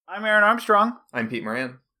I'm Aaron Armstrong. I'm Pete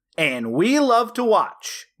Moran. And we love to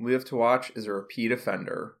watch. We Love to Watch is a repeat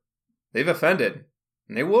offender. They've offended,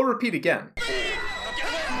 and they will repeat again.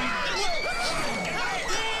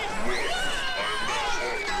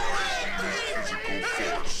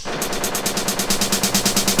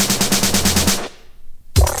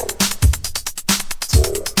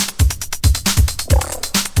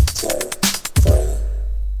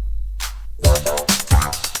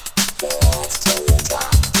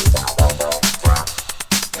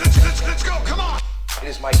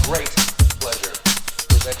 My great pleasure to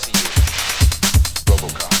present to you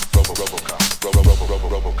RoboCop.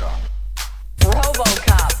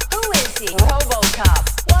 RoboCop. Who is he? RoboCop.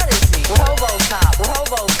 What is he? RoboCop.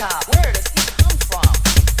 Where does he come from?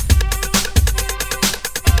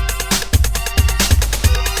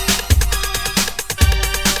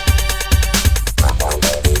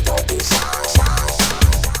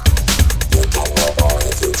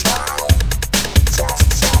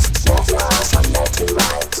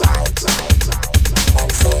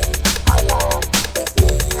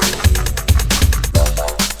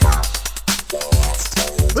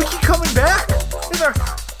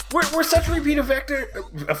 We're such repeat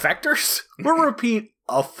effectors. We're repeat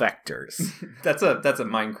effectors. That's a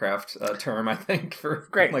Minecraft term, I think, for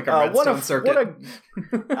great, like a redstone circuit.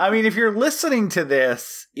 I mean, if you're listening to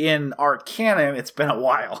this in our canon, it's been a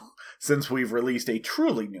while since we've released a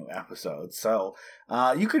truly new episode. So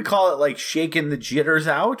you could call it like shaking the jitters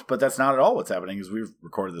out, but that's not at all what's happening because we've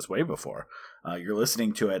recorded this way before. You're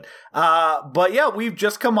listening to it. But yeah, we've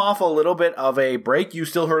just come off a little bit of a break. You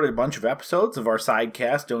still heard a bunch of episodes of our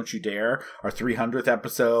sidecast, Don't You Dare, our 300th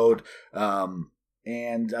episode,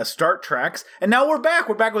 and Start Treks. And now we're back.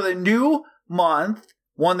 We're back with a new month,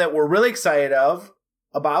 one that we're really excited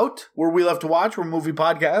about, where we love to watch. We're a movie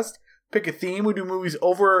podcast. Pick a theme. We do movies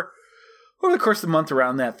over the course of the month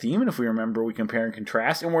around that theme. And if we remember, we compare and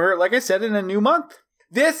contrast. And we're, like I said, in a new month.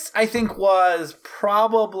 This, I think, was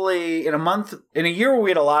probably in a year where we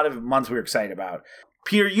had a lot of months we were excited about.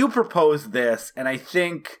 Peter, you proposed this, and I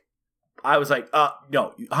think I was like,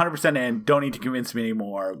 no, 100% in, don't need to convince me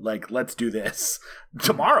anymore. Like, let's do this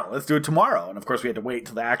tomorrow. Let's do it tomorrow. And of course, we had to wait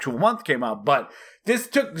till the actual month came out, but this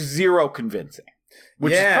took zero convincing,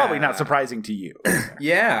 which is probably not surprising to you.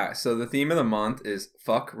 Yeah, so the theme of the month is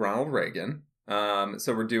Fuck Ronald Reagan.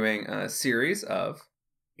 So we're doing a series of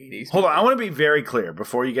 80s. Hold on, I want to be very clear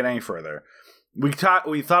before you get any further. We thought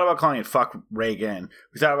about calling it Fuck Reagan.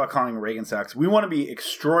 We thought about calling it Reagan Sucks. We want to be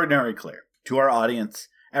extraordinarily clear to our audience,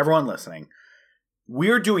 everyone listening.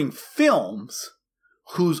 We're doing films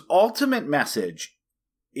whose ultimate message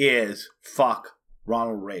is fuck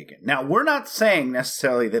Ronald Reagan. Now, we're not saying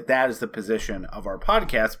necessarily that is the position of our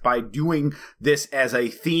podcast by doing this as a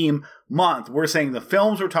theme month. We're saying the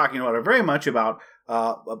films we're talking about are very much about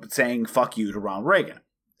saying fuck you to Ronald Reagan.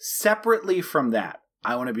 Separately from that,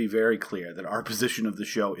 I want to be very clear that our position of the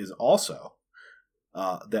show is also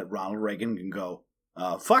that Ronald Reagan can go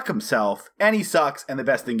fuck himself, and he sucks, and the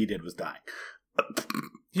best thing he did was dying.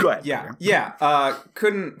 Go ahead. Yeah.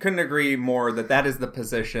 Couldn't agree more that is the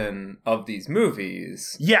position of these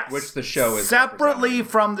movies. Yes. Which the show is separately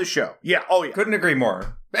from the show. Yeah. Oh, yeah. Couldn't agree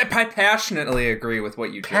more. I passionately agree with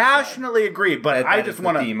what you just passionately said. Agree, but I just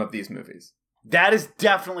want to... the theme of these movies. That is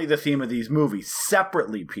definitely the theme of these movies.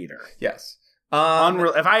 Separately, Peter. Yes.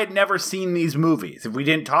 Unreal. If I had never seen these movies, if we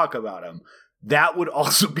didn't talk about them, that would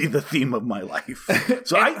also be the theme of my life.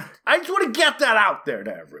 So I just want to get that out there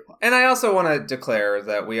to everyone. And I also want to declare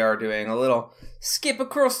that we are doing a little skip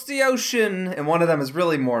across the ocean, and one of them is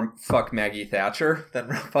really more fuck Maggie Thatcher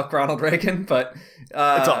than fuck Ronald Reagan, but it's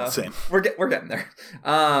all the same. We're getting there.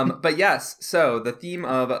 But yes, so the theme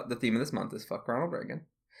of this month is fuck Ronald Reagan.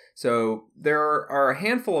 So there are a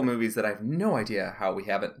handful of movies that I have no idea how we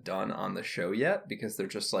haven't done on the show yet, because they're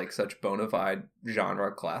just like such bona fide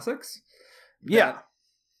genre classics. Yeah.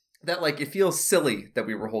 That like, it feels silly that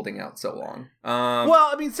we were holding out so long. Well,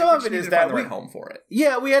 I mean, some of it is that we find the right home for it.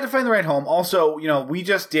 Yeah, we had to find the right home. Also, we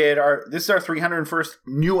just did this is our 301st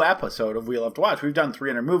new episode of We Love to Watch. We've done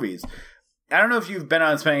 300 movies. I don't know if you've been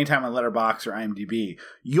on spending time on Letterboxd or IMDb.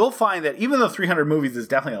 You'll find that even though 300 movies is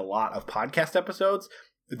definitely a lot of podcast episodes,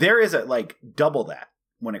 there is double that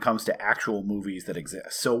when it comes to actual movies that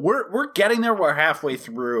exist. So we're getting there. We're halfway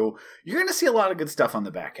through. You're going to see a lot of good stuff on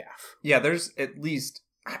the back half. Yeah, there's at least,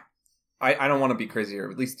 I don't want to be crazy here,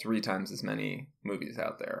 at least 3 times as many movies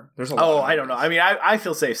out there. There's a lot. Oh, I don't know. I mean, I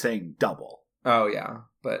feel safe saying double. Oh yeah,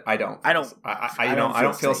 but I don't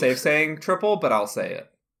feel safe saying triple, but I'll say it.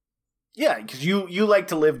 Yeah, because you like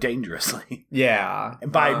to live dangerously. Yeah.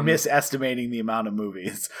 By misestimating the amount of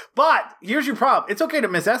movies. But here's your problem. It's okay to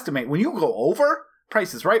misestimate. When you go over,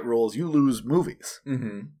 Price is Right rules, you lose movies.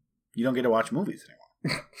 Mm-hmm. You don't get to watch movies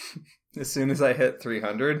anymore. As soon as I hit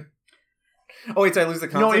 300. Oh wait, so I lose the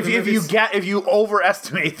concept. No, of movies? if you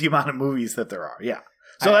overestimate the amount of movies that there are, yeah.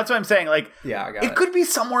 So that's what I'm saying. Like, Yeah, I got it could be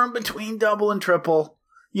somewhere in between double and triple.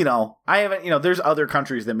 You know, I haven't. You know, there's other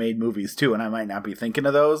countries that made movies too, and I might not be thinking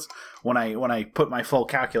of those when I put my full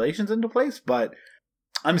calculations into place. But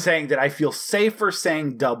I'm saying that I feel safer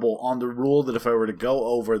saying double on the rule that if I were to go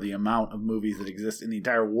over the amount of movies that exist in the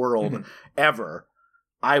entire world ever,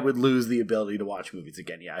 I would lose the ability to watch movies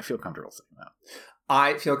again. Yeah, I feel comfortable saying that.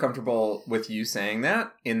 I feel comfortable with you saying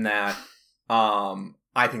that. In that,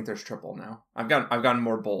 I think there's triple now. I've gotten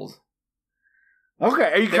more bold.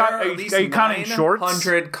 Okay, are you counting shorts?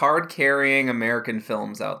 100 card-carrying American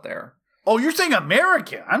films out there. Oh, you're saying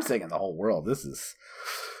American. I'm saying in the whole world. This is...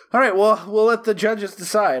 All right, well, we'll let the judges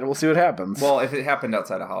decide. We'll see what happens. Well, if it happened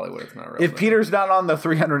outside of Hollywood, it's not a real If thing. Peter's not on the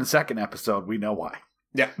 302nd episode, we know why.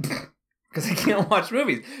 Yeah. Because I can't watch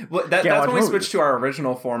movies. Well, that's watch when we movies. switched to our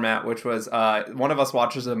original format, which was one of us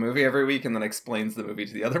watches a movie every week and then explains the movie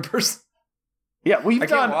to the other person. Yeah, we've I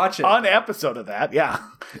can't done watch it. an episode of that, yeah.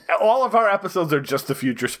 All of our episodes are just the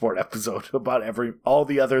Future Sport episode about all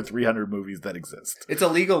the other 300 movies that exist. It's a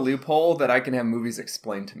legal loophole that I can have movies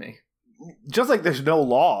explained to me. Just like there's no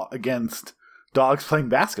law against dogs playing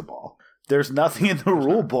basketball. There's nothing in the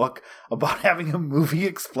rule book about having a movie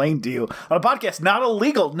explained to you on a podcast. Not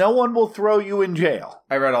illegal. No one will throw you in jail.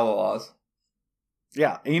 I read all the laws.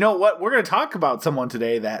 Yeah. And you know what? We're going to talk about someone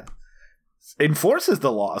today that enforces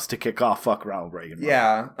the laws to kick off Fuck Ronald Reagan.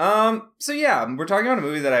 Yeah. So yeah, we're talking about a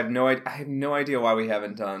movie that I have no idea why we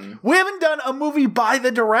haven't done. We haven't done a movie by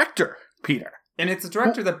the director, Peter. And it's a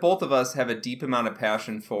director that both of us have a deep amount of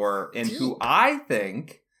passion for, and who I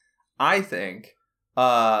think,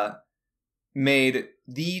 made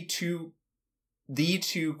the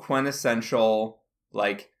two quintessential,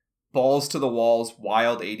 like, balls to the walls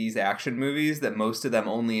wild 80s action movies that most of them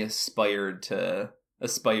only aspired to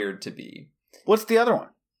be. What's the other one?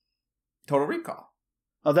 Total Recall.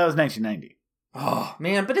 Oh, that was 1990. Oh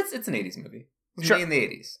man, but it's an 80s movie. It was Sure. made in the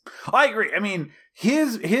 80s. I agree. I mean,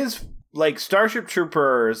 his like Starship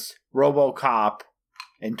Troopers, RoboCop,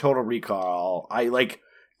 and Total Recall. I like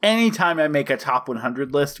anytime I make a top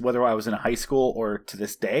 100 list, whether I was in high school or to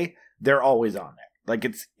this day, they're always on there. Like,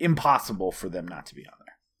 it's impossible for them not to be on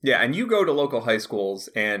there. Yeah, and you go to local high schools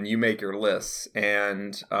and you make your lists,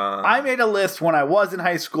 and I made a list when I was in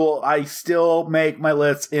high school. I still make my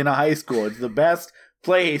lists in a high school. It's the best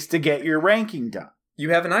place to get your ranking done. you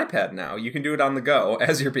have an iPad now. You can do it on the go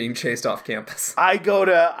as you're being chased off campus. I go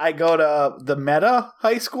to the Meta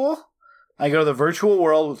High School. I go to the virtual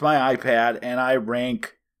world with my iPad and I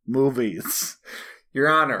rank movies. Your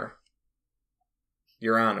Honor.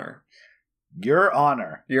 Your Honor. Your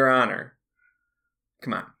Honor. Your Honor.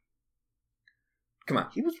 Come on. Come on.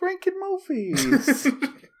 He was ranking movies.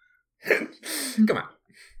 Come on.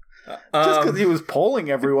 Just because he was polling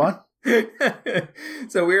everyone.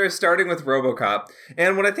 So we're starting with RoboCop.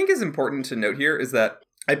 And what I think is important to note here is that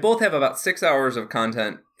I both have about 6 hours of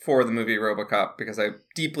content for the movie RoboCop because I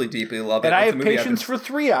deeply, deeply love it. And I It's a have movie patience for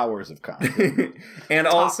 3 hours of content. and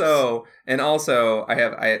also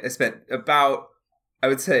I spent about, I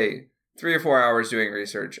would say, 3 or 4 hours doing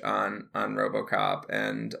research on RoboCop,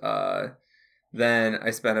 and then I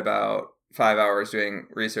spent about 5 hours doing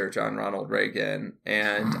research on Ronald Reagan,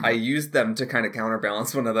 and I used them to kind of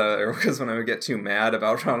counterbalance one another, because when I would get too mad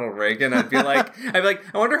about Ronald Reagan, I'd be like, I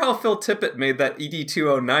wonder how Phil Tippett made that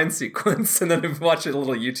ED-209 sequence, and then I'd watch a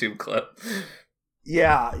little YouTube clip.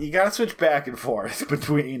 Yeah, you gotta switch back and forth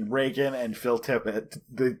between Reagan and Phil Tippett,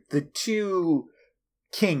 the two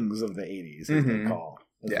kings of the 80s, as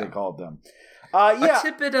they called them. A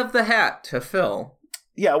tippet of the hat to Phil.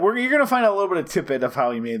 Yeah, you're going to find out a little bit of tippet of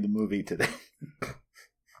how he made the movie today.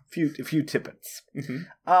 a few tippets.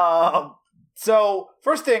 Mm-hmm. So,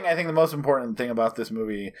 first thing, I think the most important thing about this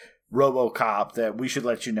movie, RoboCop, that we should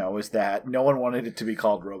let you know is that no one wanted it to be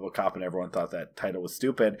called RoboCop, and everyone thought that title was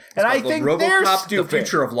stupid. And I think they're stupid. The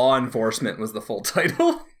Future of Law Enforcement was the full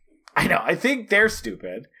title. I know. I think they're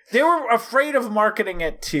stupid. They were afraid of marketing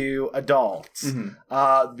it to adults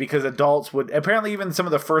because adults would. Apparently, even some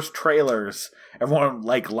of the first trailers, everyone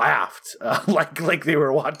laughed like they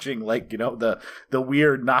were watching the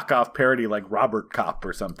weird knockoff parody like Robert Cop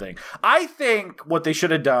or something. I think what they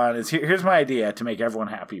should have done is here's my idea to make everyone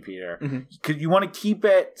happy, Peter. Because you want to keep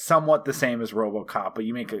it somewhat the same as RoboCop, but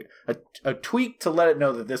you make a tweak to let it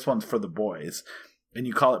know that this one's for the boys, and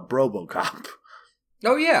you call it BroboCop.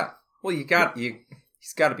 Oh yeah. Well, he's got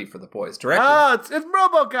to be for the boys. It's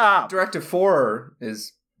RoboCop. Directive 4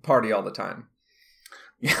 is party all the time.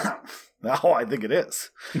 Yeah. Oh, I think it is.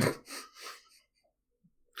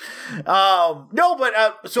 No,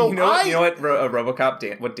 but so you know what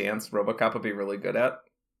RoboCop what dance RoboCop would be really good at?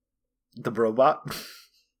 The robot.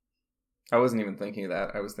 I wasn't even thinking of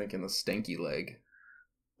that. I was thinking the stanky leg.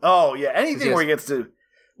 Oh yeah, anything where he gets to.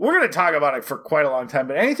 We're gonna talk about it for quite a long time,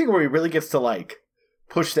 but anything where he really gets to like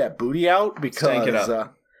push that booty out because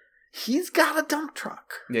he's got a dump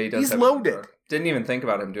truck. Yeah, he does. He's loaded. Didn't even think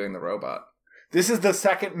about him doing the robot. This is the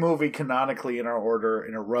second movie canonically in our order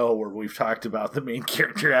in a row where we've talked about the main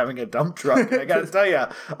character having a dump truck. And I got to tell you,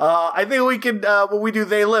 I think we can, when we do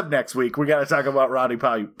They Live next week, we got to talk about Roddy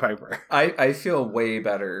Piper. I feel way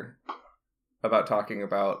better about talking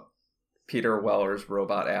about Peter Weller's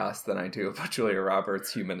robot ass than I do about Julia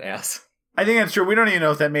Roberts' human ass. I think that's true. We don't even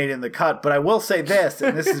know if that made it in the cut, but I will say this,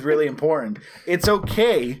 and this is really important. It's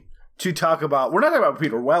okay to talk about, we're not talking about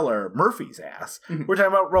Peter Weller, Murphy's ass. We're talking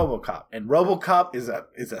about RoboCop. And RoboCop is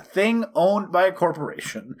a thing owned by a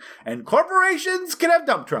corporation. And corporations can have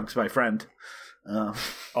dump trucks, my friend.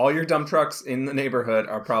 All your dump trucks in the neighborhood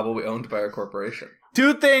are probably owned by a corporation.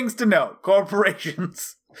 Two things to note.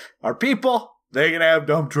 Corporations are people. They can have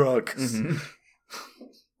dump trucks. Mm-hmm.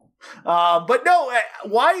 But no,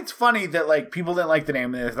 why it's funny that like people didn't like the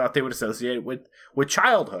name and they thought they would associate it with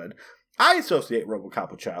childhood. I associate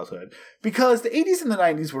RoboCop with childhood because the 80s and the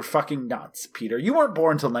 90s were fucking nuts, Peter. You weren't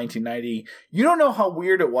born until 1990. You don't know how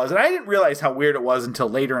weird it was. And I didn't realize how weird it was until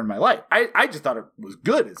later in my life. I just thought it was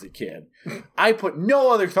good as a kid. I put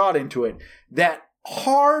no other thought into it that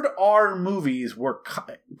hard R movies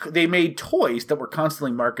they made toys that were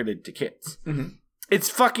constantly marketed to kids. Mm-hmm. It's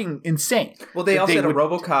fucking insane. Well, they also had a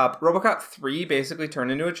RoboCop. RoboCop 3 basically turned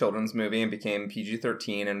into a children's movie and became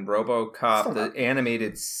PG-13, and RoboCop, the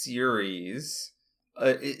animated series,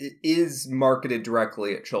 is marketed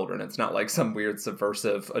directly at children. It's not like some weird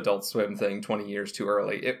subversive Adult Swim thing 20 years too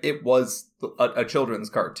early. It was a children's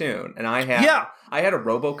cartoon, and I had a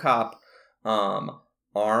RoboCop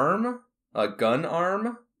arm, a gun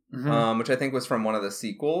arm. Mm-hmm. Which I think was from one of the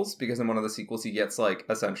sequels, because in one of the sequels he gets like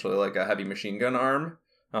essentially like a heavy machine gun arm,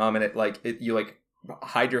 and you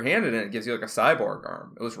hide your hand in it, and it gives you like a cyborg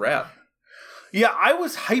arm. It was rad. Yeah, I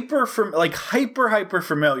was hyper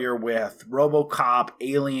familiar with RoboCop,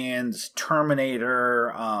 Aliens,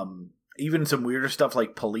 Terminator, even some weirder stuff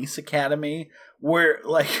like Police Academy, where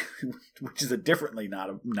like, which is definitely not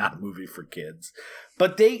a movie for kids,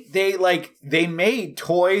 but they made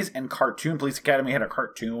toys and cartoon. Police Academy had a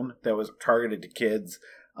cartoon that was targeted to kids.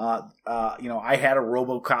 I had a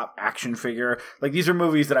RoboCop action figure. Like, these are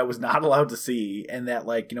movies that I was not allowed to see, and that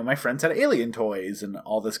my friends had alien toys and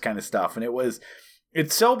all this kind of stuff, and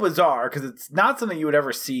it's so bizarre because it's not something you would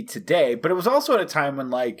ever see today. But it was also at a time when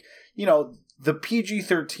the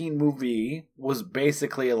PG-13 movie was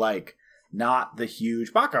basically like not the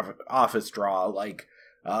huge box office draw.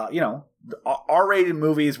 R-rated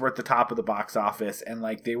movies were at the top of the box office, and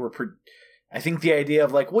they were. I think the idea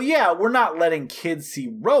of we're not letting kids see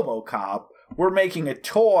RoboCop. We're making a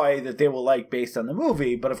toy that they will like based on the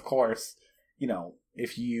movie. But of course,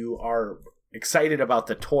 if you are excited about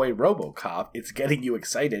the toy RoboCop, it's getting you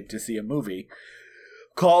excited to see a movie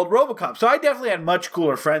called RoboCop. So I definitely had much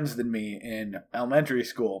cooler friends than me in elementary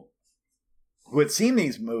school who had seen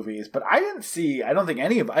these movies, but I don't think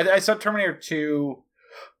any of I saw Terminator 2.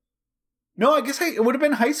 No, I guess it would have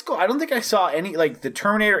been high school. I don't think I saw any, the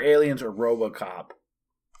Terminator, Aliens, or RoboCop.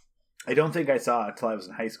 I don't think I saw it until I was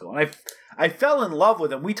in high school. And I fell in love with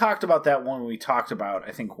them. We talked about that when we talked about,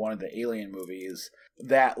 I think, one of the Alien movies.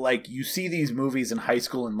 That, you see these movies in high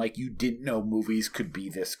school and, you didn't know movies could be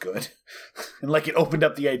this good. And, it opened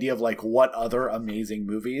up the idea of, what other amazing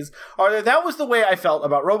movies are there. That was the way I felt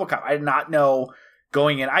about RoboCop. I did not know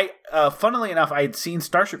going in. Funnily enough, I had seen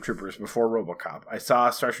Starship Troopers before RoboCop. I saw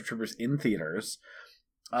Starship Troopers in theaters.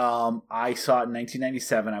 I saw it in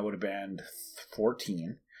 1997. I would have been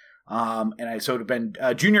 14. And so it would have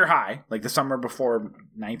been junior high, the summer before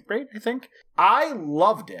 9th grade, I think. I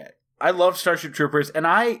loved it. I loved Starship Troopers, and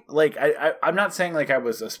I'm not saying I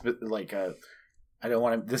was I don't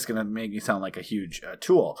want to, this is going to make me sound like a huge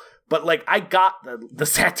tool, but I got the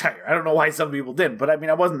satire. I don't know why some people didn't, but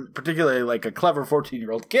I wasn't particularly a clever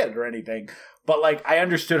 14-year-old kid or anything, but I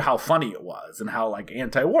understood how funny it was and how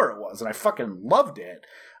anti-war it was, and I fucking loved it.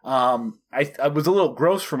 I was a little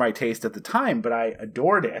gross for my taste at the time, but I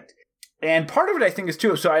adored it. And part of it, I think, is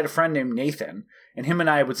too, so I had a friend named Nathan, and him and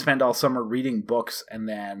I would spend all summer reading books, and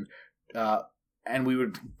then and we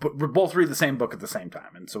would both read the same book at the same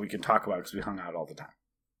time, and so we could talk about it because we hung out all the time.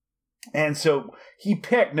 And so he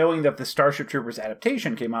picked, knowing that the Starship Troopers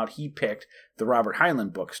adaptation came out, he picked the Robert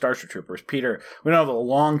Heinlein book, Starship Troopers. Peter, we don't have a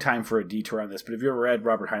long time for a detour on this, but have you ever read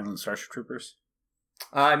Robert Heinlein's Starship Troopers?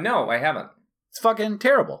 No, I haven't. It's fucking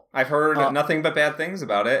terrible. I've heard nothing but bad things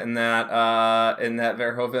about it, and that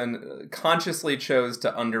Verhoeven consciously chose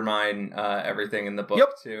to undermine everything in the book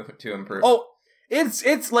to improve. Oh,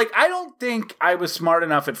 it's like, I don't think I was smart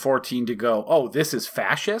enough at 14 to go, oh, this is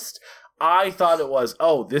fascist. I thought it was,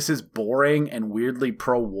 oh, this is boring and weirdly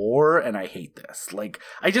pro-war, and I hate this. Like,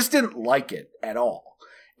 I just didn't like it at all.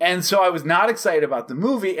 And so I was not excited about the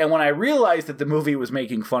movie, and when I realized that the movie was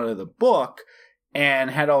making fun of the book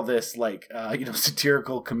and had all this, like,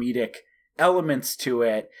 satirical, comedic elements to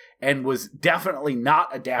it, and was definitely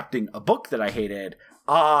not adapting a book that I hated,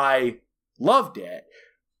 I loved it.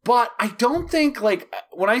 But I don't think, like,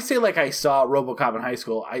 when I say, like, I saw RoboCop in high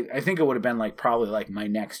school, I think it would have been, like, probably, like, my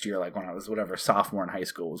next year, like, when I was, whatever, sophomore in high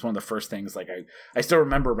school. It was one of the first things, like, I still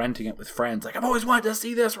remember renting it with friends. Like, I've always wanted to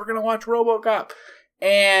see this. We're going to watch RoboCop.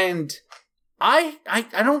 And I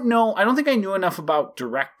don't know. I don't think I knew enough about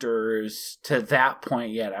directors to that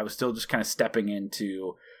point yet. I was still just kind of stepping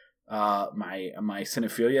into my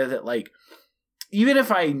cinephilia that, like, even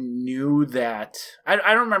if I knew that, I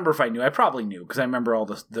don't remember if I knew. I probably knew because I remember all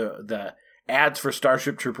the ads for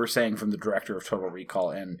Starship Troopers saying from the director of Total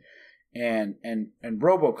Recall and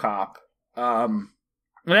RoboCop. And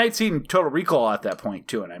I'd seen Total Recall at that point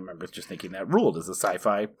too, and I remember just thinking that ruled as a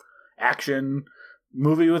sci-fi action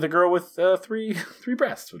movie with a girl with three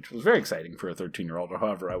breasts, which was very exciting for a 13-year-old, or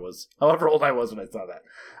however old I was when I saw that.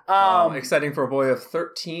 Exciting for a boy of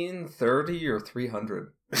 13, 30, or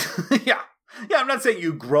 300. Yeah. Yeah, I'm not saying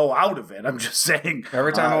you grow out of it. I'm just saying...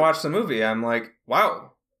 Every time I watch the movie, I'm like,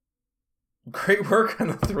 wow. Great work on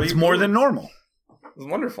the three. It's more than normal. It was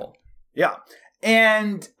wonderful. Yeah.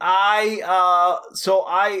 And I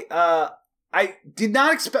did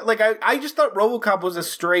not expect... Like, I just thought RoboCop was a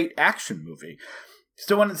straight action movie.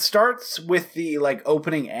 So when it starts with the, like,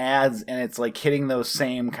 opening ads and it's, like, hitting those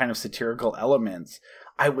same kind of satirical elements...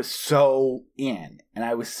 I was so in, and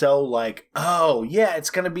I was so like, oh, yeah,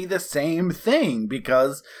 it's going to be the same thing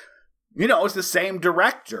because, it's the same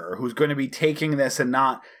director who's going to be taking this and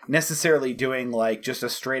not necessarily doing, like, just a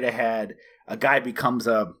straight ahead, a guy becomes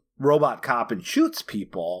a robot cop and shoots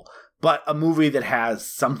people, but a movie that has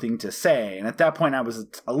something to say. And at that point, I was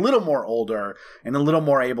a little more older and a little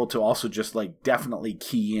more able to also just, like, definitely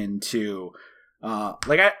key into...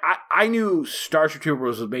 I knew Starship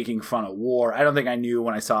Troopers was making fun of war. I don't think I knew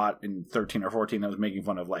when I saw it in 13 or 14 that was making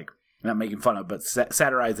fun of, like, not making fun of, but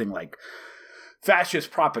satirizing, like, fascist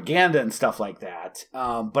propaganda and stuff like that.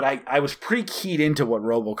 But I was pretty keyed into what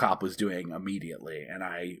RoboCop was doing immediately, and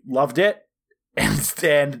I loved it and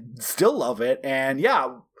still love it. And yeah,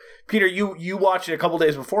 Peter, you watched it a couple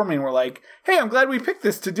days before me and were like, hey, I'm glad we picked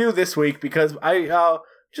this to do this week because I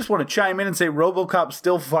just want to chime in and say RoboCop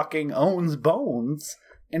still fucking owns Bones.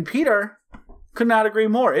 And Peter could not agree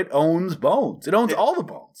more. It owns Bones. It owns all the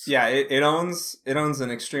bones. Yeah, it owns an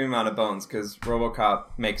extreme amount of bones because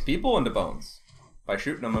RoboCop makes people into bones by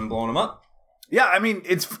shooting them and blowing them up. Yeah, I mean,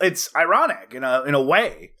 it's ironic in a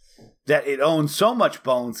way that it owns so much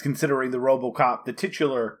bones considering the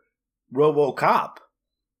titular RoboCop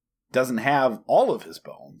doesn't have all of his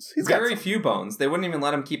bones. He's got very few bones. They wouldn't even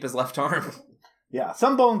let him keep his left arm. Yeah,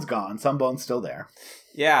 some bones gone, some bones still there.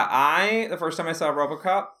 Yeah, the first time I saw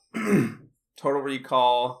RoboCop, Total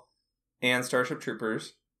Recall, and Starship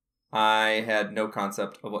Troopers, I had no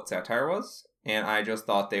concept of what satire was, and I just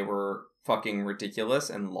thought they were fucking ridiculous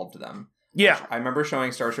and loved them. Yeah. I remember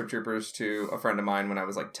showing Starship Troopers to a friend of mine when I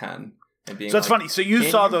was like 10. And being so it's funny. So you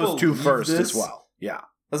saw those two first as well. Yeah.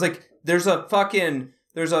 I was like, there's a fucking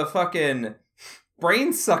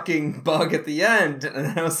brain-sucking bug at the end,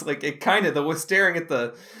 and I was like, it kind of staring at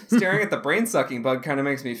the brain-sucking bug kind of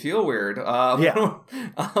makes me feel weird.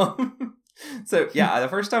 So yeah, the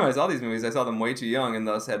first time I saw these movies, I saw them way too young, and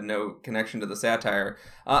thus had no connection to the satire.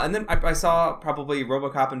 And then I saw probably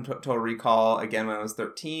RoboCop and Total Recall again when I was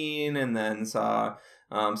 13, and then saw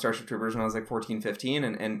Starship Troopers when I was like 14, 15,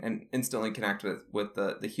 and instantly connect with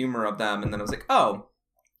the humor of them. And then I was like, oh,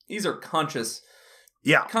 these are conscious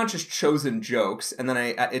chosen jokes. And then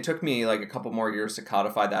it took me like a couple more years to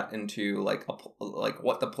codify that into like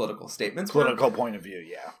what the political statements were. Political point of view,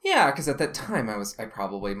 yeah. Yeah, because at that time my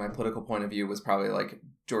political point of view was probably like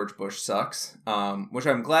George Bush sucks, which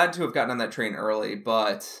I'm glad to have gotten on that train early,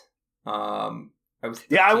 but I was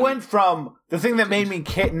 13. I went from the thing that made me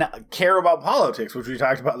care about politics, which we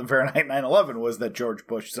talked about in Fahrenheit 9/11, was that George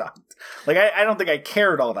Bush sucked. Like I don't think I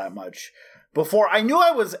cared all that much before. I knew I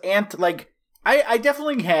was I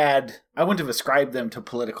definitely had, I wouldn't have ascribed them to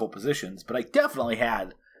political positions, but I definitely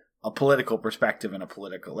had a political perspective and a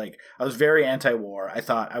political, like, I was very anti-war. I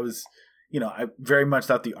thought I was, I very much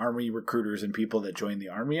thought the army recruiters and people that joined the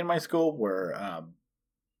army in my school were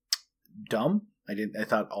dumb. I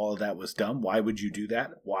thought all of that was dumb. Why would you do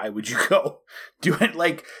that? Why would you go do it?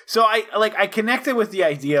 Like, so I connected with the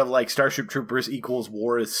idea of like Starship Troopers equals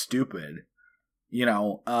war is stupid,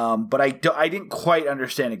 but I didn't quite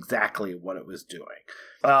understand exactly what it was doing.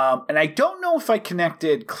 And I don't know if I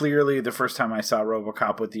connected clearly the first time I saw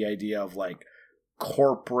RoboCop with the idea of like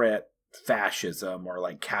corporate fascism or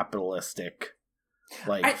like capitalistic,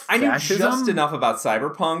 like I knew fascism. just enough about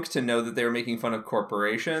Cyberpunk to know that they were making fun of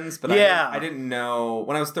corporations, but I didn't know,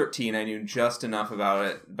 when I was 13, I knew just enough about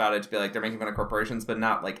it to be like, they're making fun of corporations, but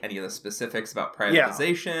not like any of the specifics about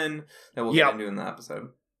privatization that we'll get into in the episode.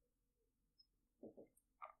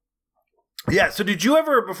 Yeah, so did you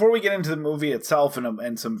ever, before we get into the movie itself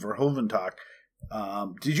and some Verhoeven talk,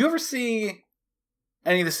 did you ever see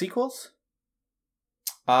any of the sequels?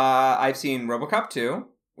 I've seen RoboCop 2,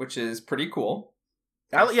 which is pretty cool.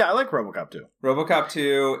 I like RoboCop 2. RoboCop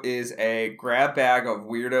 2 is a grab bag of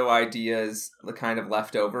weirdo ideas, the kind of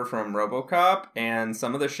leftover from RoboCop, and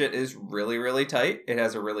some of the shit is really, really tight. It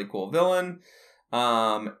has a really cool villain,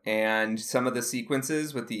 and some of the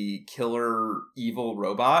sequences with the killer evil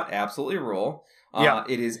robot absolutely rule.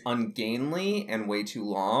 It is ungainly and way too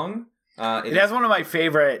long. It has one of my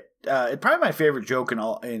favorite, probably my favorite joke in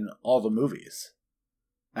all the movies.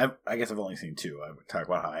 I guess I've only seen 2. I would talk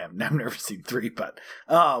about how I've never seen 3, but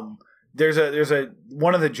there's a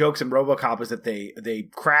one of the jokes in RoboCop is that they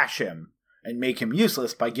crash him and make him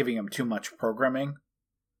useless by giving him too much programming.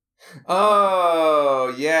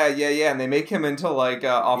 Oh, yeah, and they make him into like a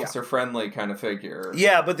officer friendly kind of figure.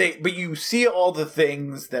 Yeah, but you see all the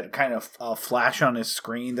things that kind of flash on his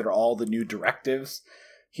screen that are all the new directives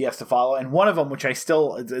he has to follow, and one of them, which I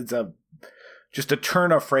still it's just a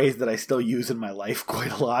turn of phrase that I still use in my life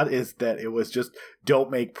quite a lot, is that it was just, don't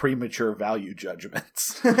make premature value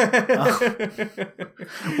judgments.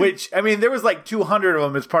 Which, I mean, there was like 200 of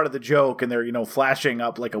them as part of the joke, and they're, flashing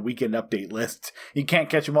up like a weekend update list. You can't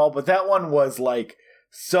catch them all, but that one was like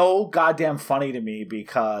so goddamn funny to me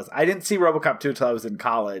because I didn't see RoboCop 2 until I was in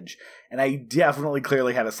college, and I definitely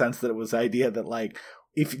clearly had a sense that it was the idea that like,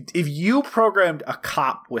 if you programmed a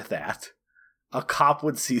cop with that, a cop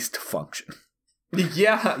would cease to function.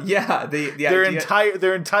 Yeah. The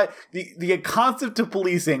concept of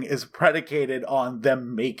policing is predicated on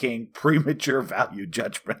them making premature value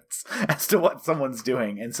judgments as to what someone's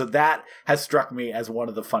doing, and so that has struck me as one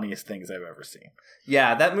of the funniest things I've ever seen.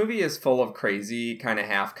 Yeah, that movie is full of crazy, kind of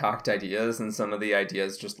half-cocked ideas, and some of the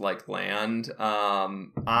ideas just like land.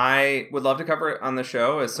 I would love to cover it on the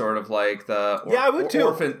show as sort of like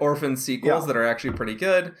the orphan sequels that are actually pretty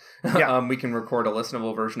good. We can record a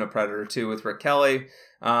listenable version of Predator 2 with Rick Kelly.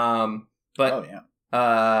 But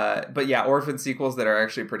orphan sequels that are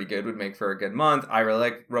actually pretty good would make for a good month. I really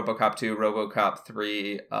like RoboCop 2. RoboCop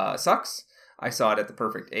 3 sucks. I saw it at the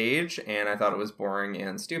perfect age, and I thought it was boring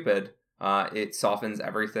and stupid. It softens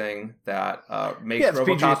everything that makes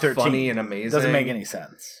RoboCop PG-13. Funny and amazing. Doesn't make any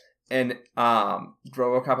sense. And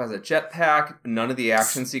RoboCop has a jetpack. None of the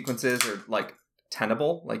action sequences are like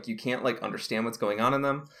tenable. Like you can't like understand what's going on in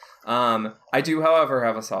them. I do, however,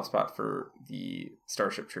 have a soft spot for the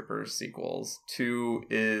Starship Troopers sequels. 2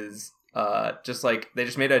 is just like they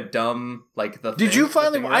just made a dumb like the. Did you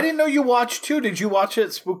finally? I didn't know you watched 2. Did you watch it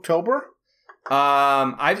Spooktober?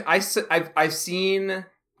 I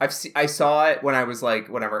saw it when I was like,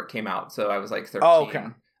 whenever it came out. So I was like 13. Oh, okay.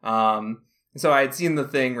 So I had seen The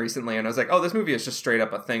Thing recently and I was like, oh, this movie is just straight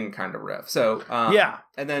up a Thing kind of riff. So,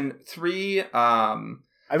 And then 3, I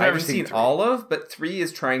haven't seen 3. All of, but 3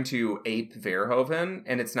 is trying to ape Verhoeven,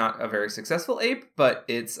 and it's not a very successful ape, but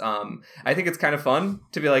it's, I think it's kind of fun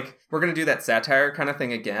to be like, we're going to do that satire kind of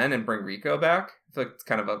thing again and bring Rico back. I feel like it's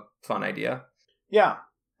kind of a fun idea. Yeah.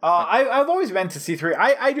 I've always meant to see 3.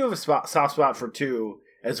 I do have a soft spot for 2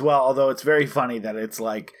 as well, although it's very funny that it's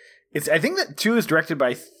like, I think that 2 is directed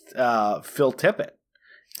by Phil Tippett.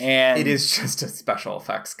 And it is just a special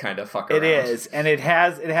effects kind of fuck around. It is, and it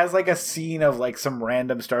has like a scene of like some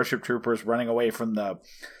random Starship Troopers running away from the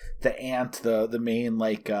ant, the main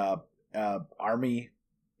like army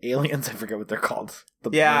aliens. I forget what they're called.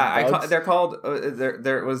 They're called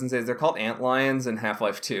they're called ant lions in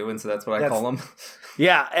Half-Life 2, and so that's what I call them.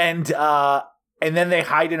 Yeah, and and then they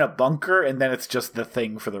hide in a bunker, and then it's just the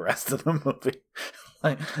Thing for the rest of the movie.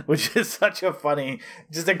 Like, which is such a funny,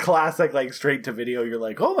 just a classic, like, straight to video. You're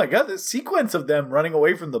like, oh my god, this sequence of them running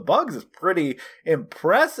away from the bugs is pretty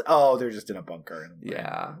impressive. Oh, they're just in a bunker.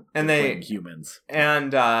 And they humans.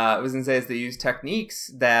 And I was gonna say is they use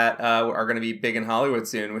techniques that are going to be big in Hollywood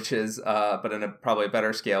soon, which is but in a probably a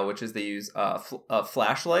better scale, which is they use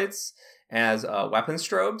flashlights as weapon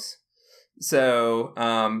strobes. So,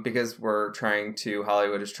 because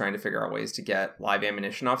Hollywood is trying to figure out ways to get live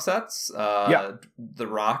ammunition offsets. The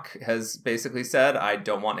Rock has basically said, I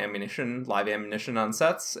don't want live ammunition on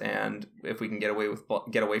sets, and if we can get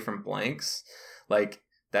away from blanks, like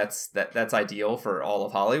that's ideal for all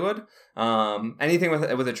of Hollywood. Anything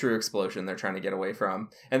with a true explosion, they're trying to get away from.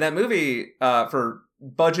 And that movie, for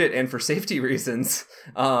budget and for safety reasons,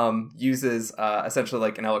 uses essentially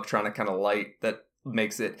like an electronic kind of light that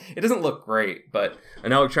makes it doesn't look great, but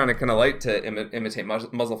an electronic kind of light to imitate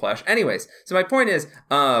muzzle flash. Anyways, so my point is,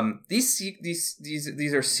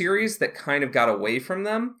 these are series that kind of got away from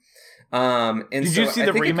them. And did you see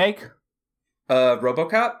the remake?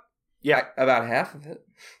 RoboCop? Yeah, about half of it.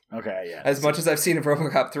 Okay, yeah. As much as I've seen of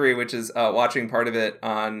RoboCop 3, which is watching part of it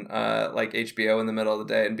on like HBO in the middle of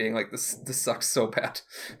the day and being like, this sucks so bad.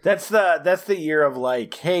 That's the year of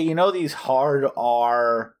like, hey, these hard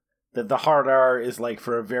R. That the hard R is like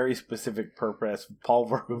for a very specific purpose. Paul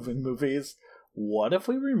Verhoeven movies. What if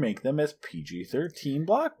we remake them as PG-13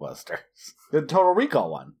 blockbusters? The Total Recall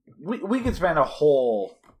one. We could spend a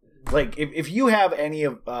whole, like, if you have any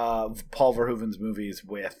of Paul Verhoeven's movies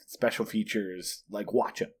with special features, like,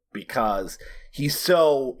 watch it, because it's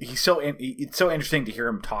so interesting to hear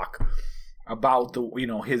him talk about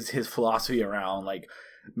the his philosophy around like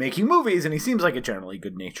making movies, and he seems like a generally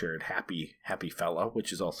good-natured, happy fellow,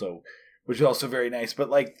 which is also very nice.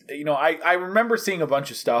 But like, I remember seeing a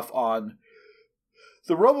bunch of stuff on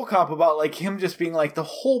the RoboCop about like him just being like, the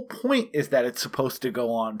whole point is that it's supposed to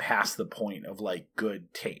go on past the point of like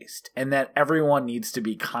good taste, and that everyone needs to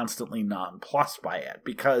be constantly nonplussed by it,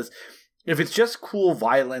 because if it's just cool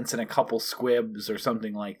violence and a couple squibs or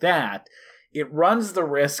something like that, it runs the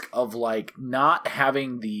risk of like not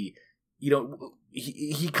having the,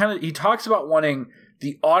 he talks about wanting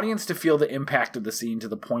the audience to feel the impact of the scene to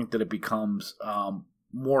the point that it becomes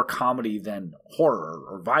more comedy than horror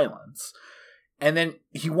or violence. And then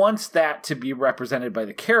he wants that to be represented by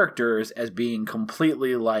the characters as being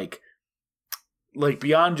completely like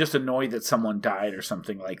beyond just annoyed that someone died or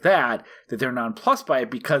something like that they're nonplussed by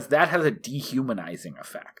it, because that has a dehumanizing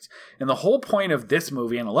effect. And the whole point of this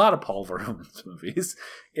movie and a lot of Paul Verhoeven's movies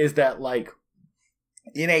is that like,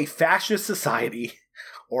 in a fascist society,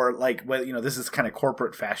 or like, this is kind of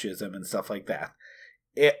corporate fascism and stuff like that,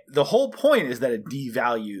 the whole point is that it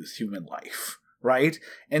devalues human life, right?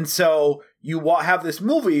 And so you have this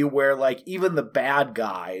movie where like even the bad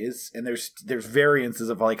guys, and there's variances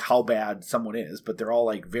of like how bad someone is, but they're all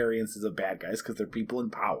like variances of bad guys because they're people in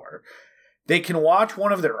power. They can watch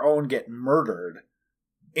one of their own get murdered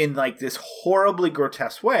in like this horribly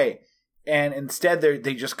grotesque way, and instead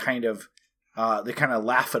they just kind of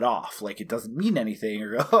laugh it off like it doesn't mean anything,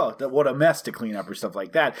 or go, oh, what a mess to clean up, or stuff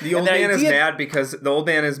like that. The old man is mad because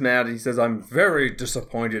he says, I'm very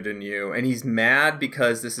disappointed in you, and he's mad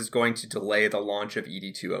because this is going to delay the launch of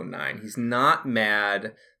ED-209. He's not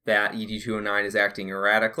mad that ED-209 is acting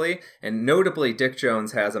erratically, and notably Dick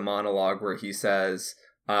Jones has a monologue where he says,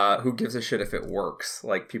 who gives a shit if it works?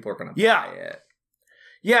 Like, people are going to buy it.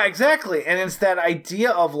 Yeah, exactly. And it's that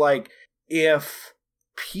idea of like, if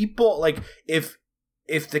people like, if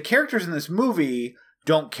the characters in this movie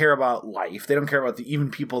don't care about life, they don't care about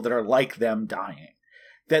even people that are like them dying,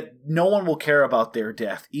 that no one will care about their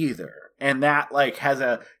death either. And that like has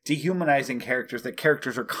a dehumanizing characters, that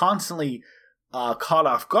characters are constantly caught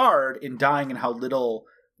off guard in dying, and how little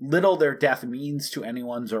their death means to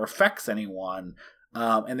anyone's or affects anyone.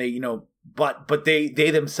 And they, but they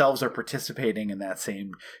themselves are participating in that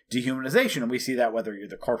same dehumanization. And we see that whether you're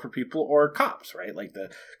the corporate people or cops, right? Like the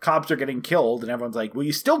cops are getting killed and everyone's like, well,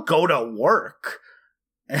 you still go to work.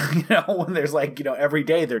 And, when there's like, every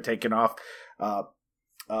day they're taking off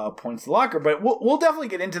points to the locker. But we'll definitely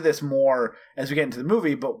get into this more as we get into the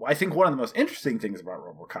movie. But I think one of the most interesting things about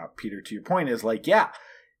RoboCop, Peter, to your point, is like, yeah,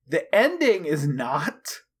 the ending is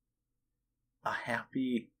not a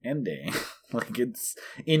happy ending. Like, it's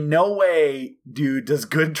in no way does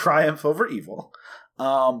good triumph over evil.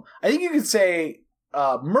 I think you could say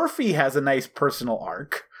Murphy has a nice personal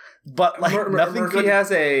arc, but like nothing. Murphy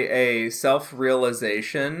has a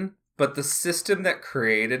self-realization, but the system that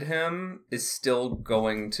created him is still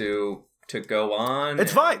going to to go on.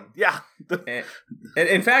 It's fine. Yeah. And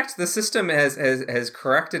in fact, the system has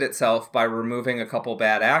corrected itself by removing a couple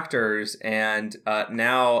bad actors, and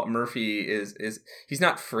now Murphy is he's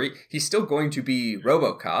not free. He's still going to be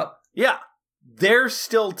RoboCop. Yeah. They're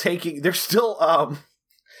still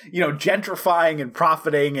gentrifying and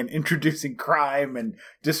profiting and introducing crime and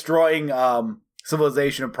destroying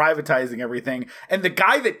civilization and privatizing everything. And the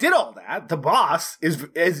guy that did all that, the boss, is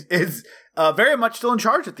very much still in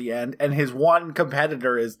charge at the end, and his one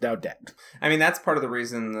competitor is now dead. I mean, that's part of the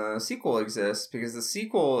reason the sequel exists, because the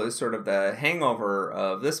sequel is sort of the hangover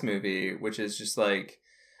of this movie, which is just like,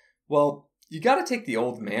 well, you got to take the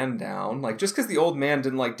old man down. Like, just because the old man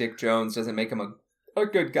didn't like Dick Jones doesn't make him a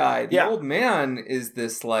good guy. The old man is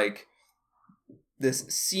this, like, this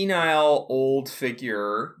senile old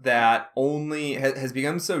figure that only has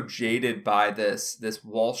become so jaded by this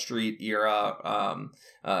Wall Street era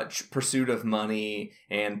pursuit of money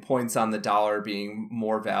and points on the dollar being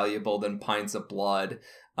more valuable than pints of blood.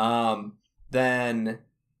 Then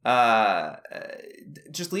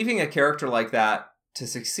just leaving a character like that to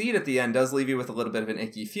succeed at the end does leave you with a little bit of an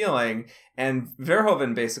icky feeling. And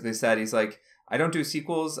Verhoeven basically said, he's like, I don't do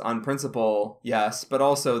sequels on principle, yes, but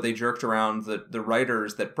also they jerked around the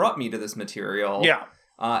writers that brought me to this material. Yeah.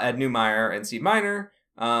 Ed Neumeier and Steve Miner,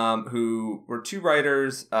 who were two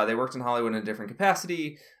writers. They worked in Hollywood in a different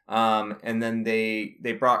capacity. And then they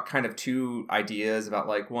brought kind of two ideas about,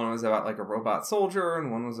 like, one was about like a robot soldier and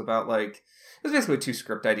one was about like, it was basically two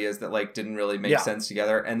script ideas that like didn't really make sense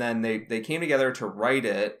together. And then they came together to write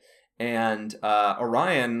it, and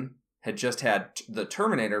Orion had just had The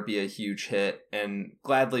Terminator be a huge hit and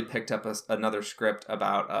gladly picked up another script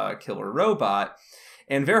about a killer robot.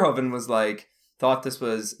 And Verhoeven was like, thought this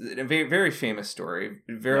was a very, very famous story.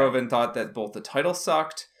 Verhoeven thought that both the title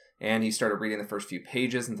sucked, and he started reading the first few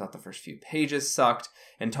pages and thought the first few pages sucked,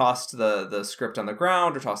 and tossed the script on the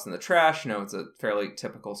ground or tossed in the trash. You know, it's a fairly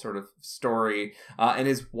typical sort of story. And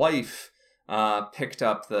his wife picked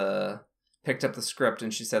up the script,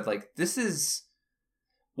 and she said, like, this is,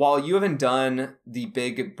 while you haven't done the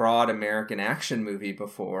big, broad American action movie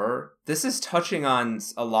before, this is touching on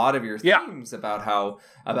a lot of your themes about how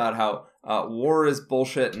war is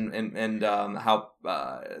bullshit and how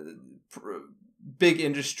big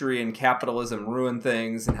industry and capitalism ruin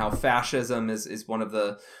things, and how fascism is one of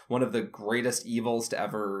the greatest evils to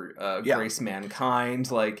ever grace mankind.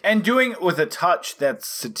 Like, and doing it with a touch that's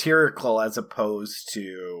satirical as opposed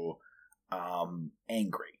to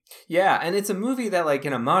angry. Yeah, and it's a movie that, like,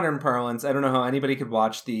 in a modern parlance, I don't know how anybody could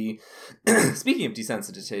watch the speaking of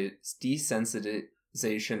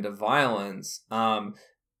desensitization to violence, how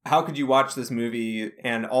could you watch this movie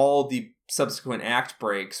and all the subsequent act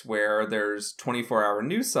breaks where there's 24-hour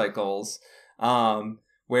news cycles,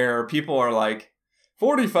 where people are like,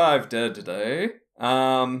 45 dead today,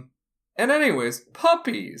 and anyways,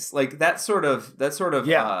 puppies, like that sort of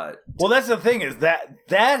well, that's the thing, is that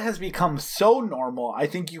has become so normal. I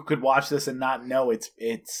think you could watch this and not know it's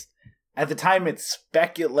at the time it's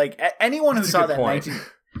like anyone who saw that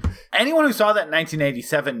anyone who saw that in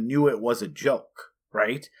 1987 knew it was a joke,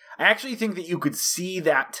 right? I actually think that you could see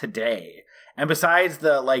that today. And besides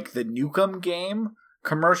the Nukem game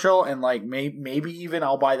commercial, and like maybe even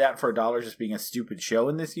I'll buy that for $1 just being a stupid show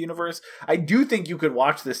in this universe, I do think you could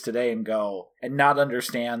watch this today and go and not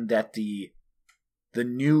understand that the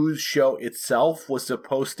news show itself was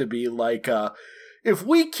supposed to be like, if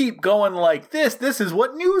we keep going like this is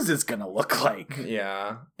what news is gonna look like.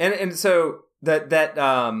 Yeah. And so that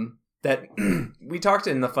we talked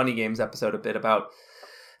in the Funny Games episode a bit about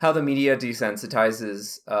how the media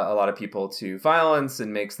desensitizes a lot of people to violence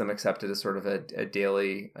and makes them accept it as sort of a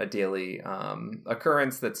daily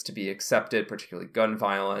occurrence that's to be accepted, particularly gun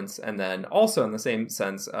violence. And then also in the same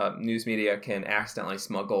sense, news media can accidentally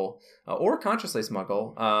smuggle or consciously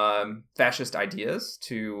smuggle fascist ideas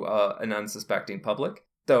to an unsuspecting public.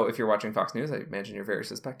 Though if you're watching Fox News, I imagine you're very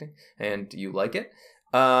suspecting and you like it.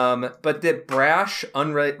 But the brash,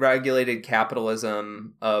 unregulated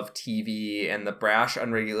capitalism of TV and the brash,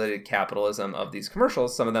 unregulated capitalism of these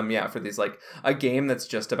commercials, some of them, for these, like, a game that's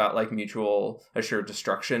just about, like, mutual assured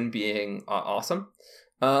destruction being awesome.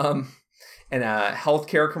 And a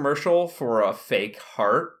healthcare commercial for a fake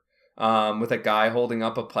heart, with a guy holding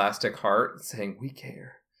up a plastic heart saying, "We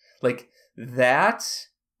care." Like, that,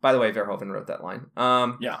 by the way, Verhoeven wrote that line.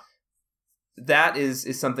 That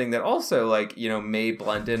is something that also, like, you know, may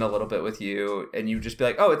blend in a little bit with you, and you just be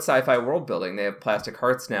like, oh, it's sci-fi world building. They have plastic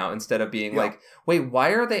hearts now, instead of being like, wait, why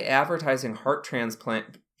are they advertising heart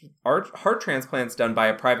transplants done by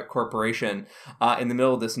a private corporation in the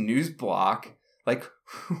middle of this news block? Like,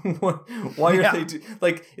 Why are Yeah.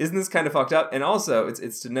 they isn't this kind of fucked up? And also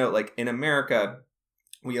it's to note, like, in America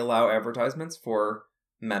we allow advertisements for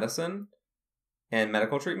medicine and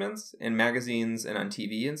medical treatments in magazines and on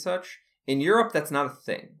TV and such. In Europe, that's not a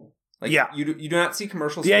thing. Like, Yeah. you do not see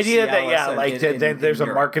commercials. The for idea that Cialis there's a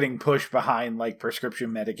Europe. marketing push behind like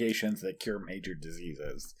prescription medications that cure major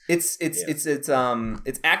diseases. It's not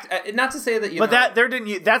to say that But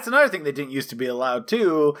that's another thing that didn't used to be allowed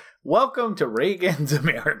too. Welcome to Reagan's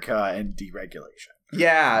America and deregulation.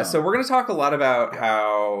 Yeah, so we're going to talk a lot about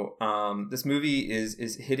how this movie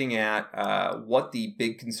is hitting at what the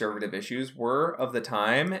big conservative issues were of the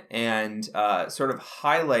time, and sort of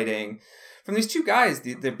highlighting from these two guys.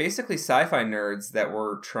 They're basically sci-fi nerds that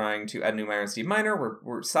were trying to, Ed Neumeyer and Steve Miner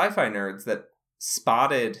were sci-fi nerds that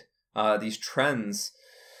spotted these trends.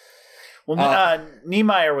 Well,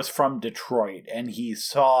 Niemeyer was from Detroit, and he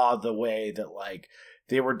saw the way that like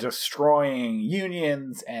they were destroying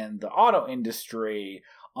unions and the auto industry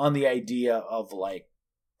on the idea of like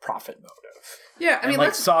profit motive. Yeah, I mean,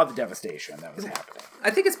 like saw the devastation that was happening. I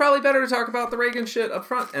think it's probably better to talk about the Reagan shit up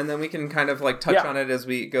front, and then we can kind of like touch on it as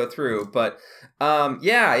we go through. But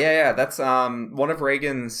yeah. That's one of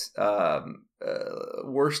Reagan's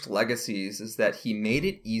worst legacies is that he made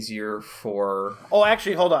it easier for. Oh,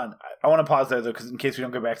 actually, hold on. I want to pause there though, because in case we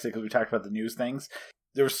don't go back to it, because we talked about the news things.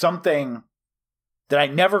 There was something that I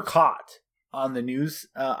never caught on the news.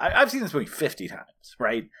 I've seen this movie 50 times,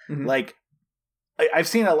 right? Mm-hmm. Like, I've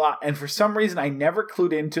seen a lot, and for some reason I never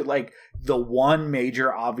clued into like the one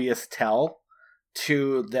major obvious tell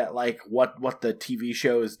to that, like what the TV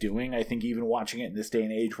show is doing. I think even watching it in this day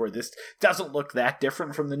and age where this doesn't look that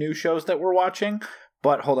different from the new shows that we're watching.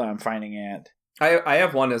 But hold on, I'm finding it. I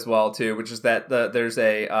have one as well too, which is that there's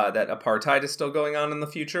that apartheid is still going on in the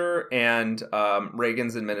future, and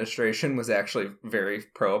Reagan's administration was actually very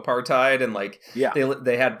pro-apartheid, and like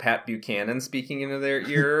they had Pat Buchanan speaking into their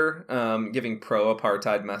ear, giving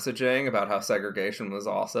pro-apartheid messaging about how segregation was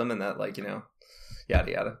awesome, and that like yada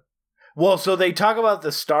yada. Well, so they talk about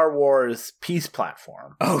the Star Wars peace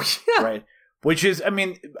platform. Oh yeah, right. Which is, I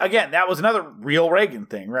mean, again, that was another real Reagan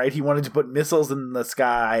thing, right? He wanted to put missiles in the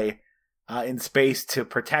sky. In space to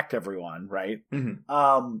protect everyone, right?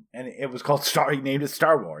 Mm-hmm. And it was called he named it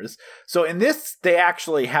Star Wars. So in this, they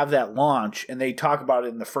actually have that launch, and they talk about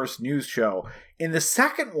it in the first news show. In the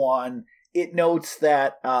second one, it notes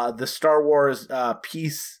that the Star Wars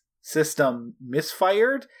peace system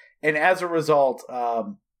misfired, and as a result,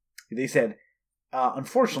 they said,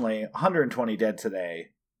 unfortunately, 120 dead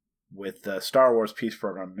today with the Star Wars peace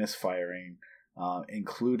program misfiring,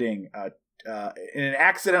 including in an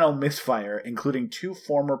accidental misfire, including 2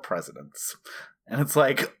 former presidents. And it's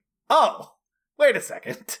like, oh, wait a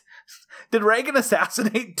second. Did Reagan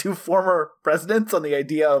assassinate 2 former presidents on the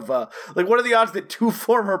idea of, like, what are the odds that 2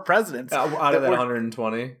 former presidents out of that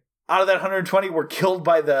 120? Out of that 120 were killed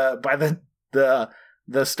by the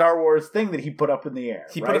Star Wars thing that he put up in the air.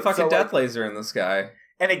 He put a fucking death laser in the sky.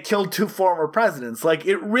 And it killed 2 former presidents. Like,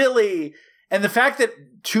 it really... And the fact that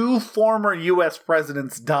 2 former U.S.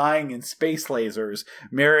 presidents dying in space lasers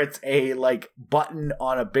merits a, like, button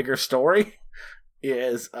on a bigger story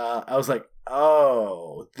is, I was like,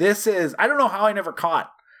 oh, this is... I don't know how I never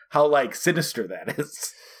caught how, like, sinister that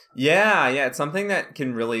is. Yeah, it's something that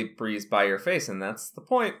can really breeze by your face, and that's the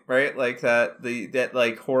point, right? Like, that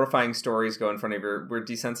like, horrifying stories go in front of your... We're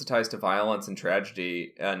desensitized to violence and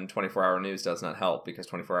tragedy, and 24-hour news does not help, because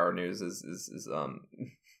 24-hour news is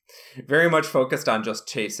very much focused on just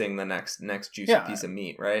chasing the next juicy piece of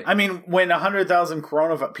meat, right? I mean, when 100,000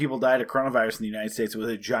 people died of coronavirus in the United States with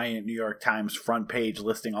a giant New York Times front page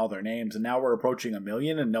listing all their names, and now we're approaching 1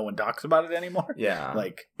 million and no one talks about it anymore. Yeah.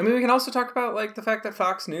 Like, I mean, we can also talk about like the fact that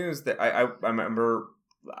Fox News, that I remember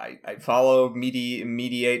I follow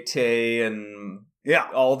Mediate and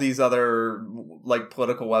all these other like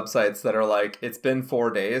political websites that are like, it's been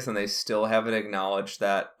 4 days and they still haven't acknowledged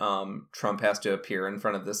that Trump has to appear in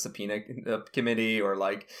front of the subpoena committee, or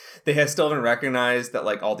like they still haven't recognized that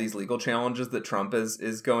like all these legal challenges that Trump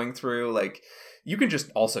is going through. Like, you can just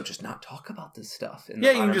not talk about this stuff. You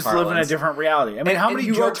can just live in a different reality. I mean, how many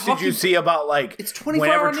jokes did you see about, like... It's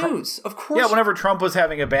 24-hour news, of course. Yeah, whenever Trump was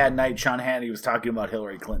having a bad night, Sean Hannity was talking about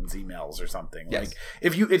Hillary Clinton's emails or something. Yes.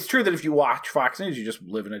 Like, it's true that if you watch Fox News, you just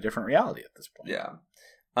live in a different reality at this point. Yeah.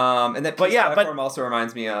 And that platform also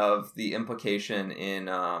reminds me of the implication in...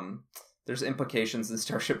 there's implications in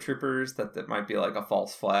Starship Troopers that might be like a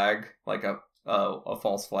false flag, like a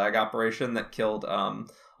false flag operation that killed...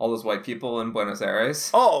 all those white people in Buenos Aires.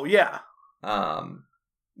 Oh yeah.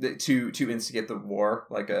 To instigate the war,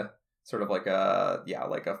 like a sort of like a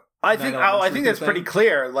I think that's pretty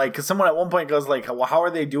clear. Like, because someone at one point goes like, "Well, how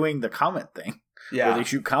are they doing the comment thing? Yeah, where they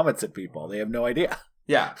shoot comments at people. They have no idea."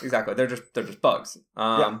 Yeah, exactly. They're just bugs.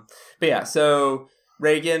 But yeah, so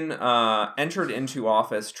Reagan entered into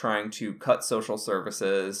office trying to cut social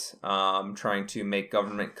services, trying to make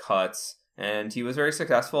government cuts, and he was very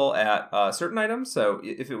successful at certain items. So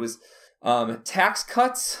if it was tax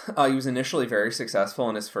cuts, he was initially very successful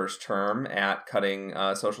in his first term at cutting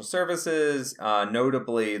social services.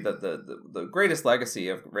 Notably, the greatest legacy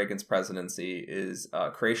of Reagan's presidency is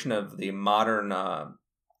creation of the modern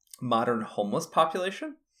homeless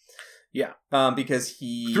population. Yeah. Because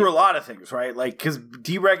he... Through a lot of things, right? Like, because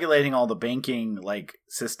deregulating all the banking, like,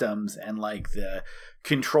 systems and, like, the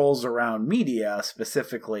controls around media,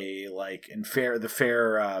 specifically, like, in fair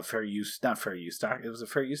use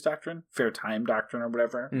doctrine? Fair time doctrine or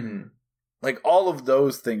whatever. Mm-hmm. Like, all of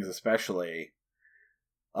those things especially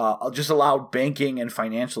just allowed banking and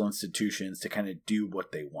financial institutions to kind of do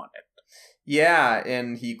what they wanted. Yeah,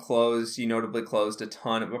 and he notably closed a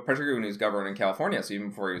ton of, particularly when he was governor in California, so even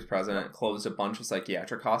before he was president, closed a bunch of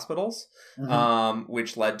psychiatric hospitals,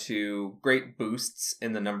 which led to great boosts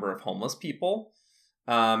in the number of homeless people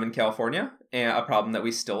in California, and a problem that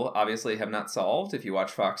we still obviously have not solved. If you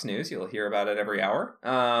watch Fox News, you'll hear about it every hour.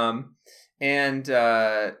 And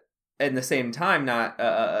at the same time, not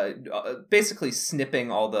basically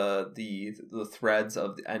snipping all the threads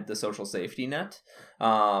of the social safety net.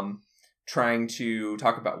 Trying to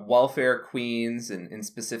talk about welfare queens and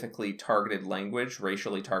specifically targeted language,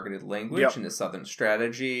 racially targeted language in the Southern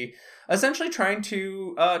strategy. Essentially trying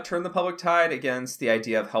to turn the public tide against the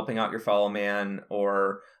idea of helping out your fellow man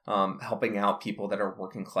or helping out people that are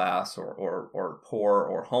working class or poor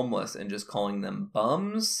or homeless and just calling them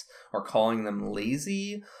bums or calling them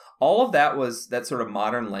lazy. All of that sort of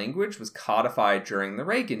modern language was codified during the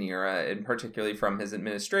Reagan era, and particularly from his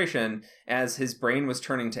administration, as his brain was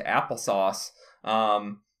turning to applesauce.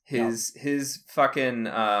 His fucking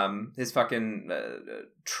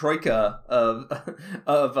troika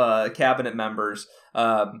of cabinet members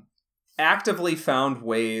actively found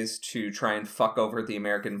ways to try and fuck over the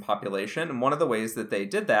American population, and one of the ways that they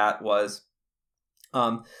did that was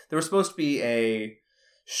there was supposed to be a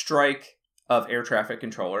strike of air traffic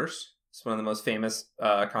controllers. It's one of the most famous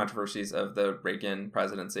controversies of the Reagan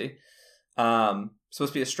presidency.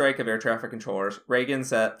 Supposed to be a strike of air traffic controllers. Reagan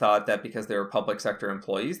thought that because they were public sector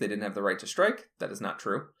employees, they didn't have the right to strike. That is not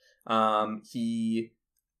true. He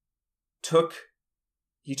took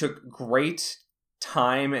great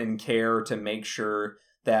time and care to make sure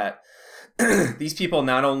that these people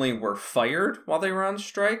not only were fired while they were on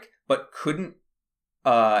strike, but couldn't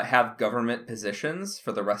have government positions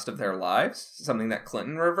for the rest of their lives, something that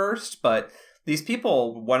Clinton reversed. But these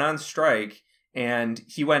people went on strike, and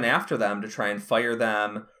he went after them to try and fire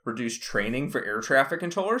them, reduce training for air traffic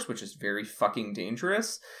controllers, which is very fucking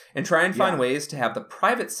dangerous, and try and find ways to have the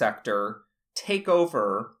private sector take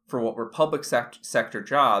over for what were public sector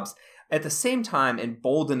jobs, at the same time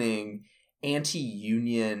emboldening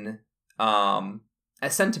anti-union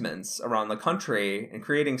sentiments around the country and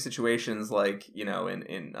creating situations like, in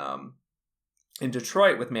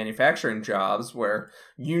Detroit with manufacturing jobs where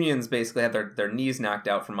unions basically had their knees knocked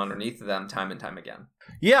out from underneath them time and time again.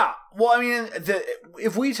 Yeah. Well, I mean,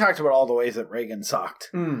 if we talked about all the ways that Reagan sucked,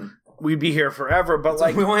 we'd be here forever. But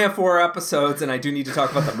we only have 4 episodes, and I do need to talk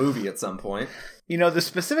about the movie at some point. The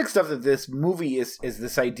specific stuff that this movie is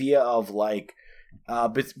this idea of like,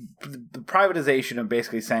 the privatization of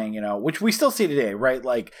basically saying, which we still see today, right?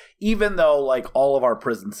 Like, even though like all of our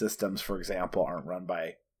prison systems, for example, aren't run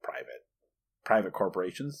by private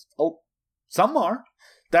corporations. Oh, some are.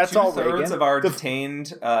 That's all Reagan. 2/3 of our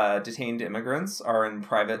detained immigrants are in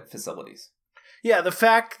private facilities. Yeah, the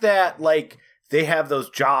fact that like they have those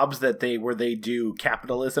jobs where they do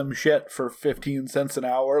capitalism shit for 15 cents an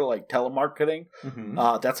hour, like telemarketing.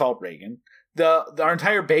 That's all Reagan. Our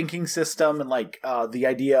entire banking system and like the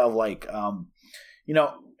idea of like I'm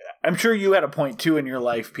sure you had a point too in your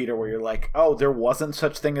life, Peter, where you're like, oh, there wasn't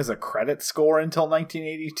such thing as a credit score until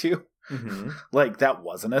 1982. Like that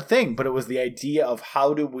wasn't a thing, but it was the idea of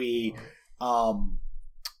how do we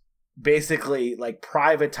basically like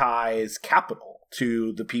privatize capital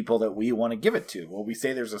to the people that we want to give it to. Well, we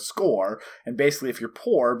say there's a score, and basically if you're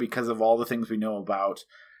poor because of all the things we know about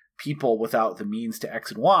people without the means to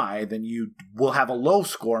X and Y, then you will have a low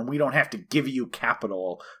score, and we don't have to give you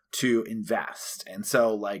capital to invest. And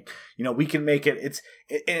so like, we can make it's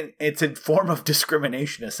a form of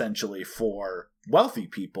discrimination essentially for wealthy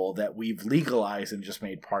people that we've legalized and just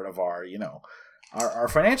made part of our, our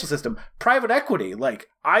financial system. Private equity, like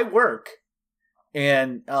I work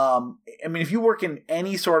And I mean, if you work in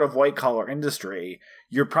any sort of white collar industry,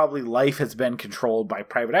 your probably life has been controlled by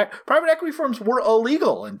private equity firms. Were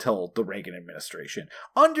illegal until the Reagan administration,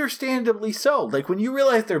 understandably so. Like when you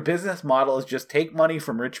realize their business model is just take money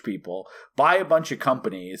from rich people, buy a bunch of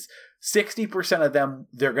companies. 60% of them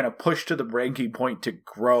they're going to push to the breaking point to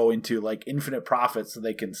grow into like infinite profits so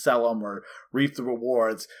they can sell them or reap the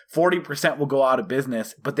rewards. 40% will go out of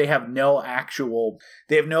business, but they have no actual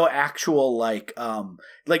like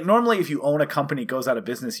normally if you own a company goes out of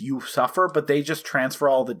business, you suffer, but they just transfer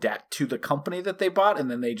all the debt to the company that they bought and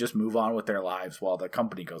then they just move on with their lives while the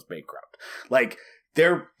company goes bankrupt. Like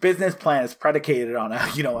their business plan is predicated on a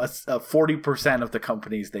 40% of the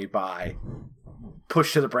companies they buy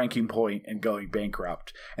pushed to the breaking point and going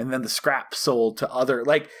bankrupt, and then the scrap sold to other,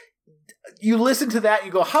 like, you listen to that and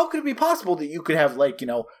you go, how could it be possible that you could have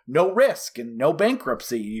no risk and no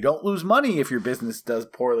bankruptcy, you don't lose money if your business does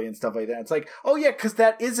poorly and stuff like that? It's like, oh yeah, because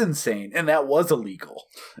that is insane, and that was illegal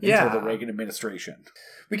until the Reagan administration.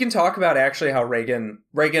 We can talk about actually how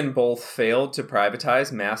Reagan both failed to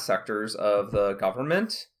privatize mass sectors of the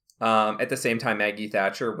government. At the same time, Maggie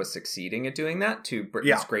Thatcher was succeeding at doing that to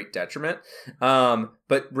Britain's great detriment.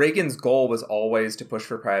 But Reagan's goal was always to push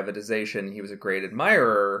for privatization. He was a great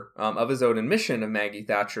admirer of his own admission of Maggie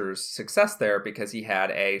Thatcher's success there because he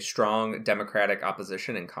had a strong Democratic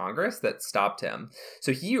opposition in Congress that stopped him.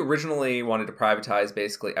 So he originally wanted to privatize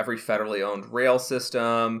basically every federally owned rail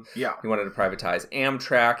system. Yeah. He wanted to privatize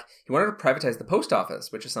Amtrak. He wanted to privatize the post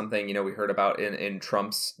office, which is something, we heard about in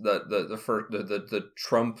Trump's the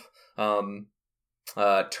Trump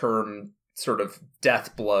term sort of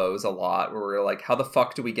death blows a lot, where we're like, how the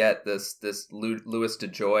fuck do we get this Louis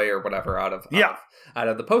DeJoy or whatever out of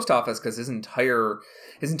the post office? Because his entire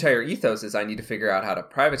ethos is, I need to figure out how to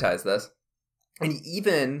privatize this. And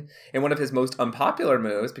even in one of his most unpopular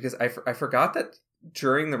moves, because I forgot that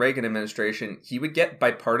during the Reagan administration, he would get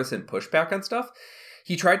bipartisan pushback on stuff.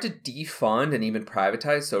 He tried to defund and even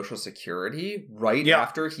privatize Social Security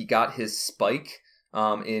after he got his spike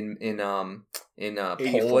in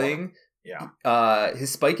polling. Yeah.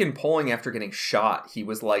 His spike in polling after getting shot, he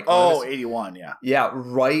was like, 81, yeah. Yeah,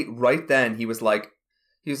 right then he was like,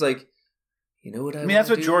 you know what I mean,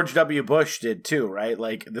 that's what George W. Bush did too, right?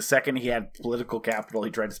 Like the second he had political capital,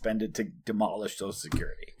 he tried to spend it to demolish Social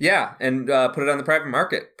Security. Yeah, and put it on the private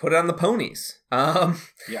market, put it on the ponies.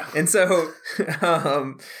 And so,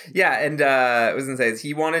 I was gonna say is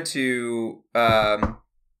he wanted to.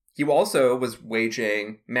 He also was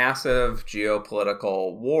waging massive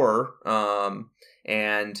geopolitical war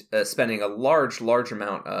and spending a large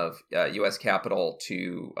amount of U.S. capital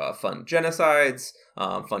to fund genocides,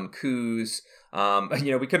 fund coups.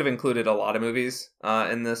 We could have included a lot of movies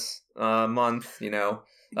in this month,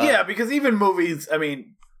 because even movies, I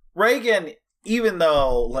mean, Reagan, even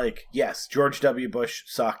though, yes, George W. Bush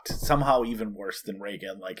sucked, somehow even worse than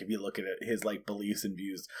Reagan, if you look at it, his, beliefs and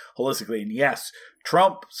views holistically. And yes,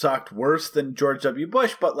 Trump sucked worse than George W.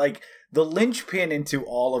 Bush, but, the linchpin into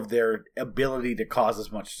all of their ability to cause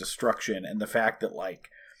as much destruction and the fact that,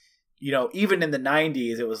 even in the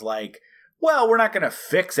 90s, it was well, we're not going to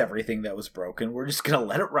fix everything that was broken. We're just going to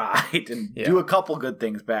let it ride and do a couple good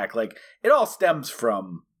things back. It all stems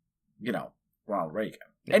from, Ronald Reagan.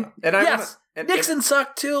 Yeah. And Nixon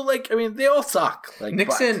sucked too. They all suck.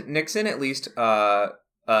 Nixon at least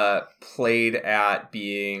played at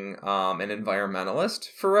being an environmentalist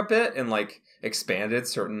for a bit and expanded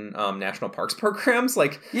certain national parks programs.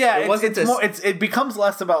 It becomes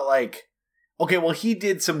less about okay, well, he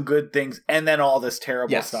did some good things and then all this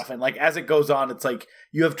terrible stuff. And as it goes on, it's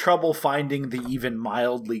you have trouble finding the even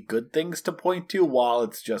mildly good things to point to while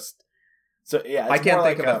it's just. So yeah, I can't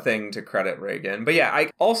think of a thing to credit Reagan. But yeah,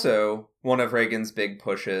 one of Reagan's big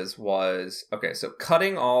pushes was, so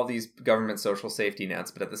cutting all these government social safety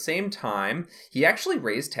nets, but at the same time, he actually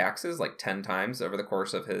raised taxes 10 times over the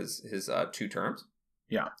course of his 2 terms.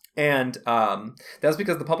 Yeah. And that was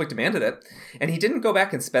because the public demanded it. And he didn't go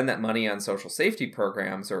back and spend that money on social safety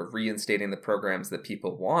programs or reinstating the programs that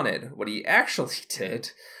people wanted. What he actually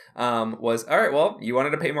did was, all right, well, you wanted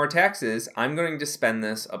to pay more taxes. I'm going to spend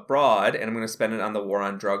this abroad, and I'm going to spend it on the war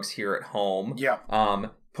on drugs here at home. Yeah.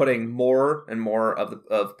 Putting more and more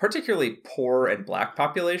of particularly poor and black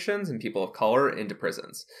populations and people of color into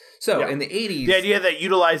prisons. So in the 80s... The idea that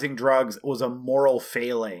utilizing drugs was a moral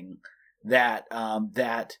failing that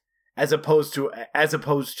as opposed to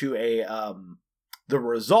the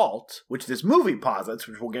result, which this movie posits,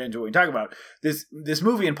 which we'll get into when we talk about this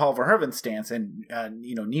movie and Paul Verhoeven's stance and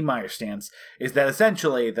Niemeyer's stance, is that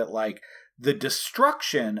essentially that the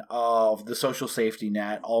destruction of the social safety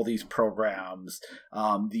net, all these programs,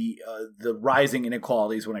 the rising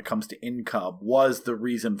inequalities when it comes to income was the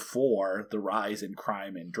reason for the rise in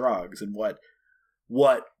crime and drugs. And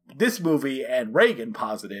what this movie and Reagan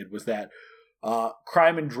posited was that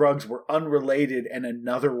crime and drugs were unrelated, and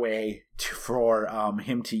another way for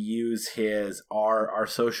him to use our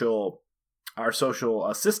social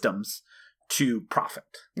systems to profit.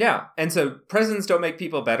 Yeah, and so prisons don't make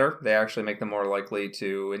people better; they actually make them more likely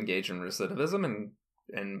to engage in recidivism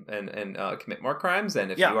and commit more crimes.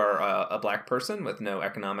 And if you are a black person with no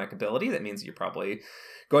economic ability, that means you're probably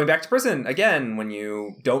going back to prison again when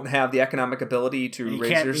you don't have the economic ability to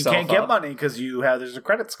raise yourself up. You can't get money because there's a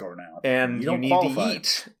credit score now. And you need to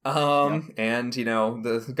eat. And,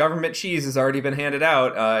 the government cheese has already been handed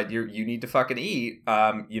out. You need to fucking eat.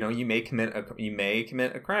 You may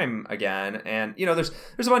commit a crime again. And, there's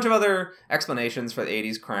a bunch of other explanations for the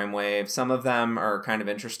 80s crime wave. Some of them are kind of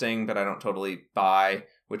interesting, but I don't totally buy,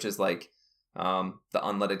 which is like the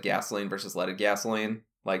unleaded gasoline versus leaded gasoline.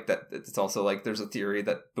 Like that, it's also like there's a theory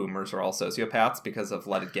that boomers are all sociopaths because of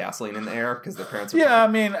leaded gasoline in the air because their parents. I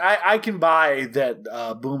mean, I can buy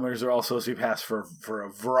that boomers are all sociopaths for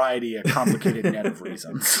a variety of complicated net of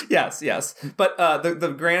reasons. Yes, but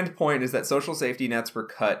the grand point is that social safety nets were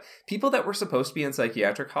cut. People that were supposed to be in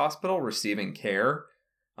psychiatric hospital receiving care.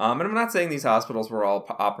 And I'm not saying these hospitals were all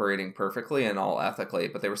operating perfectly and all ethically,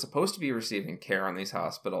 but they were supposed to be receiving care in these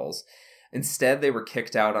hospitals. Instead, they were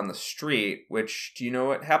kicked out on the street, which, do you know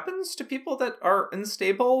what happens to people that are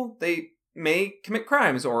unstable? They may commit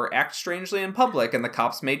crimes or act strangely in public, and the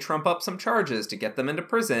cops may trump up some charges to get them into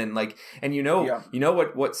prison.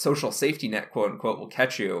 What social safety net, quote unquote, will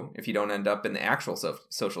catch you if you don't end up in the actual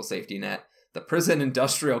social safety net? The prison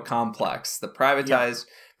industrial complex, the privatized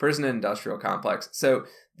prison industrial complex. So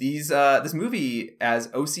this movie, as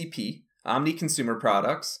OCP, Omni Consumer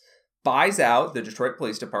Products, buys out the Detroit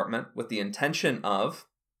Police Department with the intention of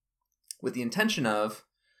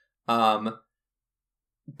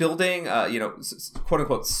building, quote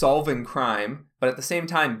unquote, solving crime, but at the same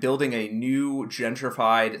time building a new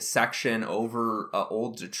gentrified section over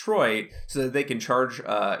old Detroit so that they can charge,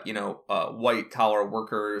 white collar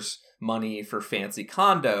workers money for fancy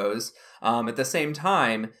condos. At the same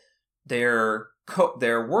time, they're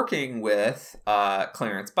working with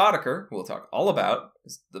Clarence Boddicker, who we'll talk all about,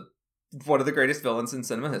 one of the greatest villains in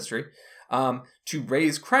cinema history, to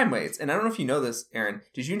raise crime rates. And I don't know if you know this, Aaron.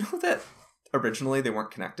 Did you know that originally they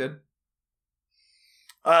weren't connected?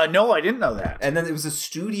 No, I didn't know that. And then it was a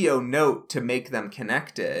studio note to make them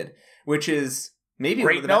connected, which is maybe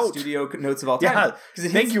great one of the best studio notes of all time. Yeah,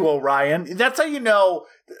 thank you, Orion. That's how you know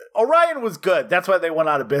Orion was good. That's why they went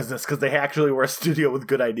out of business, because they actually were a studio with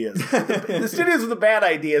good ideas. The studios with the bad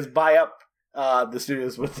ideas buy up the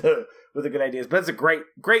studios with the good ideas. But it's a great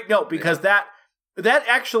note, because that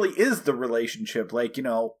actually is the relationship. Like,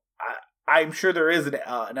 I'm sure there is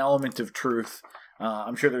an element of truth.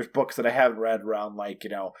 I'm sure there's books that I haven't read around, like,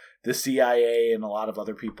 the CIA and a lot of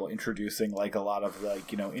other people introducing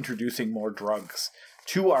introducing more drugs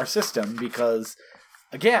to our system, because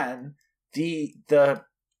again, the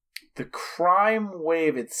crime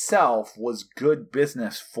wave itself was good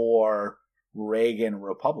business for Reagan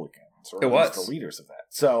Republicans. Or at least the leaders of that.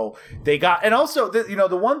 So they got, and also,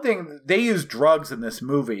 the one thing, they used drugs in this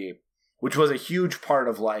movie, which was a huge part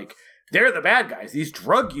of, like, they're the bad guys. These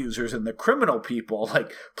drug users and the criminal people,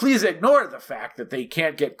 like, please ignore the fact that they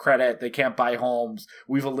can't get credit, they can't buy homes,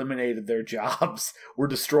 we've eliminated their jobs, we're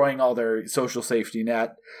destroying all their social safety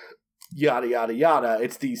net, yada, yada, yada.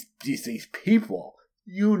 It's these people.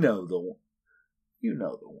 You know the ones.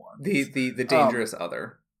 The dangerous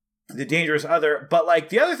other. The dangerous other. But, like,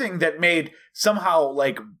 the other thing that made somehow,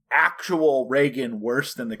 like, actual Reagan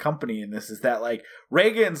worse than the company in this is that, like,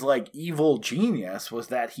 Reagan's, like, evil genius was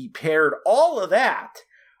that he paired all of that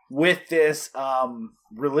with this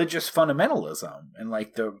religious fundamentalism and,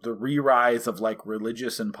 like, the re-rise of, like,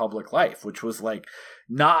 religious and public life, which was, like,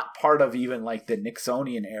 not part of even, like, the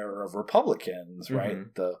Nixonian era of Republicans, right?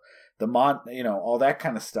 Mm-hmm. All that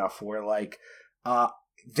kind of stuff where, like,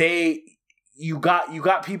 you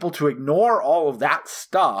got people to ignore all of that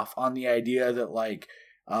stuff on the idea that, like,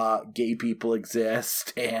 gay people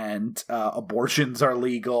exist and abortions are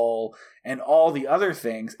legal and all the other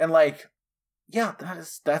things. And, like, yeah,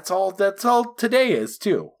 that's all today is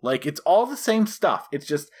too. Like, it's all the same stuff. It's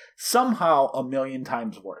just somehow a million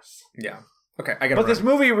times worse. Yeah. Okay. But this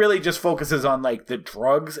movie really just focuses on, like, the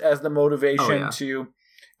drugs as the motivation to,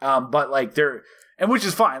 but, like, And which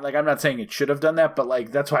is fine. Like, I'm not saying it should have done that, but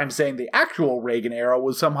like that's why I'm saying the actual Reagan era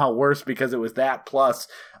was somehow worse because it was that plus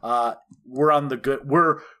we're on the good.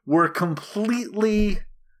 We're completely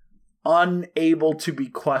unable to be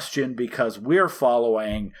questioned because we're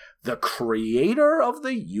following the creator of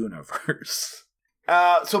the universe.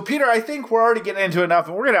 So Peter, I think we're already getting into enough,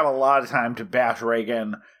 and we're gonna have a lot of time to bash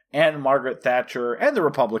Reagan and Margaret Thatcher and the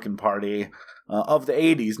Republican Party of the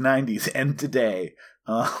 80s, 90s, and today.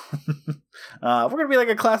 We're going to be like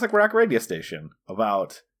a classic rock radio station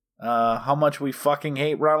about how much we fucking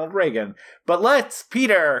hate Ronald Reagan. But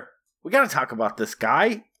Peter, we got to talk about this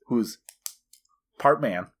guy who's part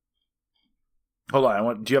man. Hold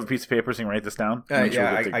on, do you have a piece of paper so you can write this down? I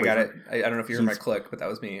got it. I don't know if you heard my click, but that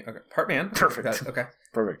was me. Okay, part man. Perfect. Okay.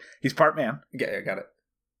 Perfect. He's part man. Yeah, I got it.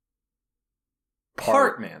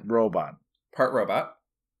 Part man. Robot. Part robot.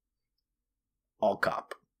 All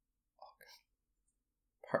cop.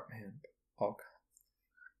 Part man. All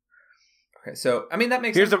cop. Okay, so, I mean, that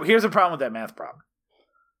makes sense. Here's a problem with that math problem.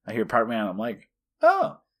 I hear part man, I'm like,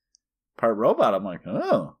 oh. Part robot, I'm like,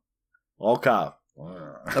 oh. All cop.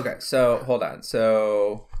 Okay, so, hold on.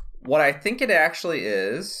 So, what I think it actually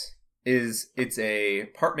is it's a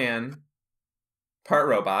part man, part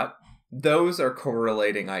robot. Those are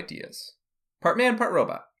correlating ideas. Part man, part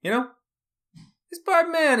robot. You know? He's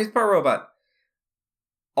part man, he's part robot.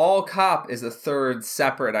 All cop is a third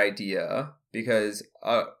separate idea because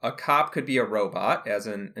a cop could be a robot, as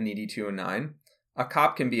in an ED-209. A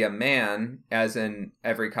cop can be a man, as in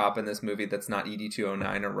every cop in this movie that's not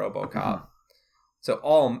ED-209 or RoboCop. Mm-hmm. So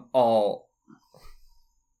all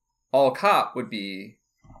cop would be,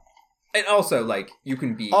 and also like you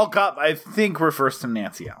can be all cop. I think refers to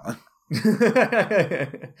Nancy Allen.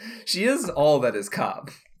 She is all that is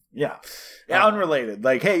cop. Yeah, unrelated.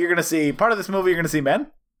 Like, hey, you're gonna see part of this movie. You're gonna see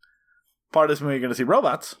men. Part of this movie, you're gonna see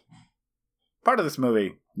robots. Part of this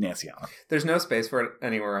movie, Nancy Allen. There's no space for it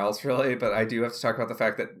anywhere else, really. But I do have to talk about the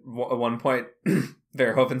fact that at one point,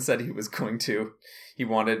 Verhoeven said he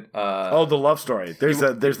wanted. The love story.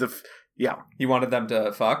 He wanted them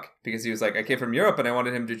to fuck because he was like, I came from Europe and I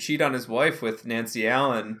wanted him to cheat on his wife with Nancy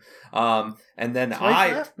Allen. And then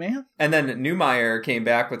and then Neumeier came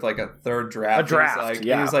back with like a third draft.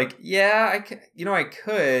 He was like, I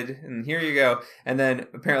could, and here you go. And then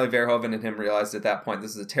apparently Verhoeven and him realized at that point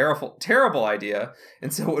this is a terrible idea.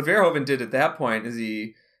 And so what Verhoeven did at that point is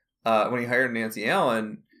he, when he hired Nancy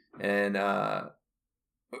Allen, and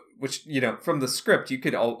which, from the script, you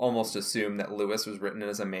could almost assume that Lewis was written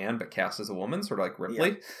as a man, but cast as a woman, sort of like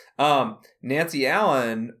Ripley. Yeah. Nancy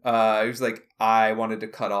Allen, he was like, I wanted to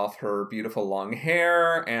cut off her beautiful long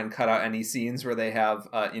hair and cut out any scenes where they have,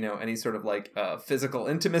 any sort of like physical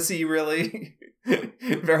intimacy, really.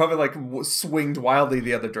 Verhoeven like swinged wildly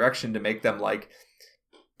the other direction to make them like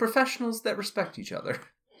professionals that respect each other.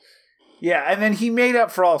 Yeah, and then he made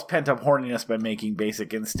up for all his pent-up horniness by making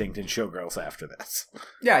Basic Instinct and Showgirls after this.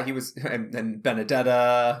 Yeah, he was, and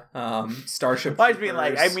Benedetta, Starship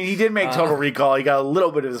Troopers. He did make Total Recall. He got a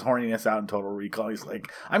little bit of his horniness out in Total Recall. He's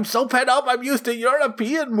like, I'm so pent up, I'm used to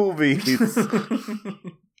European movies.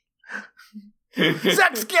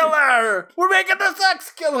 Sex Killer! We're making the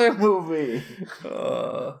Sex Killer movie!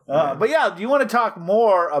 But yeah, do you want to talk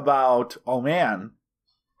more about, oh man...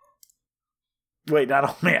 Wait, not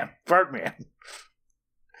Old Man. Part Man.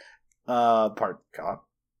 Part Cop.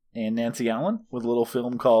 And Nancy Allen with a little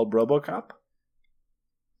film called RoboCop.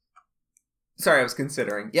 Sorry, I was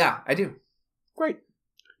considering. Yeah, I do. Great.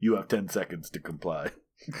 You have 10 seconds to comply.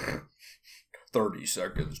 30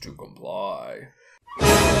 seconds to comply.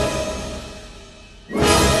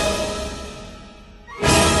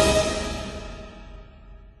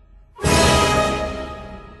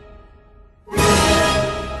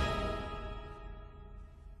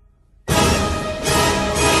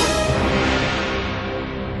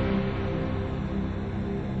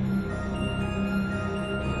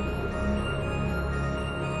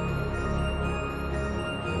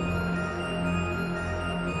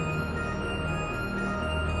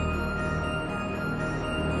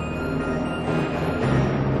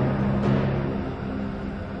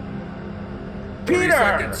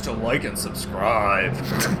 Seconds to like and subscribe.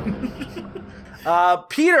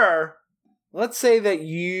 Peter, let's say that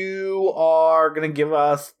you are going to give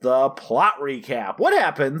us the plot recap. What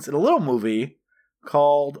happens in a little movie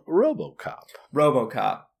called RoboCop?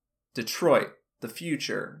 RoboCop. Detroit. The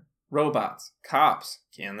future. Robots. Cops.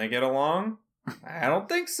 Can they get along? I don't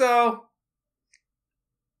think so.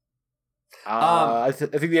 I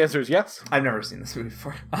think the answer is yes. I've never seen this movie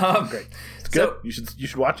before. Great. It's good. You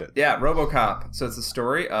should watch it. Yeah, RoboCop. So it's the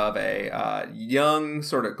story of a young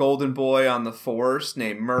sort of golden boy on the force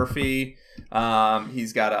named Murphy.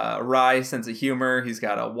 He's got a wry sense of humor. He's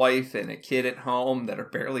got a wife and a kid at home that are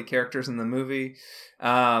barely characters in the movie.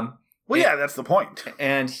 Well, yeah, that's the point.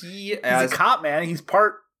 And he's a cop, man.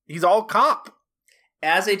 He's all cop.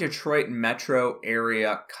 As a Detroit metro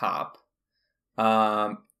area cop,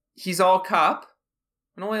 he's all cop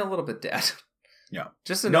and only a little bit dead. Yeah.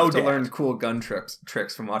 Just enough to dad. learn cool gun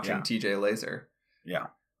tricks from watching TJ Laser. Yeah.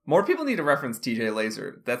 More people need to reference TJ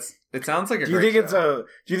Laser. It sounds like a Do you great think show.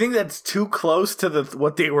 do you think that's too close to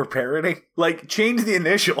what they were parodying? Like, change the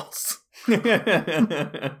initials.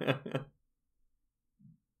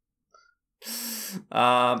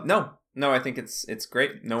 No, I think it's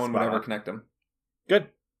great. No one would ever connect them. Good.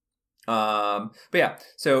 But yeah,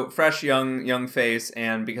 so fresh young face,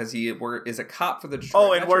 and because he is a cop for the Detroit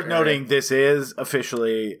Oh, and metro worth area, noting, this is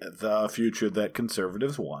officially the future that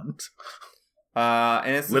conservatives want.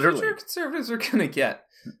 and it's Literally. the future conservatives are gonna get.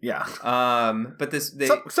 Yeah. But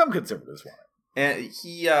some conservatives want it. and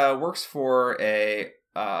he works for a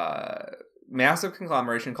massive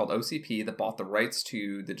conglomeration called OCP that bought the rights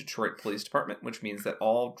to the Detroit Police Department, which means that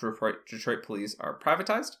all Detroit police are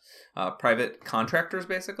privatized, private contractors,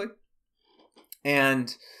 basically.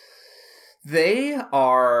 And they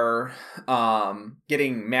are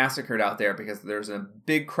getting massacred out there because there's a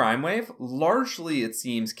big crime wave. Largely, it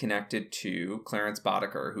seems, connected to Clarence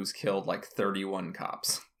Boddicker, who's killed like 31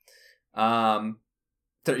 cops.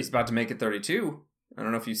 He's about to make it 32. I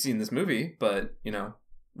don't know if you've seen this movie, but,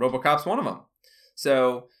 RoboCop's one of them.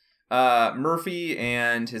 So Murphy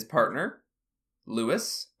and his partner,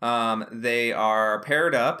 Lewis, they are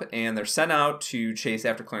paired up and they're sent out to chase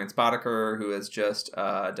after Clarence Boddicker, who has just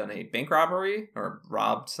done a bank robbery or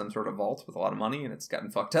robbed some sort of vault with a lot of money, and it's gotten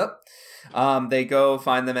fucked up. They go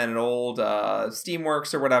find them at an old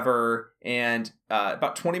steamworks or whatever, and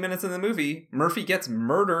about 20 minutes in the movie, Murphy gets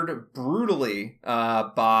murdered brutally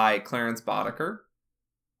by Clarence Boddicker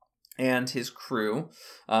and his crew,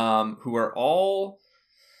 who are all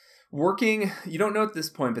working, you don't know at this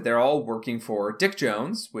point, but they're all working for Dick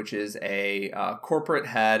Jones, which is a corporate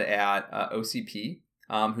head at OCP,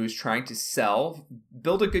 who's trying to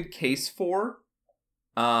build a good case for,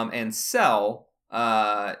 and sell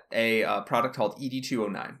a product called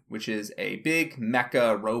ED-209, which is a big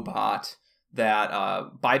mecha robot,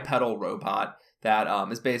 bipedal robot,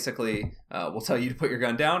 that is basically will tell you to put your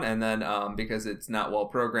gun down, and then because it's not well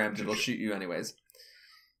programmed, it'll shoot you anyways.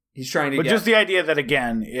 He's trying to just the idea that,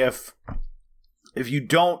 again, if you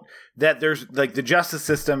don't, that there's like the justice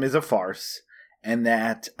system is a farce, and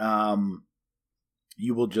that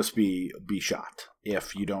you will just be shot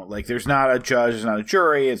if you don't, like, there's not a judge, there's not a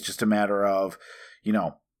jury. It's just a matter of, you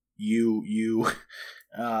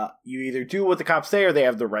either do what the cops say or they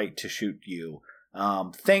have the right to shoot you.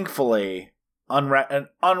 Thankfully, an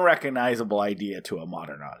unrecognizable idea to a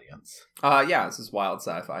modern audience. This is wild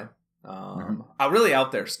sci-fi. Really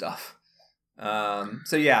out there stuff.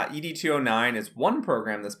 So yeah, ED-209 is one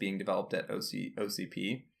program that's being developed at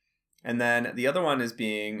OCP, and then the other one is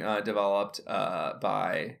being developed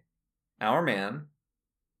by our man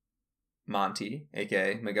Monty,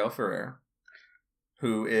 aka Miguel Ferrer,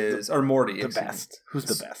 who is Morty, the best. Who's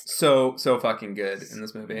the best? So fucking good in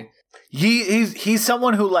this movie. He's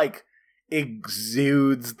someone who, like,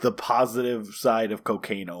 exudes the positive side of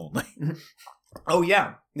cocaine only. Oh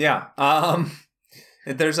yeah.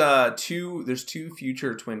 There's two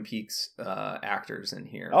future Twin Peaks actors in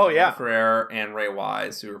here. Oh yeah, Ferrer and Ray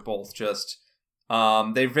Wise, who are both just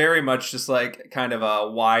they very much just like kind of a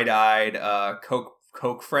wide-eyed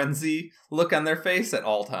coke frenzy look on their face at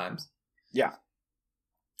all times. Yeah.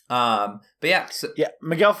 But yeah,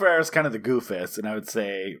 Miguel Ferrer is kind of the goofus, and I would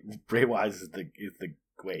say Ray Wise is the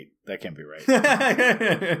wait, that can't be right.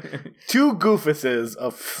 Two goofuses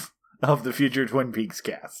of the future Twin Peaks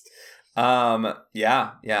cast.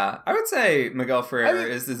 Yeah. I would say Miguel Ferrer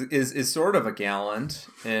is sort of a gallant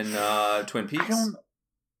in Twin Peaks.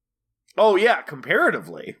 Oh yeah,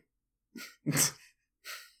 comparatively. It's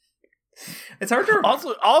hard to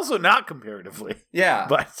also not comparatively. Yeah,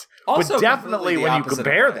 but also definitely when you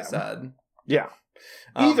compare them. Yeah.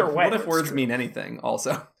 Either way, what if words mean anything?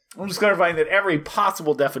 Also, I'm just clarifying that every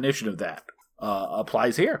possible definition of that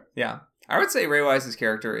applies here. Yeah. I would say Ray Wise's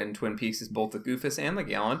character in Twin Peaks is both the goofus and the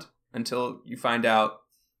gallant until you find out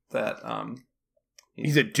that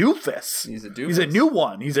He's a doofus. He's a doofus. He's a new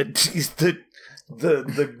one. He's the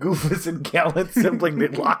goofus and gallant sibling they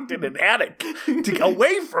locked in an attic to get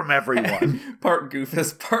away from everyone. Part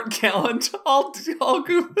goofus, part gallant, all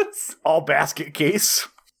goofus. All basket case.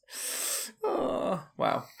 Oh,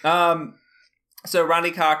 wow. So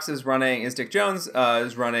Ronnie Cox is Dick Jones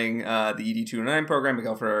is running the ED-209 program.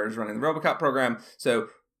 Miguel Ferrer is running the RoboCop program. So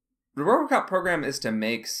the RoboCop program is to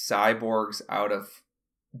make cyborgs out of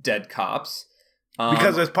dead cops.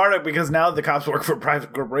 Because now the cops work for a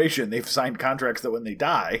private corporation. They've signed contracts that when they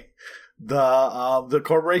die, the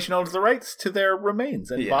corporation owns the rights to their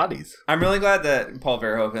remains and bodies. I'm really glad that Paul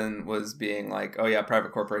Verhoeven was being like, oh yeah,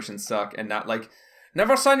 private corporations suck, and not like,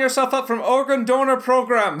 never sign yourself up from organ donor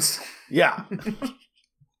programs. Yeah.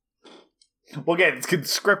 Well, again, it's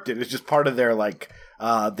conscripted. It's just part of their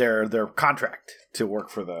their contract to work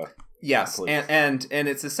for the police. and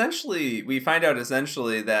it's essentially, we find out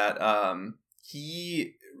essentially that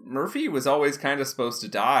Murphy was always kind of supposed to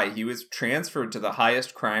die. He was transferred to the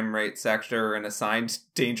highest crime rate sector and assigned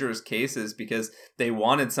dangerous cases because they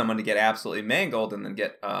wanted someone to get absolutely mangled and then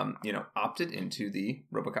get opted into the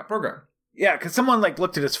RoboCop program. Yeah, because someone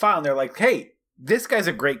looked at his file and they're like, hey, this guy's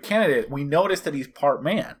a great candidate. We noticed that he's part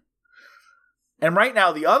man. And right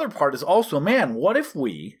now, the other part is also man. What if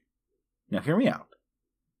we, now hear me out.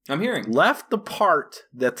 I'm hearing. Left the part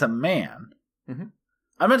that's a man. Mm-hmm.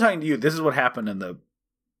 I'm not talking to you. This is what happened in the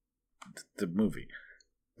movie.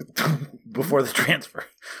 Before the transfer.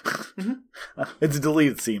 Mm-hmm. It's a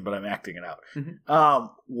deleted scene, but I'm acting it out. Mm-hmm.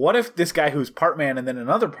 What if this guy who's part man and then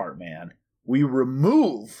another part man, we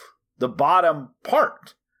remove the bottom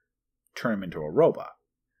part, turn him into a robot?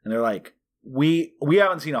 And they're like, we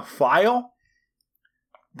haven't seen a file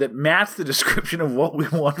that matches the description of what we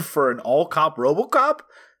want for an all-cop RoboCop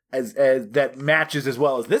as that matches as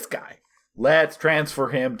well as this guy. Let's transfer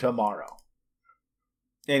him tomorrow.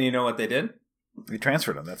 And you know what they did? They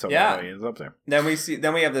transferred him. That's how he ends up there. Then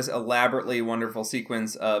we have this elaborately wonderful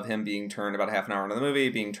sequence of him being turned about half an hour into the movie,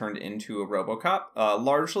 being turned into a RoboCop,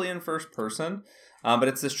 largely in first person. But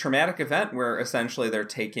it's this traumatic event where essentially they're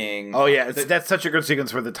taking... Oh, yeah. That's such a good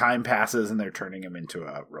sequence where the time passes and they're turning him into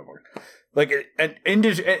a robot.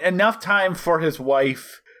 Enough time for his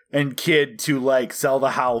wife and kid to, sell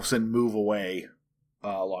the house and move away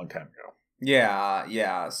a long time ago.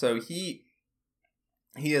 Yeah. So he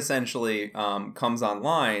essentially comes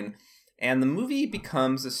online, and the movie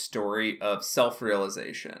becomes a story of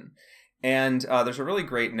self-realization. And there's a really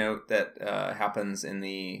great note that happens in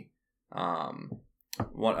the... on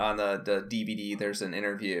the DVD, there's an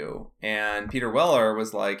interview, and Peter Weller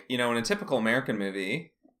was like, in a typical American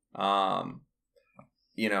movie,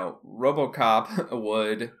 RoboCop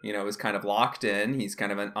would, is kind of locked in. He's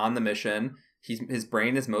kind of on the mission. His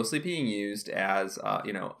brain is mostly being used as,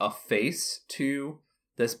 a face to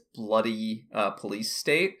this bloody police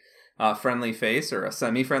state, friendly face or a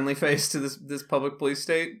semi-friendly face to this public police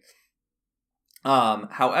state.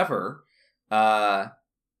 However,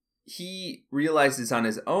 he realizes on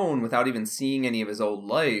his own, without even seeing any of his old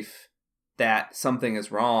life, that something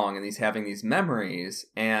is wrong, and he's having these memories.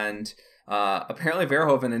 And apparently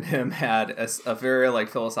Verhoeven and him had a very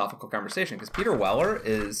philosophical conversation, because Peter Weller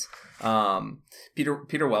is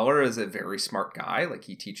Peter Weller is a very smart guy.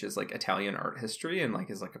 He teaches Italian art history and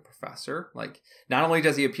is a professor. Not only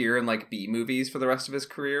does he appear in B movies for the rest of his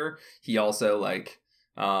career, he also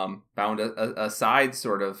found a side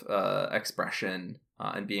sort of expression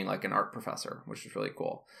and being an art professor, which is really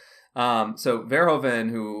cool. So Verhoeven,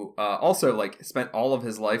 who also spent all of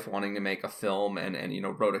his life wanting to make a film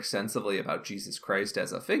and wrote extensively about Jesus Christ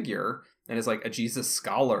as a figure and is a Jesus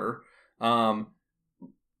scholar,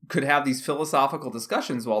 could have these philosophical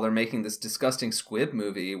discussions while they're making this disgusting squib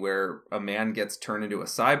movie where a man gets turned into a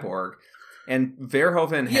cyborg. And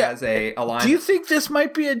Verhoeven has a line. Do you think this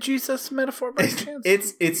might be a Jesus metaphor by chance?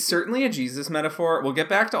 It's certainly a Jesus metaphor. We'll get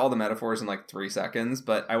back to all the metaphors in 3 seconds,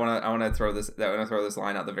 but I want to throw this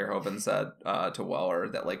line out that Verhoeven said to Weller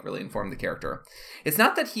that really informed the character. It's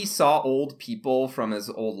not that he saw old people from his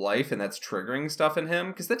old life and that's triggering stuff in him,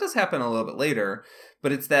 because that does happen a little bit later,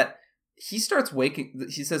 but it's that he starts waking,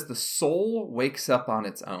 he says the soul wakes up on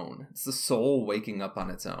its own. It's the soul waking up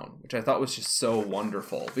on its own, which I thought was just so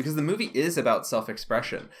wonderful, because the movie is about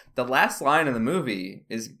self-expression. The last line of the movie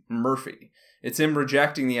is Murphy. It's him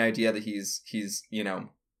rejecting the idea that he's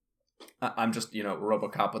I'm just,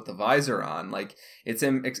 RoboCop with the visor on. It's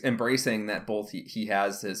him embracing that both he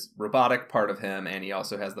has his robotic part of him and he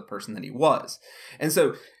also has the person that he was. And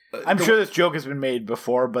so... I'm sure this joke has been made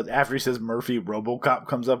before, but after he says Murphy, RoboCop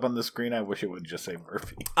comes up on the screen. I wish it would just say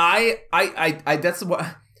Murphy. That's what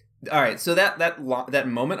All right, so that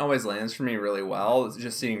moment always lands for me really well. It's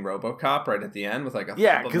just seeing RoboCop right at the end with like a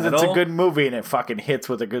Yeah, thump of because it's a metal. good movie and it fucking hits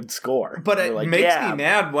with a good score. But it You're like, makes yeah. me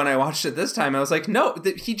mad when I watched it this time. I was like, no,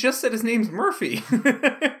 he just said his name's Murphy.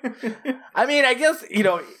 I mean, I guess,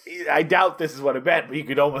 I doubt this is what it meant, but you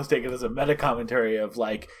could almost take it as a meta commentary of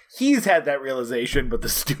like, he's had that realization, but the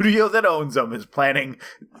studio that owns him is planning,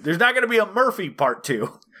 there's not going to be a Murphy part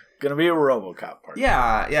 2. Going to be a RoboCop part 2.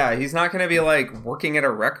 Yeah, he's not going to be like working at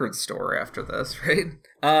a record store after this, right?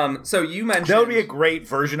 So you mentioned That would be a great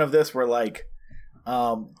version of this where like,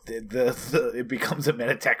 it becomes a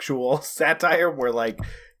metatextual satire where like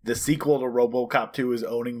the sequel to RoboCop 2 is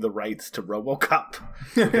owning the rights to RoboCop.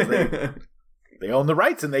 Because they own the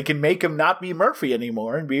rights and they can make him not be Murphy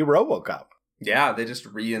anymore and be RoboCop. Yeah, they just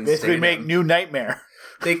reinstate Basically make him. New Nightmare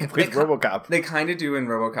with RoboCop. They kind of do in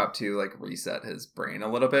RoboCop 2, like reset his brain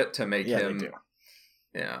a little bit to make him. They do.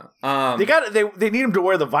 Yeah. They need him to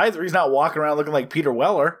wear the visor. He's not walking around looking like Peter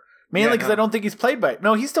Weller. Mainly because I don't think he's played by...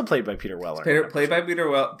 No, he's still played by Peter Weller. Played by Peter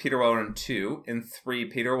Weller in 2. In 3,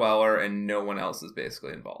 Peter Weller and no one else is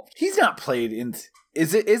basically involved. He's not played in...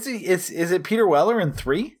 Is it Peter Weller in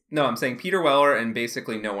 3? No, I'm saying Peter Weller and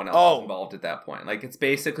basically no one else is involved at that point. Like, it's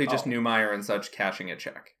basically just Neumeier and such cashing a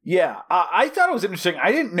check. Yeah, I thought it was interesting.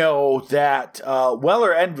 I didn't know that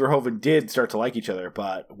Weller and Verhoeven did start to like each other,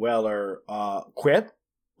 but Weller quit,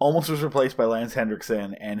 almost was replaced by Lance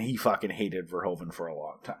Henriksen, and he fucking hated Verhoeven for a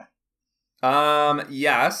long time.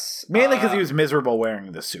 Yes. Mainly because he was miserable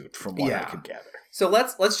wearing the suit, from what I could gather. So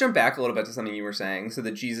let's jump back a little bit to something you were saying. So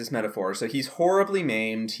the Jesus metaphor. So he's horribly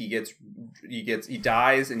maimed. He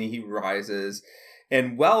dies and he rises.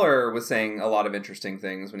 And Weller was saying a lot of interesting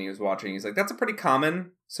things when he was watching. He's like, that's a pretty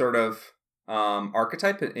common sort of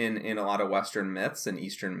archetype in a lot of Western myths and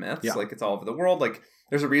Eastern myths. Yeah. Like it's all over the world. Like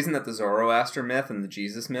there's a reason that the Zoroaster myth and the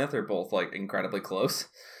Jesus myth are both like incredibly close.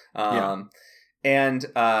 And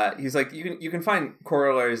he's like, you can find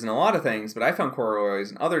corollaries in a lot of things, but I found corollaries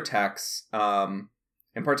in other texts, and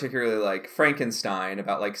particularly like Frankenstein,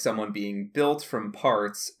 about like someone being built from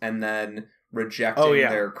parts and then rejecting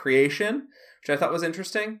their creation, which I thought was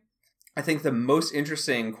interesting. I think the most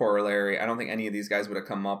interesting corollary, I don't think any of these guys would have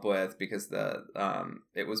come up with because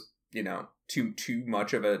it was too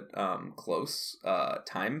much of a close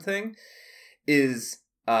time thing, is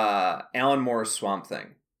Alan Moore's Swamp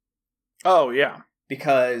Thing. Oh, yeah.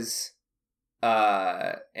 Because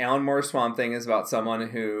Alan Moore's Swamp Thing is about someone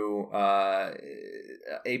who,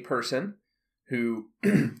 a person who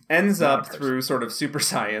ends up through sort of super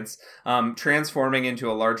science, transforming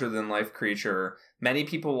into a larger-than-life creature. Many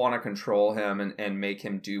people want to control him and make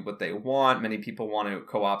him do what they want. Many people want to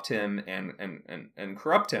co-opt him and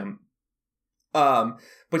corrupt him.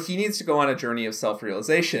 But he needs to go on a journey of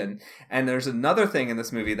self-realization. And there's another thing in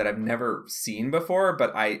this movie that I've never seen before,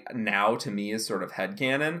 but to me is sort of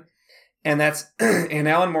headcanon. And that's in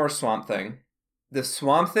Alan Moore's Swamp Thing. The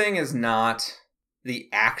Swamp Thing is not the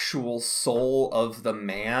actual soul of the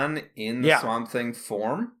man in the Swamp Thing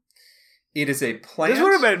form. It is a plant. This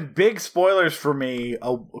would have been big spoilers for me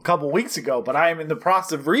a couple weeks ago, but I am in the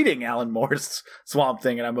process of reading Alan Moore's Swamp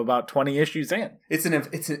Thing, and I'm about 20 issues in. It's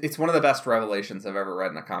one of the best revelations I've ever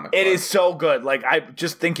read in a comic book. It is so good. Like, I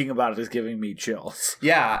just thinking about it is giving me chills.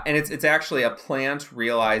 Yeah, and it's actually a plant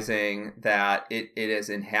realizing that it has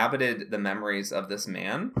inhabited the memories of this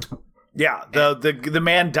man. Yeah, the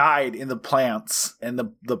man died in the plants, and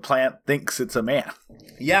the plant thinks it's a man.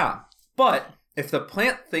 Yeah, but if the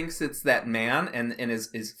plant thinks it's that man and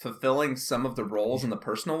is fulfilling some of the roles in the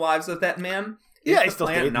personal lives of that man, he's still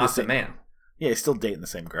plant not the man. Yeah, he's still dating the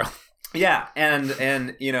same girl. Yeah, and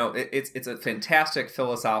it's a fantastic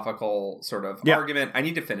philosophical sort of argument. I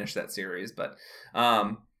need to finish that series, but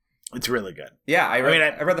it's really good. Yeah, I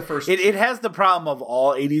read the first. It has the problem of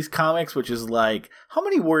all 80s comics, which is like, how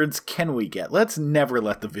many words can we get? Let's never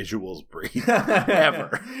let the visuals breathe.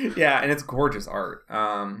 Ever. Yeah, and it's gorgeous art.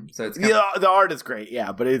 So it's the art is great,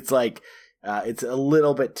 but it's like it's a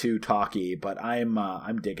little bit too talky, but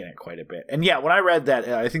I'm digging it quite a bit. And when I read that,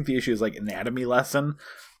 I think the issue is like anatomy lesson,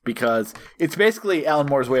 because it's basically Alan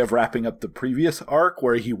Moore's way of wrapping up the previous arc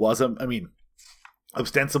where he wasn't,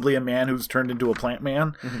 ostensibly a man who's turned into a plant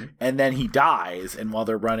man, and then he dies, and while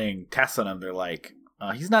they're running tests on him, they're like,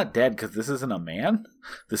 he's not dead because this isn't a man,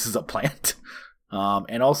 this is a plant.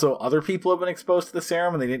 And also other people have been exposed to the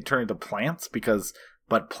serum and they didn't turn into plants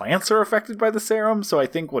but plants are affected by the serum. So I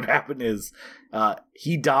think what happened is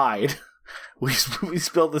he died. We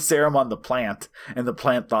spilled the serum on the plant, and the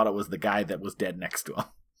plant thought it was the guy that was dead next to him.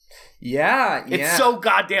 Yeah. It's so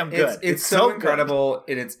goddamn good. It's so incredible.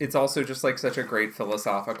 And it's also just like such a great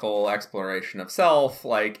philosophical exploration of self.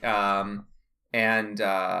 Like, and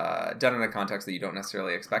done in a context that you don't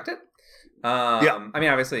necessarily expect it. Yeah. I mean,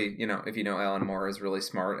 obviously, if you know Alan Moore is really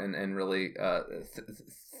smart and really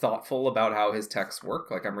thoughtful about how his texts work.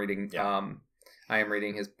 Like I'm reading, I am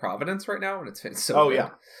reading his Providence right now, and it's so good.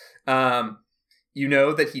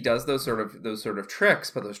 That he does those sort of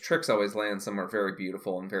tricks, but those tricks always land somewhere very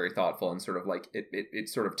beautiful and very thoughtful, and sort of like it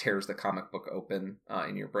sort of tears the comic book open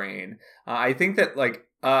in your brain. I think that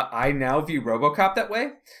I now view RoboCop that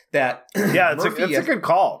way. That it's a good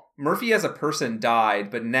call. Murphy as a person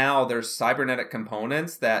died, but now there's cybernetic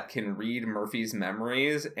components that can read Murphy's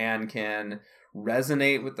memories and can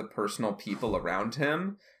resonate with the personal people around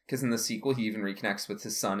him. Because in the sequel, he even reconnects with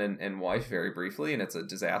his son and wife very briefly, and it's a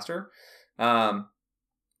disaster. And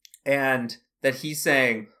that he's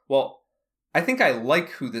saying, well, I think I like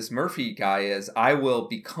who this Murphy guy is. I will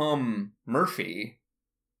become Murphy.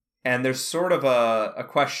 And there's sort of a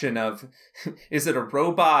question of, is it a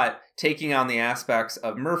robot taking on the aspects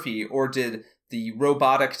of Murphy, or did the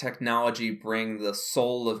robotic technology bring the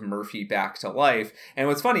soul of Murphy back to life? And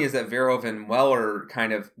what's funny is that Verhoeven and Weller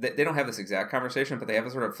kind of, they don't have this exact conversation, but they have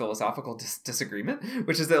a sort of philosophical disagreement,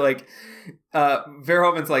 which is that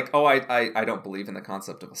Verhoeven's like, oh, I don't believe in the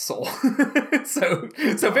concept of a soul. So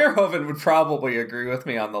Verhoeven would probably agree with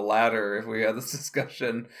me on the latter if we had this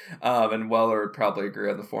discussion, and Weller would probably agree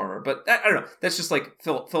on the former. But I don't know. That's just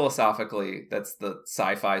philosophically, that's the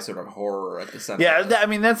sci-fi sort of horror at the center. Yeah,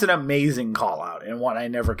 that's an amazing call out, and one I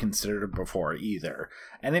never considered before either.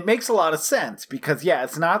 And it makes a lot of sense because,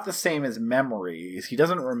 it's not the same as memories. He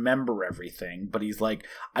doesn't remember everything, but he's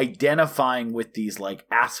identifying with these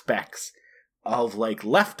aspects of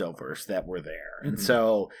leftovers that were there. Mm-hmm. And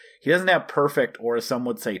so he doesn't have perfect, or as some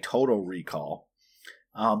would say, total recall.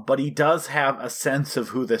 But he does have a sense of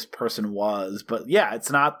who this person was. But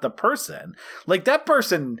it's not the person. That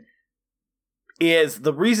person is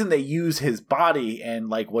the reason they use his body and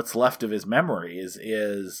what's left of his memories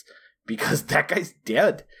is because that guy's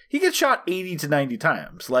dead. He gets shot 80 to 90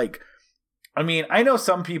 times. I know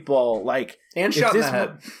some people and shot in the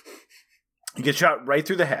head. He gets shot right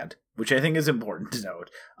through the head, which I think is important to note.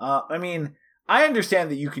 I understand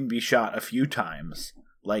that you can be shot a few times,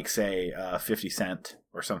 say 50 Cent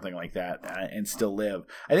or something like that, and still live.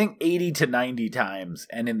 I think 80 to 90 times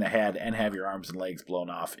and in the head and have your arms and legs blown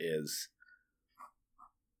off is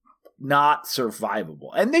not survivable.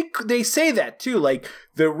 And they say that too.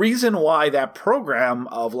 The reason why that program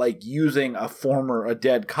of using a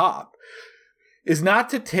dead cop is not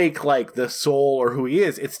to take the soul or who he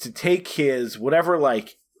is. It's to take his whatever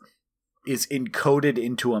is encoded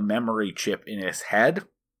into a memory chip in his head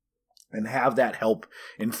and have that help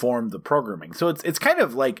inform the programming. So it's kind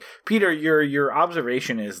of Peter, your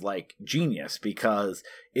observation is genius because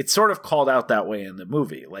it's sort of called out that way in the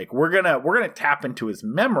movie. We're gonna tap into his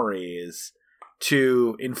memories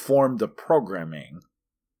to inform the programming,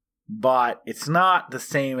 but it's not the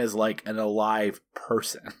same as an alive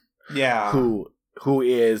person. Yeah. Who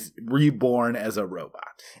is reborn as a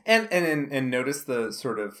robot. And notice the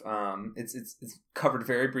sort of it's covered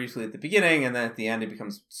very briefly at the beginning, and then at the end it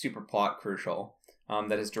becomes super plot crucial.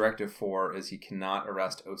 That his directive 4 is he cannot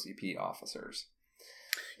arrest OCP officers.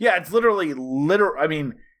 Yeah, it's literally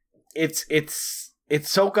it's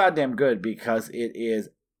so goddamn good because it is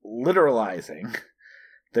literalizing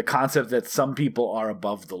the concept that some people are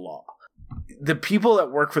above the law. The people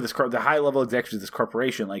that work for this the high-level executives of this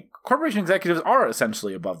corporation, corporation executives are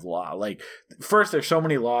essentially above the law. First, there's so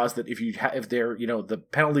many laws that if they're, the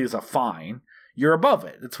penalty is a fine, you're above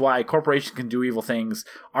it. That's why corporations can do evil things.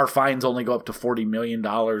 Our fines only go up to $40 million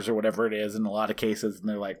or whatever it is in a lot of cases. And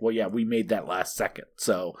they're like, well, yeah, we made that last second.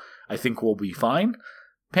 So I think we'll be fine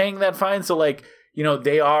paying that fine. So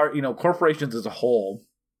they are, corporations as a whole,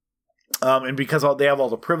 and because they have all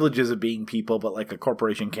the privileges of being people, but a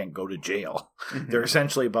corporation can't go to jail. Mm-hmm. They're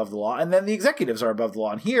essentially above the law. And then the executives are above the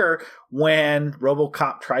law. And here, when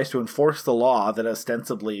RoboCop tries to enforce the law that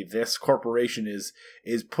ostensibly this corporation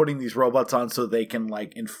is putting these robots on so they can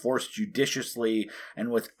enforce judiciously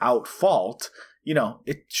and without fault,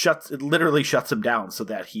 it literally shuts him down so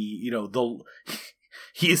that he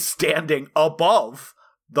is standing above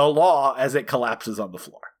the law as it collapses on the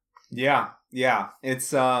floor. Yeah.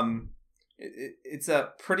 It's a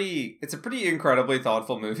pretty incredibly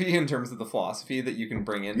thoughtful movie in terms of the philosophy that you can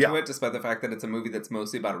bring into it, despite the fact that it's a movie that's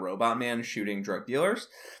mostly about a robot man shooting drug dealers.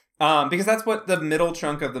 Because that's what the middle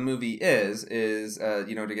chunk of the movie is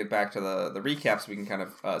to get back to the recaps, we can kind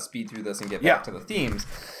of speed through this and get back to the themes.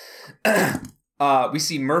 We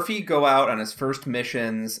see Murphy go out on his first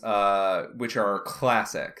missions, which are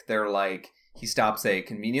classic. They're he stops a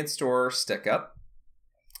convenience store stick-up.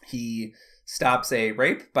 He stops a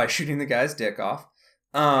rape by shooting the guy's dick off.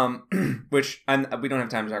 Which we don't have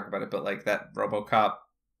time to talk about it, but like that RoboCop,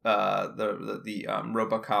 the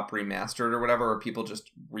RoboCop remastered or whatever, where people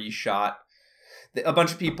just reshot. A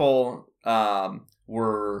bunch of people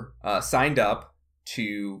were signed up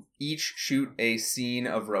to each shoot a scene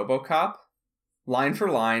of RoboCop, line for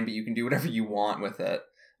line, but you can do whatever you want with it.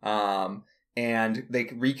 And they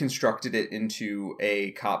reconstructed it into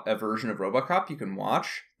a version of RoboCop you can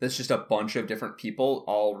watch. That's just a bunch of different people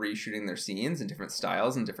all reshooting their scenes in different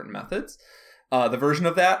styles and different methods. The version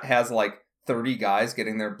of that has like 30 guys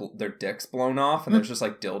getting their dicks blown off, and there's just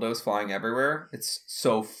like dildos flying everywhere. It's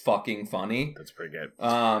so fucking funny. That's pretty good.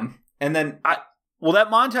 And then well, that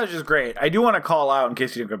montage is great. I do want to call out, in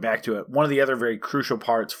case you didn't get back to it, one of the other very crucial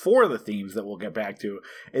parts for the themes that we'll get back to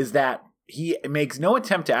is that he makes no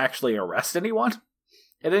attempt to actually arrest anyone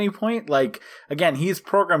at any point. Like, again, he's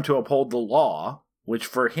programmed to uphold the law, which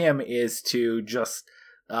for him is to just,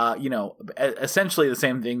 essentially the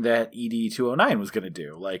same thing that ED-209 was going to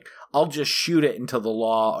do. Like, I'll just shoot it until the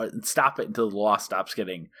law, and stop it until the law stops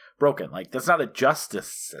getting broken. Like, that's not a justice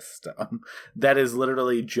system. That is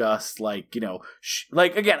literally just like,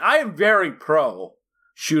 again, I am very pro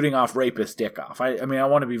shooting off rapist dick off. I mean, I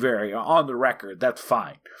want to be very on the record. That's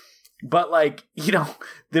fine. But, like,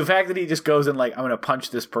 the fact that he just goes and, like, I'm going to punch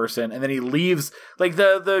this person, and then he leaves, like,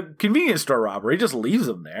 the convenience store robber, he just leaves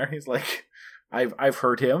him there. He's like, I've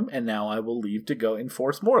hurt him, and now I will leave to go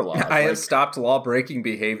enforce more laws. I have stopped law-breaking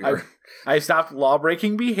behavior. I've stopped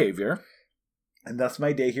law-breaking behavior, and thus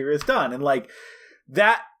my day here is done. And, like,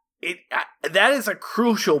 that is a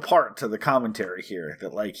crucial part to the commentary here,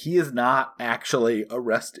 that, like, he is not actually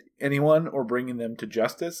arresting anyone or bringing them to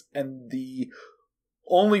justice, and the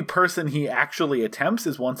only person he actually attempts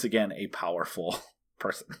is once again a powerful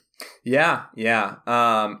person. Yeah.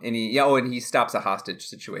 And he stops a hostage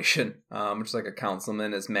situation, which is like a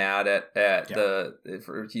councilman is mad at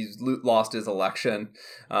he's lost his election,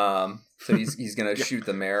 so he's gonna shoot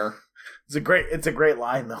the mayor. It's a great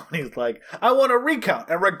line though. And he's like, I want a recount,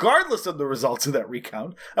 and regardless of the results of that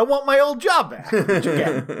recount, I want my old job back. Which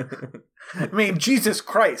again, I mean, Jesus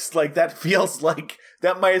Christ, like that feels like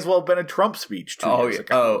that might as well have been a Trump speech 2 years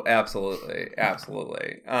ago. Oh, absolutely.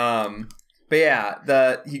 But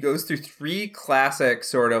yeah, he goes through 3 classic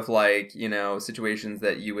sort of like, situations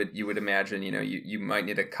that you would imagine, you might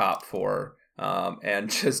need a cop for. And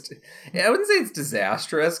just, I wouldn't say it's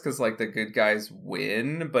disastrous because like the good guys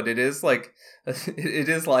win, but it is like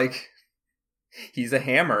he's a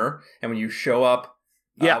hammer, and when you show up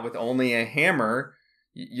with only a hammer,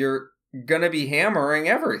 you're gonna be hammering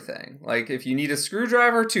everything. Like if you need a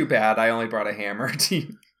screwdriver, too bad, I only brought a hammer. Do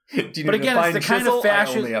you but again, it's the kind of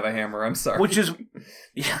fashion. I only have a hammer. I'm sorry. Which is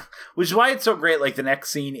why it's so great. Like the next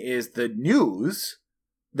scene is the news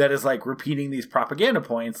that is like repeating these propaganda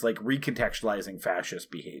points, like recontextualizing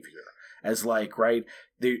fascist behavior as like, right.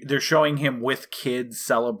 They're showing him with kids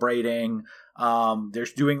celebrating. They're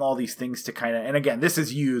doing all these things to kind of, and again, this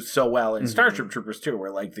is used so well in Starship Troopers too,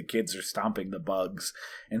 where like the kids are stomping the bugs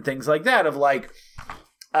and things like that of like,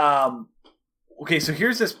 okay, so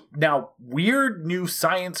here's this now weird new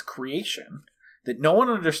science creation that no one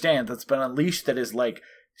understands that's been unleashed that is like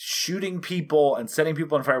shooting people and setting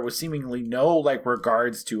people on fire with seemingly no like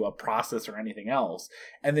regards to a process or anything else.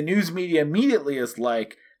 And the news media immediately is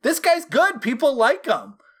like, this guy's good. People like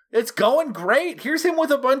him. It's going great. Here's him with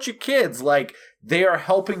a bunch of kids. Like they are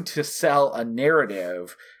helping to sell a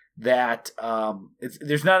narrative that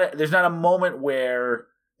there's not a moment where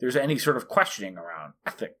there's any sort of questioning around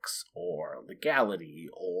ethics or legality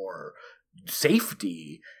or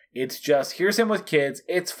safety. It's just, here's him with kids.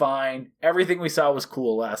 It's fine. Everything we saw was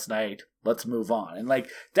cool last night. Let's move on. And like,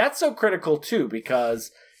 that's so critical too, because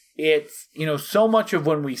it's, so much of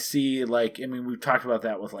when we see like, I mean, we've talked about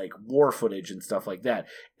that with like war footage and stuff like that.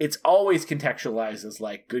 It's always contextualized as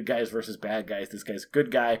like good guys versus bad guys. This guy's a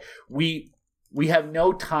good guy. We have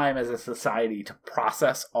no time as a society to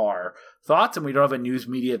process our thoughts, and we don't have a news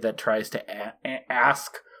media that tries to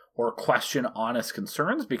ask or question honest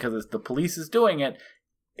concerns, because as the police is doing it,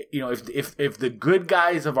 if the good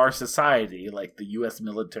guys of our society, like the U.S.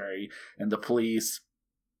 military and the police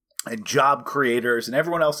and job creators and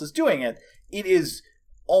everyone else is doing it, it is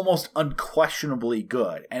almost unquestionably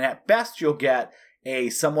good. And at best, you'll get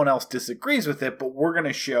someone else disagrees with it, but we're going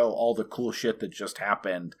to show all the cool shit that just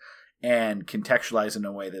happened and contextualize in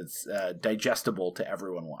a way that's digestible to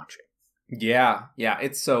everyone watching. Yeah,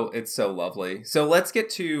 it's so lovely. So let's get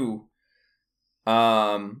to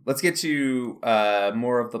Let's get to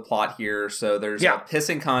more of the plot here. So there's a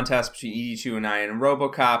pissing contest between ED209 and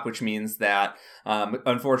RoboCop, which means that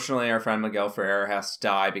unfortunately our friend Miguel Ferrer has to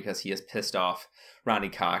die because he has pissed off Ronnie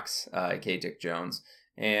Cox, aka Dick Jones.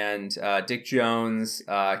 And Dick Jones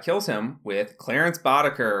kills him with Clarence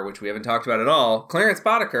Boddicker, which we haven't talked about at all. Clarence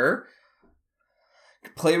Boddicker,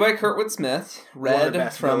 played by Kurtwood Smith, read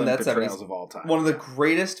from That 70s. Of all time. One of the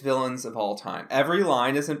greatest villains of all time. Every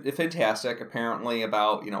line is fantastic. Apparently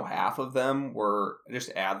about, half of them were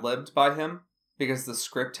just ad-libbed by him because the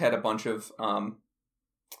script had a bunch of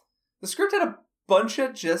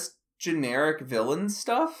just generic villain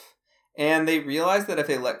stuff. And they realized that if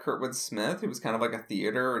they let Kurtwood Smith, who was kind of like a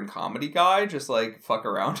theater and comedy guy, just like fuck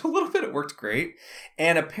around a little bit, it worked great.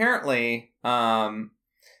 And apparently,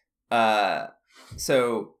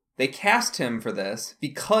 so they cast him for this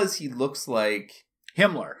because he looks like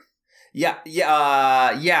Himmler. Yeah.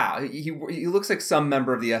 He looks like some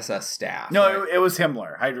member of the SS staff. No, right? it was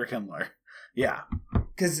Himmler, Heinrich Himmler. Yeah,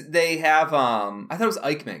 because they have. I thought it was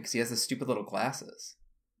Eichmann because he has the stupid little glasses.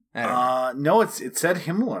 I don't know. No, it said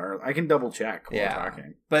Himmler. I can double check while we're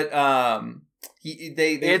talking. But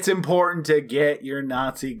it's important to get your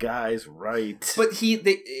Nazi guys right. But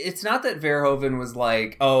it's not that Verhoeven was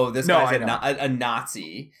like, oh, this guy's a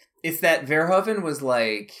Nazi. It's that Verhoeven was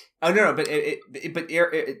like, oh no, but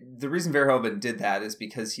the reason Verhoeven did that is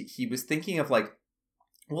because he was thinking of like,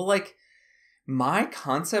 well, like my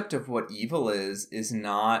concept of what evil is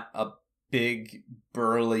not a big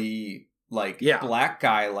burly black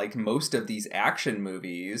guy like most of these action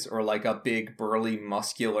movies, or like a big burly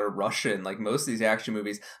muscular Russian like most of these action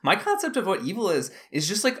movies. My concept of what evil is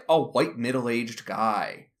just like a white middle-aged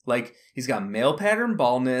guy. Like he's got male pattern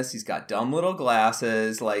baldness, he's got dumb little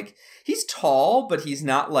glasses, like he's tall but he's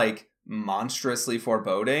not like monstrously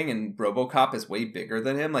foreboding, and RoboCop is way bigger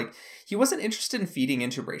than him. Like he wasn't interested in feeding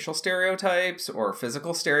into racial stereotypes or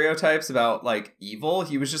physical stereotypes about like evil.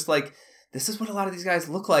 He was just like, this is what a lot of these guys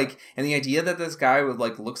look like. And the idea that this guy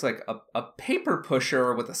looks like a paper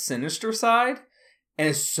pusher with a sinister side and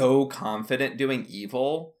is so confident doing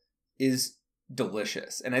evil is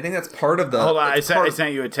delicious. And I think that's part of the... Hold on, I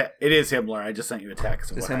sent you a text. It is Himmler. I just sent you a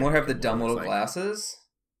text. Does Himmler have the dumb little glasses?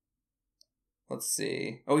 Let's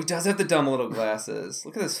see. Oh, he does have the dumb little glasses.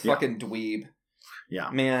 Look at this fucking dweeb.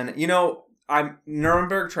 Yeah. Man,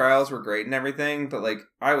 Nuremberg trials were great and everything, but like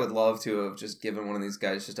I would love to have just given one of these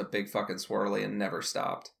guys just a big fucking swirly and never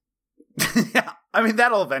stopped. Yeah, I mean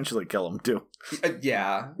that'll eventually kill him too.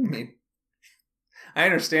 Yeah, I mean, I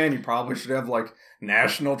understand you probably should have like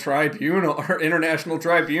national tribunal or international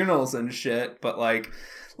tribunals and shit, but like,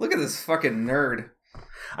 look at this fucking nerd.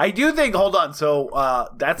 I do think. Hold on. So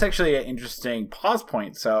that's actually an interesting pause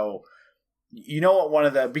point. So. You know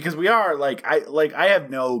what? Because we are I have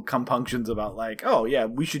no compunctions about like, oh yeah,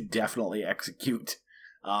 we should definitely execute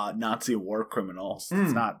Nazi war criminals.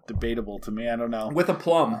 It's not debatable to me. I don't know. With a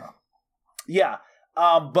plum. Yeah.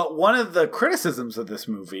 But one of the criticisms of this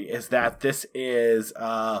movie is that this is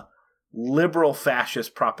liberal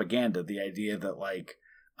fascist propaganda. The idea that like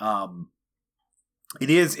it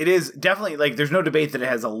is definitely like there's no debate that it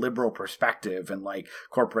has a liberal perspective and like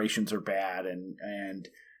corporations are bad and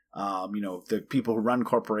the people who run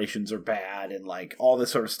corporations are bad and like all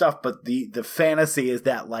this sort of stuff. But the fantasy is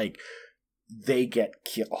that like they get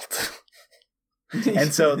killed.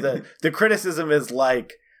 And so the criticism is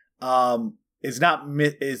like, is not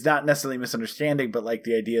necessarily misunderstanding, but like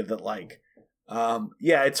the idea that like,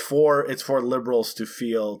 it's for liberals to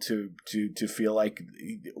feel like,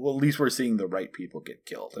 well, at least we're seeing the right people get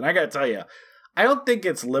killed. And I gotta tell you, I don't think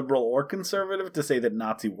it's liberal or conservative to say that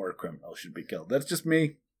Nazi war criminals should be killed. That's just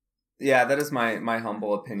me. Yeah, that is my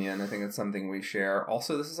humble opinion. I think it's something we share.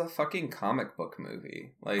 Also, this is a fucking comic book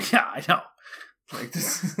movie. Like, yeah, I know. Like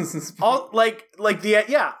this is all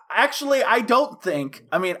Actually, I don't think.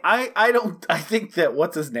 I mean, I don't. I think that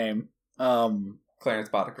what's his name? Clarence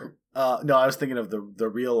Boddicker. No, I was thinking of the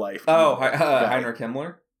real life. Oh, Heinrich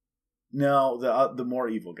Himmler. No, the more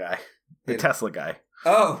evil guy, the Tesla guy.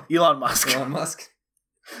 Oh, Elon Musk. Elon Musk.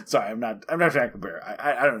 Sorry, I'm not trying to compare.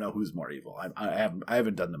 I don't know who's more evil. I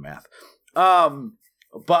haven't done the math.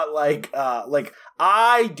 But like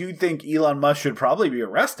I do think Elon Musk should probably be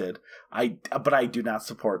arrested. But I do not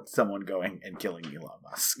support someone going and killing Elon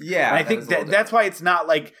Musk. Yeah, and I think that's why it's not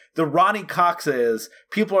like the Ronnie Cox is.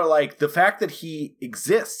 People are like, the fact that he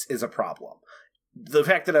exists is a problem. The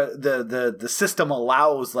fact that the system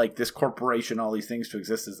allows like this corporation, all these things to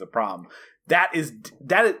exist is a problem. that is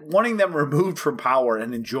wanting them removed from power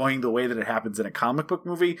and enjoying the way that it happens in a comic book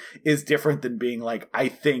movie is different than being like, I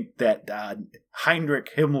think that Heinrich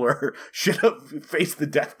Himmler should have faced the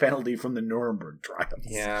death penalty from the Nuremberg trials.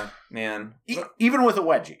 Yeah, man. Even with a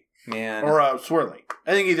wedgie, man, or a swirly,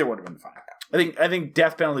 I think either would have been fine. I think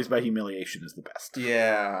death penalties by humiliation is the best.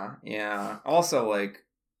 Yeah. Also, like,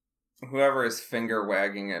 whoever is finger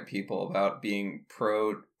wagging at people about being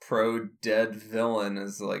pro dead villain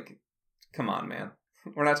is like, come on, man.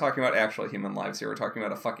 We're not talking about actual human lives here. We're talking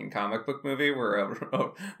about a fucking comic book movie where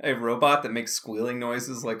a robot that makes squealing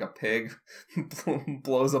noises like a pig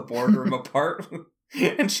blows a boardroom apart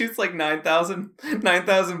and shoots like 9,000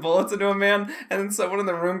 bullets into a man, and then someone in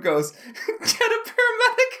the room goes, "Get a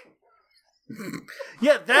paramedic."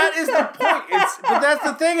 Yeah, that is the point. But that's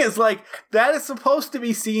the thing is, like, that is supposed to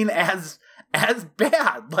be seen as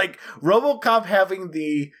bad. Like, RoboCop having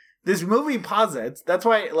this movie posits, that's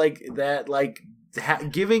why, like, that, like,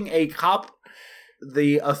 giving a cop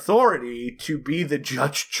the authority to be the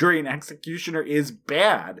judge, jury, and executioner is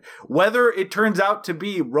bad. Whether it turns out to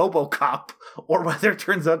be RoboCop or whether it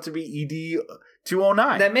turns out to be ED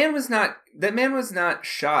 209. That man was not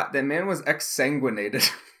shot. That man was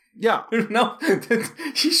exsanguinated. Yeah. No,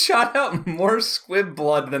 he shot out more squib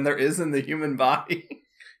blood than there is in the human body.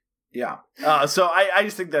 Yeah. So I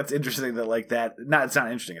just think that's interesting that, like, that, it's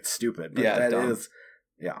not interesting, it's stupid. But yeah, that dumb. is,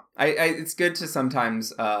 yeah. It's good to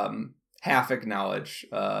sometimes half acknowledge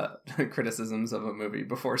criticisms of a movie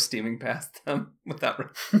before steaming past them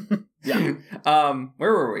without. Yeah.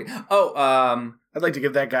 Where were we? I'd like to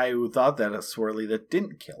give that guy who thought that a swirly that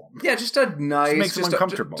didn't kill him. Yeah, just a nice, makes him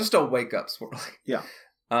uncomfortable. Just a wake up swirly. Yeah.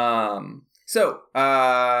 So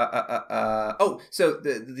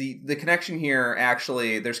the connection here,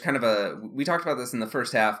 actually, there's kind of we talked about this in the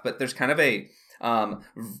first half, but there's kind of a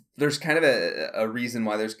reason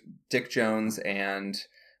why there's Dick Jones and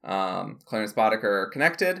Clarence Boddicker are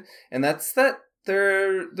connected, and that's that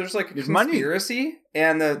there's like a conspiracy money.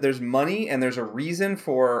 And there's money, and there's a reason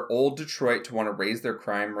for old Detroit to want to raise their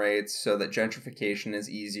crime rates so that gentrification is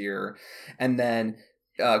easier, and then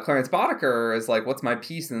Clarence Boddicker is like, what's my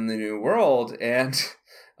piece in the new world? And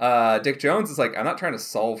Dick Jones is like, I'm not trying to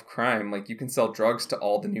solve crime. Like, you can sell drugs to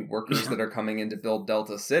all the new workers that are coming in to build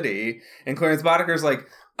Delta City. And Clarence Boddicker's like,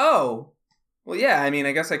 oh, well, yeah, I mean,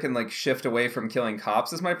 I guess I can, like, shift away from killing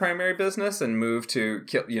cops as my primary business and move to,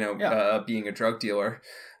 being a drug dealer.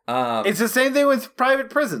 It's the same thing with private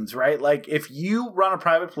prisons, right? Like, if you run a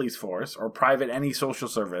private police force or private any social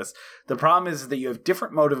service, the problem is that you have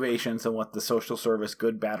different motivations than what the social service,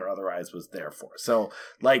 good, bad, or otherwise, was there for. So,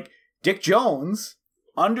 like, Dick Jones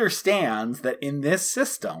understands that in this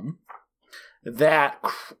system, that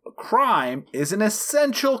crime is an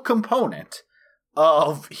essential component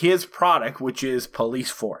of his product, which is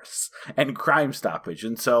police force and crime stoppage.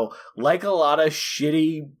 And so, like a lot of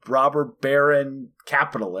shitty robber baron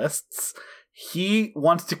capitalists, he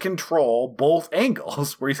wants to control both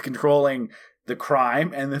angles, where he's controlling the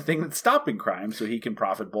crime and the thing that's stopping crime so he can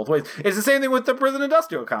profit both ways. It's the same thing with the prison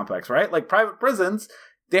industrial complex, right? Like, private prisons,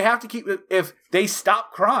 they have to keep, if they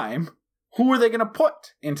stop crime, who are they going to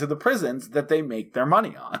put into the prisons that they make their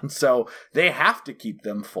money on? So they have to keep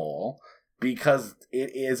them full, because it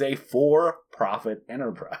is a for-profit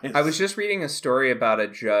enterprise. I was just reading a story about a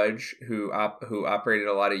judge who operated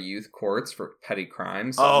a lot of youth courts for petty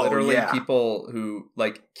crimes. So people who,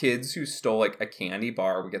 like, kids who stole, like, a candy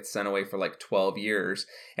bar would get sent away for, like, 12 years.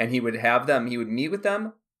 And he would meet with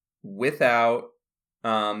them without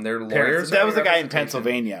their lawyers. That was the guy in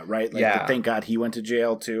Pennsylvania, right? Like, yeah. Thank God he went to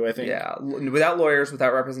jail too, I think. Yeah. Without lawyers,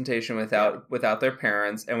 without representation, without their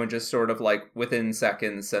parents, and would just sort of, like, within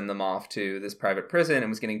seconds send them off to this private prison, and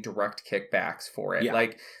was getting direct kickbacks for it. Yeah.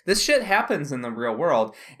 Like, this shit happens in the real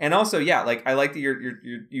world. And also, yeah, like, I like that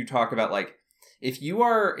you talk about, like, if you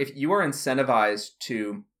are incentivized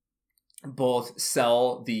to both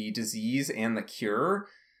sell the disease and the cure,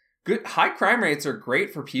 good high crime rates are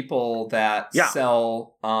great for people that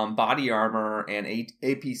sell body armor and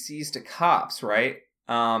APCs to cops, right?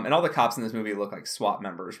 And all the cops in this movie look like SWAT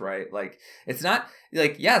members, right? Like, it's not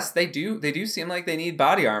like, yes, they do seem like they need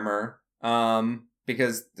body armor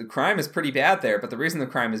because the crime is pretty bad there. But the reason the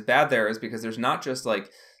crime is bad there is because there's not just,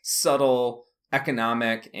 like, subtle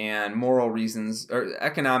economic and moral reasons, or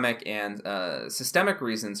economic and systemic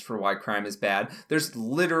reasons for why crime is bad. There's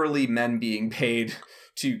literally men being paid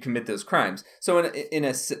to commit those crimes. So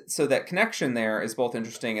so that connection there is both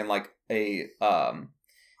interesting and, like, in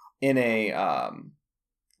a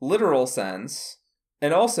literal sense,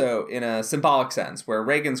 And also in a symbolic sense, where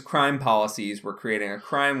Reagan's crime policies were creating a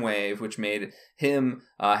crime wave, which made him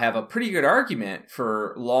have a pretty good argument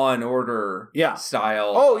for law and order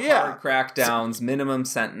style hard crackdowns, minimum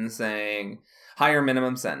sentencing, higher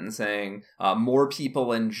minimum sentencing, more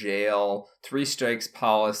people in jail, 3 strikes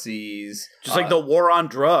policies. Just like the war on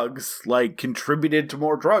drugs, like, contributed to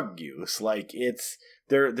more drug use. Like, it's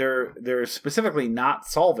they're specifically not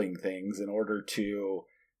solving things in order to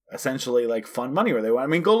essentially, like, fund money where they want. I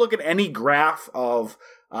mean, go look at any graph of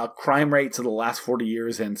crime rates of the last 40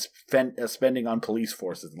 years and spending on police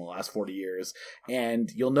forces in the last 40 years,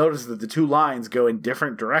 and you'll notice that the 2 lines go in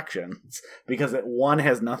different directions because one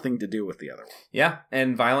has nothing to do with the other one. Yeah,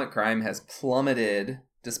 and violent crime has plummeted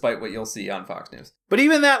despite what you'll see on Fox News. But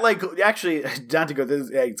even that, like, actually, not to go,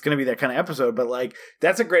 it's going to be that kind of episode, but, like,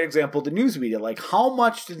 that's a great example of the news media. Like, how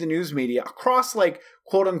much did the news media across, like,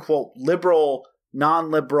 quote-unquote liberal,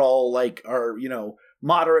 non-liberal, like, or, you know,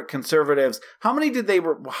 moderate conservatives, how much did they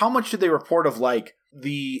report of, like,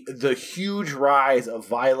 the huge rise of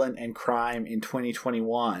violent and crime in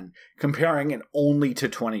 2021, comparing it only to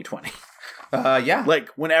 2020? Yeah. Like,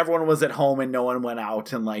 when everyone was at home and no one went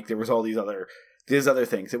out, and, like, there was all these other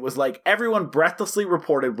things. It was like everyone breathlessly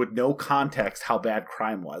reported with no context how bad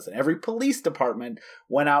crime was. And every police department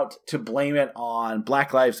went out to blame it on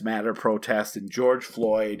Black Lives Matter protests and George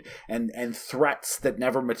Floyd and threats that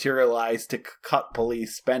never materialized to cut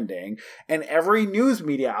police spending. And every news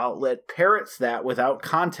media outlet parrots that without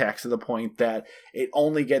context to the point that it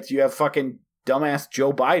only gets, you have fucking dumbass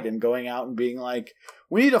Joe Biden going out and being like,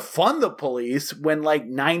 we need to fund the police when, like,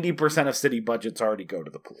 90% of city budgets already go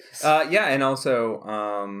to the police. Yeah, and also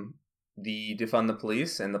the defund the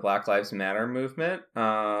police and the Black Lives Matter movement.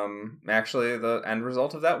 Actually, the end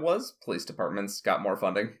result of that was police departments got more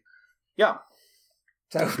funding. Yeah.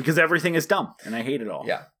 So, because everything is dumb, and I hate it all.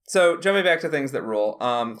 Yeah. So, jumping back to things that rule,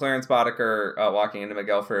 Clarence Boddicker walking into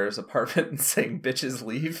Miguel Ferrer's apartment and saying, bitches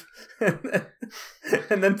leave,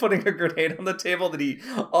 and then putting a grenade on the table that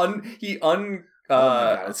oh my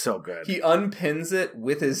God, it's so good. He unpins it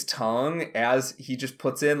with his tongue as he just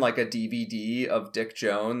puts in, like, a DVD of Dick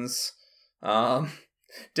Jones.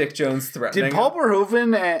 Dick Jones threatening. Did Paul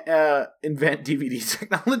Verhoeven invent DVD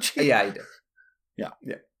technology? Yeah, he did. Yeah.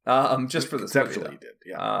 Just for this movie, he did.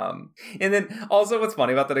 Yeah. And then also, what's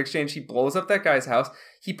funny about that exchange? He blows up that guy's house.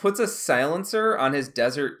 He puts a silencer on his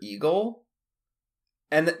Desert Eagle,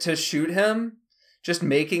 and to shoot him, just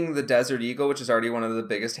making the Desert Eagle, which is already one of the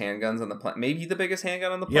biggest handguns on the planet, maybe the biggest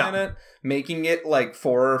handgun on the planet, making it like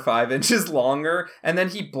 4 or 5 inches longer, and then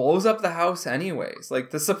he blows up the house anyways.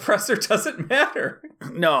 Like, the suppressor doesn't matter.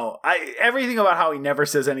 No, everything about how he never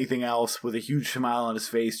says anything else with a huge smile on his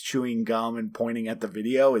face, chewing gum and pointing at the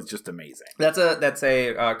video is just amazing. That's a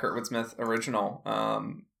Kurtwood Smith original.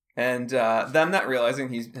 And them not realizing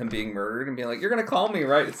him being murdered and being like, you're going to call me,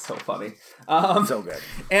 right? It's so funny. So good.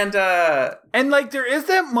 And like, there is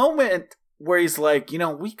that moment where he's like, you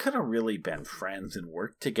know, we could have really been friends and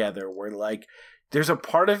worked together, where, like, there's a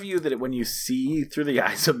part of you that when you see through the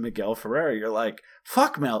eyes of Miguel Ferrer, you're like,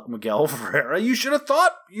 fuck Miguel Ferrer. You should have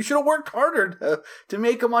worked harder to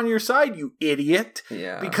make him on your side, you idiot.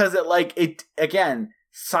 Yeah. Because again,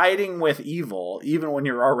 siding with evil, even when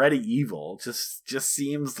you're already evil, just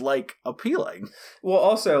seems like appealing. Well,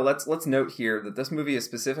 also, let's note here that this movie is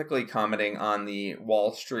specifically commenting on the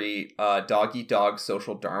Wall Street dog-eat-dog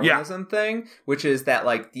social Darwinism thing, which is that,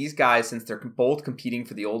 like, these guys, since they're both competing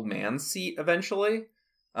for the old man's seat eventually,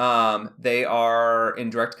 they are in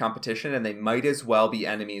direct competition, and they might as well be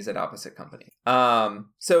enemies at opposite company.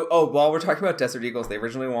 While we're talking about Desert Eagles, they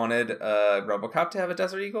originally wanted RoboCop to have a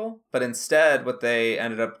Desert Eagle, but instead what they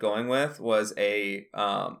ended up going with was a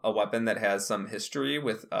weapon that has some history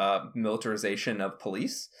with militarization of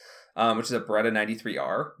police, which is a Beretta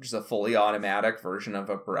 93R, which is a fully automatic version of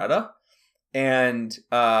a Beretta. And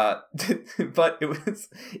but it was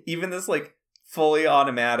even this, like, fully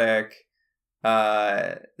automatic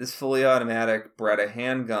Beretta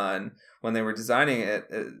handgun. When they were designing it,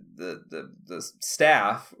 the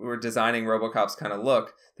staff were designing RoboCop's kind of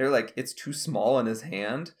look. They're like, it's too small in his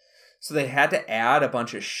hand, so they had to add a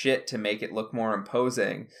bunch of shit to make it look more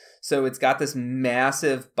imposing. So it's got this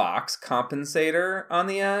massive box compensator on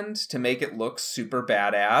the end to make it look super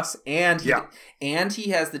badass, and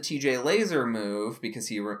he has the TJ Laser move because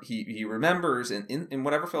he remembers in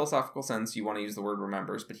whatever philosophical sense you want to use the word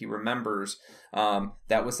remembers, but he remembers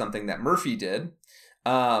that was something that Murphy did,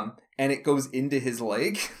 and it goes into his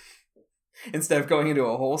leg instead of going into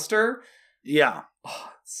a holster. Yeah,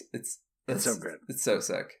 it's so good. It's so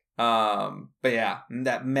sick. But yeah,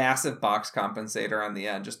 that massive box compensator on the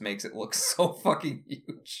end just makes it look so fucking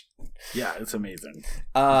huge. Yeah, it's amazing.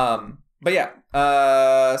 But yeah,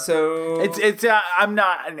 so It's I'm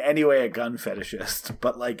not in any way a gun fetishist,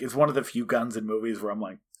 but like it's one of the few guns in movies where I'm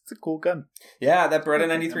like, it's a cool gun. yeah, that Beretta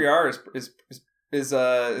 93R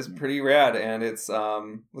is pretty rad, and it's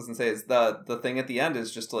it's the thing at the end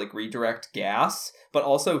is just to like redirect gas, but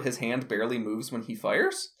also his hand barely moves when he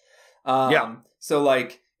fires. So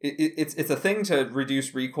like it's a thing to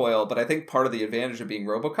reduce recoil, but I think part of the advantage of being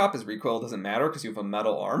RoboCop is recoil doesn't matter because you have a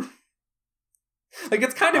metal arm. Like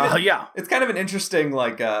it's kind of it's kind of an interesting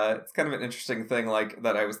thing like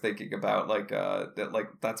that I was thinking about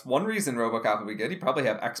that's one reason RoboCop would be good. He'd probably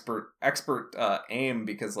have expert aim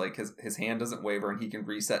because like his hand doesn't waver and he can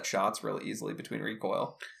reset shots really easily between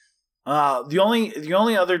recoil. The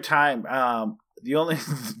only other time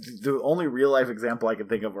the only real life example I can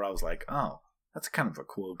think of where I was like, oh, that's kind of a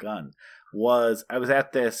cool gun was I was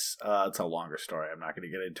at this it's a longer story, I'm not going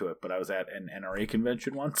to get into it, but I was at an NRA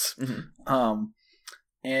convention once. Mm-hmm.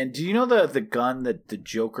 And do you know the gun that the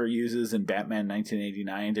Joker uses in Batman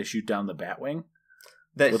 1989 to shoot down the Batwing?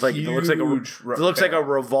 That with like it looks like a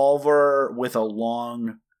revolver with a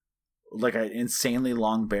long, like an insanely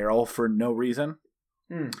long barrel for no reason.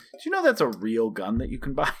 Do you know that's a real gun that you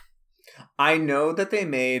can buy? I know that they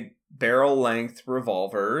made barrel length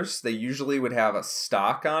revolvers. They usually would have a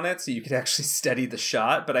stock on it so you could actually steady the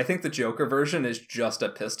shot, but I think the Joker version is just a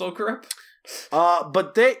pistol grip.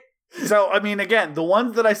 So, I mean, again, the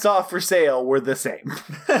ones that I saw for sale were the same.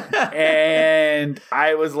 And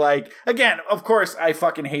I was like, again, of course, I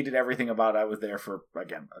fucking hated everything about it. I was there for,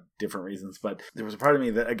 again, different reasons. But there was a part of me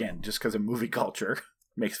that, again, just because of movie culture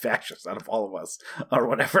makes fascists out of all of us or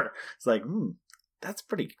whatever. It's like, that's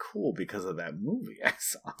pretty cool because of that movie I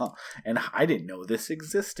saw. And I didn't know this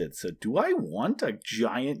existed. So do I want a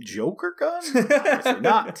giant Joker gun? Obviously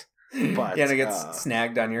not. But yeah, and it gets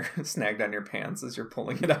snagged on your pants as you're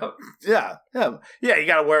pulling it out. Yeah. You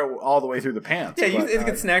gotta wear it all the way through the pants. Yeah, it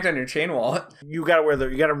gets snagged on your chain wallet. You gotta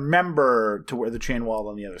remember to wear the chain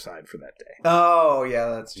wallet on the other side for that day. Oh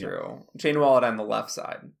yeah, that's true. Chain wallet on the left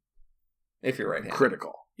side, if you're right-handed.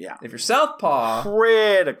 Critical. Yeah. If you're southpaw,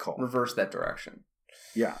 critical. Reverse that direction.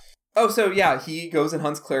 Yeah. Oh, so yeah, he goes and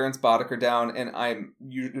hunts Clarence Boddicker down, and I'm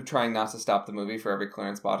trying not to stop the movie for every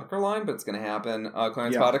Clarence Boddicker line, but it's going to happen.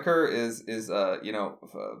 Clarence Boddicker is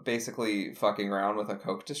basically fucking around with a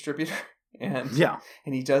coke distributor, and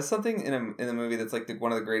he does something in the movie that's like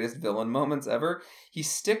one of the greatest villain moments ever. He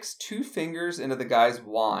sticks 2 fingers into the guy's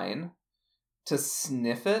wine to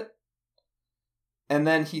sniff it, and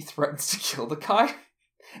then he threatens to kill the guy,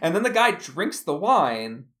 and then the guy drinks the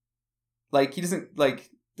wine, like he doesn't like.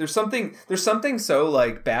 There's something so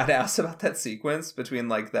like badass about that sequence between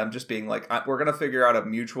like them just being like, we're gonna figure out a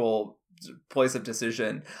mutual place of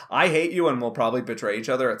decision. I hate you and we'll probably betray each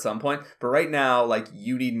other at some point, but right now like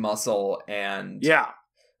you need muscle and you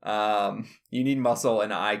need muscle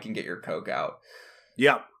and I can get your coke out.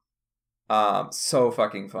 Yep. So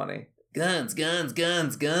fucking funny. Guns. Come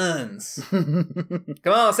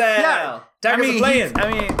on, Sal. Tigers are playing.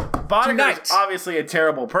 Boddicker's obviously a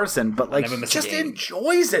terrible person, but like he just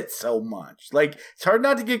enjoys it so much. Like it's hard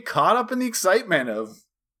not to get caught up in the excitement of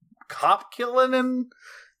cop killing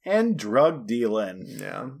and drug dealing.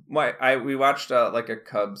 Yeah. We watched like a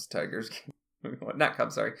Cubs Tigers game. Not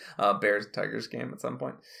Cubs, sorry. Bears Tigers game at some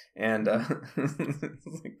point. And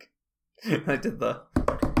like, I did the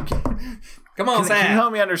come on, Sam. Can you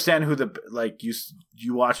help me understand who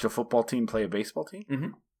you watched a football team play a baseball team? Mm-hmm.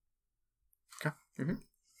 Okay. Mm-hmm.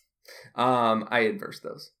 I inversed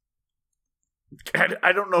those.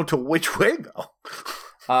 I don't know to which way though.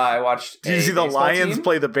 I watched. Did you see the Lions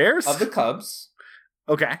play the Bears? Of the Cubs.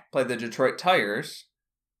 Okay. Play the Detroit Tigers,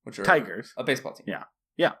 which are Tigers, a baseball team.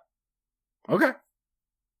 Yeah. Okay.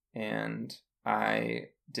 And I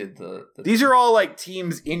did the These are all like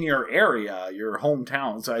teams in your area, your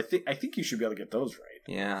hometown. So I think you should be able to get those right.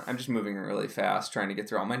 Yeah, I'm just moving really fast, trying to get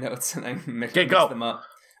through all my notes, and I mixed them up.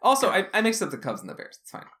 Also, I mixed up the Cubs and the Bears. It's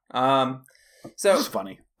fine. So it's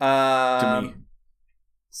funny to me.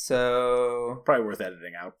 So probably worth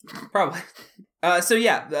editing out. Probably.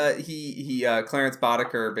 He Clarence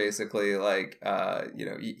Boddicker basically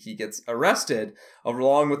he gets arrested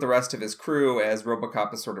along with the rest of his crew as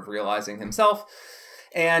RoboCop is sort of realizing himself.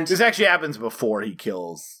 And this actually happens before he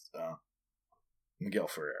kills Miguel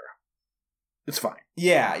Ferrer. It's fine.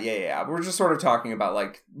 Yeah. We're just sort of talking about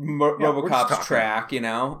like we're just RoboCop's talking. track, you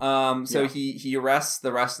know. So Yeah. he arrests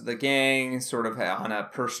the rest of the gang, sort of on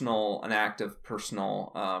an act of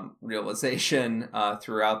personal realization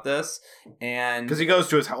throughout this, and Because he goes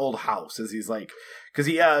to his old house as he's like,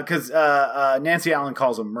 because Nancy Allen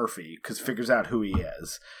calls him Murphy because figures out who he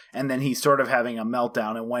is, and then he's sort of having a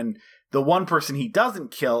meltdown. And when the one person he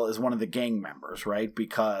doesn't kill is one of the gang members, right?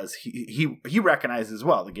 Because he recognizes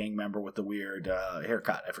the gang member with the weird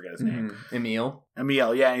haircut. I forget his name. Emil.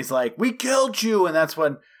 Emil, yeah. And he's like, "We killed you," and that's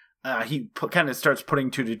when he kind of starts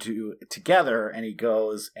putting two to two together, and he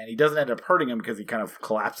goes, and he doesn't end up hurting him because he kind of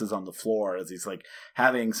collapses on the floor as he's like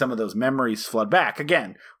having some of those memories flood back.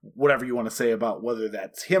 Again, whatever you want to say about whether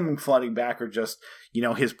that's him flooding back or just, you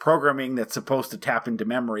know, his programming that's supposed to tap into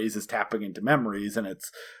memories is tapping into memories, and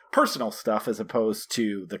it's personal stuff as opposed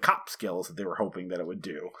to the cop skills that they were hoping that it would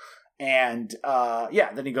do. And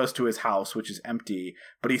then he goes to his house, which is empty,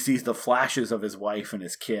 but he sees the flashes of his wife and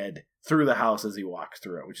his kid through the house as he walks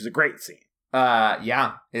through it, which is a great scene.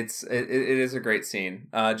 It is a great scene.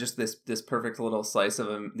 Just this perfect little slice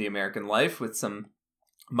of the American life with some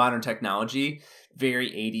modern technology, very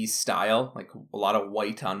 80s style, like a lot of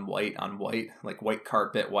white on white on white, like white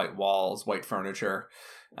carpet, white walls, white furniture.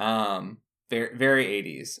 Very, very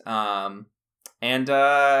 80s.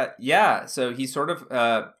 So he's sort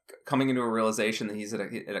of coming into a realization that he's at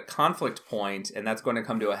a conflict point, and that's going to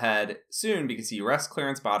come to a head soon because he arrests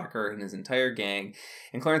Clarence Boddicker and his entire gang.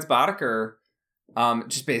 And Clarence Boddicker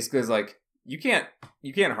just basically is like, you can't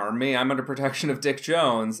harm me. I'm under protection of Dick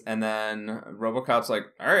Jones. And then RoboCop's like,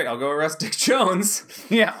 all right, I'll go arrest Dick Jones.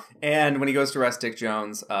 Yeah. And when he goes to arrest Dick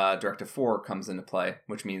Jones, Directive 4 comes into play,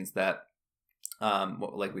 which means that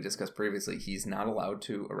like we discussed previously, he's not allowed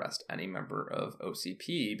to arrest any member of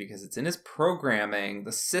OCP because it's in his programming.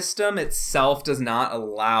 The system itself does not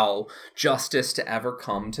allow justice to ever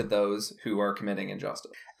come to those who are committing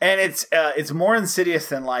injustice. And it's more insidious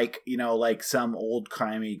than like, you know, like some old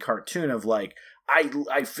crimey cartoon of like,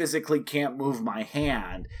 I physically can't move my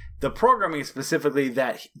hand. The programming is specifically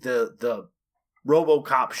that the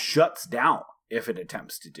RoboCop shuts down if it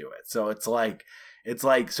attempts to do it. So it's like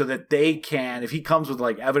so that they can, if he comes with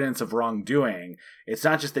like evidence of wrongdoing, it's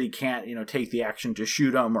not just that he can't, you know, take the action to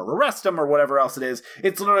shoot him or arrest him or whatever else it is.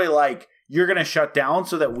 It's literally like, you're going to shut down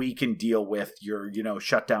so that we can deal with your, you know,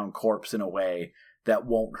 shut down corpse in a way that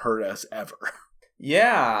won't hurt us ever.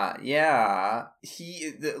 Yeah.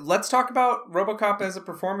 Let's talk about RoboCop as a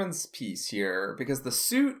performance piece here, because the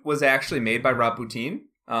suit was actually made by Rob Bottin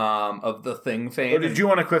of The Thing fame. Or did you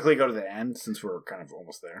want to quickly go to the end since we're kind of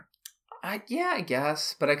almost there? I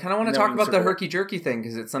guess, but I kind of want to talk about the herky-jerky thing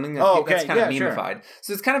because it's something that that's kind of meme-ified. Sure.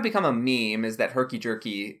 So it's kind of become a meme, is that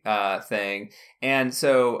herky-jerky thing. And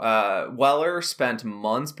so Weller spent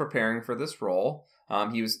months preparing for this role.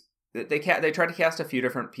 They tried to cast a few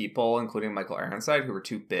different people, including Michael Ironside, who were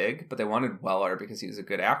too big, but they wanted Weller because he was a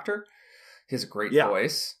good actor. He has a great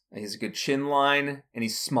voice, and he has a good chin line, and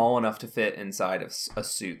he's small enough to fit inside of a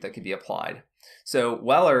suit that could be applied. So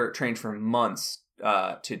Weller trained for months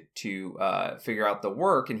to figure out the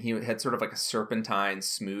work, and he had sort of like a serpentine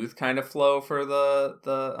smooth kind of flow for the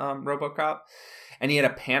RoboCop, and he had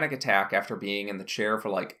a panic attack after being in the chair for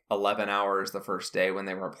like 11 hours the first day when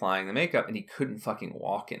they were applying the makeup, and he couldn't fucking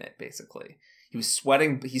walk in it. Basically, he was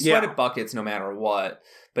sweating. He sweated buckets no matter what,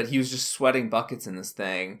 but he was just sweating buckets in this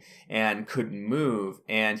thing and couldn't move.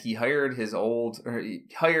 And he talked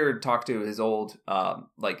to his old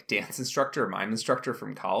like dance instructor, mime instructor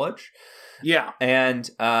from college. Yeah. And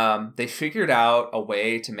they figured out a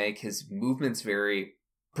way to make his movements very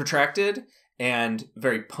protracted and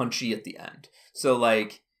very punchy at the end. So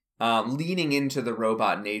like leaning into the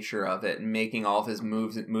robot nature of it and making all of his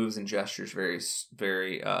moves and gestures very,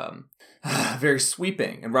 very, very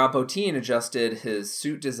sweeping. And Rob Bottin adjusted his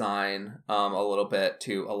suit design a little bit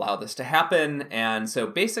to allow this to happen. And so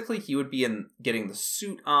basically he would be getting the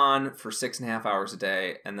suit on for 6.5 hours a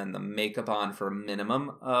day and then the makeup on for a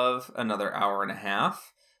minimum of another hour and a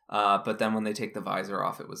half. But then when they take the visor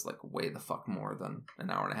off, it was like way the fuck more than an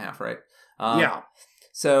hour and a half, right?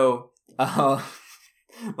 So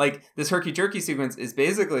like this herky-jerky sequence is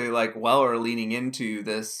basically like Weller leaning into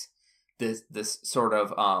this sort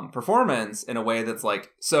of performance in a way that's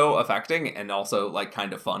like so affecting and also like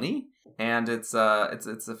kind of funny, and it's a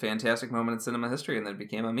fantastic moment in cinema history, and then it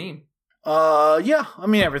became a meme. Yeah, I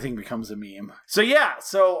mean everything becomes a meme. So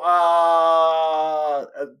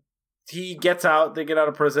he gets out, they get out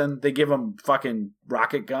of prison, they give him fucking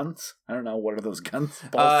rocket guns. I don't know, what are those guns?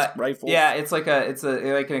 Rifles? Yeah, it's like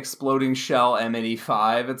an exploding shell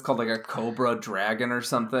M85. It's called like a Cobra Dragon or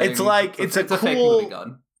something. It's like it's a cool fake movie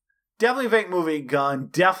gun. Definitely a fake movie gun.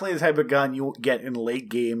 Definitely the type of gun you get in late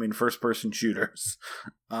game in first person shooters.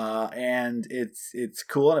 And it's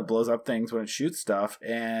cool and it blows up things when it shoots stuff.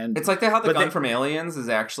 And it's like how the gun from Aliens is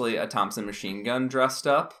actually a Thompson machine gun dressed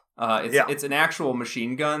up. It's an actual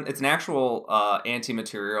machine gun. It's an actual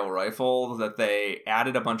anti-material rifle that they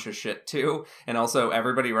added a bunch of shit to, and also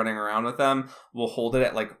everybody running around with them will hold it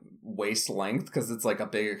at like waist length because it's like a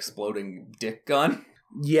big exploding dick gun.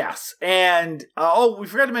 Yes, and we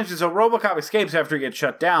forgot to mention. So RoboCop escapes after he gets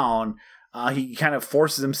shut down. He kind of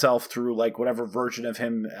forces himself through like whatever version of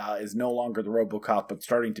him is no longer the RoboCop, but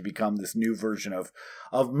starting to become this new version of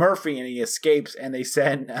Murphy, and he escapes. And they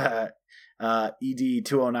send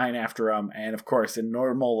ED-209 after him, and of course, in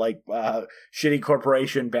normal like shitty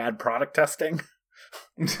corporation bad product testing.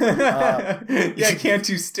 Can't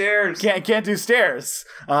do stairs. Can't do stairs.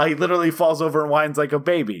 He literally falls over and whines like a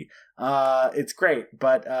baby. It's great,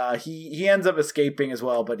 but he ends up escaping as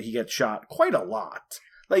well, but he gets shot quite a lot.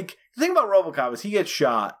 Like, the thing about RoboCop is he gets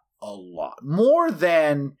shot a lot. More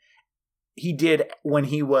than he did when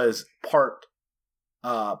he was part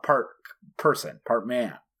person, part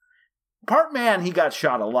man. Part man, he got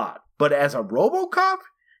shot a lot. But as a RoboCop,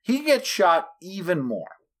 he gets shot even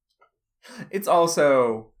more. It's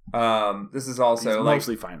also this is also He's like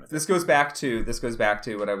mostly fine with this goes back to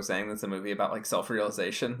what I was saying. That's a movie about like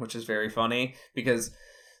self-realization, which is very funny because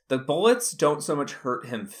the bullets don't so much hurt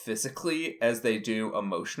him physically as they do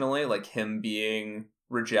emotionally, like him being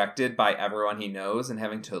rejected by everyone he knows and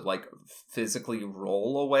having to like physically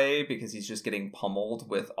roll away because he's just getting pummeled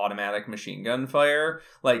with automatic machine gun fire.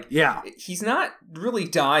 Like, yeah, he's not really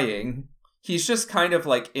dying. He's just kind of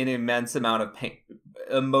like an immense amount of pain,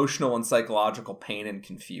 emotional and psychological pain and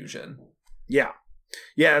confusion. Yeah,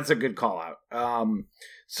 that's a good call out.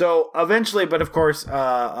 So eventually, but of course,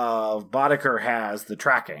 Boddicker has the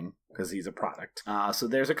tracking because he's a product. So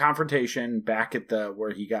there's a confrontation back at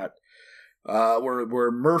where he got,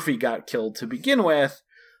 where Murphy got killed to begin with.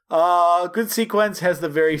 Good sequence, has the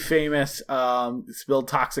very famous spilled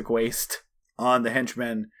toxic waste on the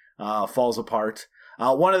henchman, falls apart.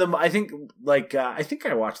 One of them, I think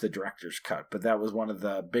I watched the director's cut, but that was one of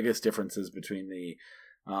the biggest differences between the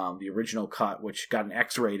original cut, which got an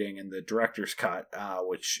X rating, and the director's cut,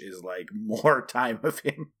 which is like more time of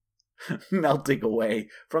him melting away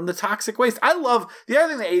from the toxic waste. I love the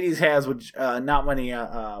other thing the 80s has, which not many.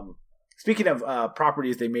 Speaking of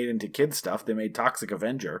properties they made into kids stuff, they made Toxic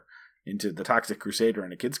Avenger into the Toxic Crusader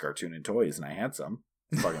in a kids cartoon in toys, and I had some.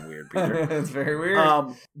 It's fucking weird, Peter. It's very weird.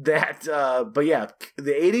 But yeah,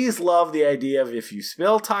 the 80s love the idea of if you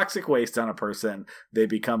spill toxic waste on a person, they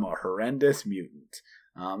become a horrendous mutant.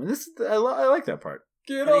 And this I like that part.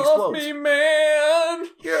 Get off me, man!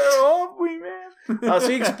 Get off me, man! So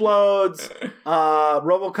he explodes.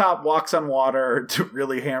 RoboCop walks on water to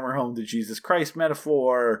really hammer home the Jesus Christ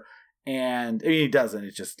metaphor. And I mean, he doesn't.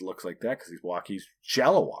 It just looks like that because he's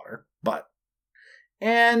shallow water.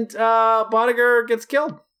 And Boddicker gets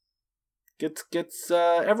killed.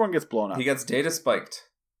 Everyone gets blown up. He gets data spiked.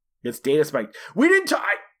 We didn't talk.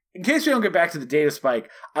 In case we don't get back to the data spike,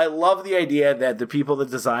 I love the idea that the people that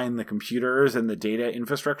designed the computers and the data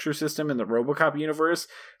infrastructure system in the RoboCop universe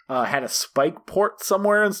had a spike port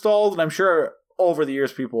somewhere installed. And I'm sure over the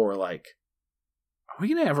years people were like, are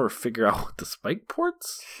we going to ever figure out what the spike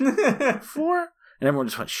port's for? And everyone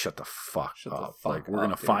just went, shut the fuck up. Like, we're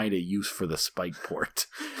going to find a use for the spike port.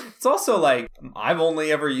 It's also like, I've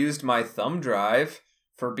only ever used my thumb drive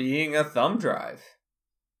for being a thumb drive.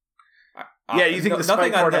 Yeah, you think the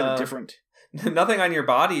spike port had a different... Nothing on your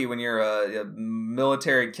body when you're a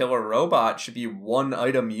military killer robot should be one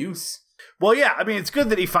item use. Well, yeah, I mean, it's good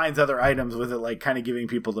that he finds other items with it, like kind of giving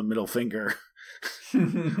people the middle finger.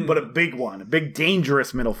 But a big one, a big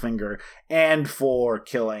dangerous middle finger, and for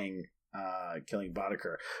killing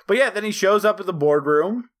Boddicker. But yeah, then he shows up at the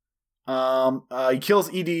boardroom. He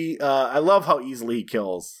kills ED. I love how easily he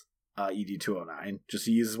kills ED-209. Just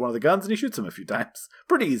he uses one of the guns and he shoots him a few times.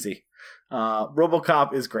 Pretty easy.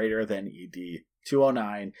 RoboCop is greater than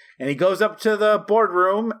ED-209, and he goes up to the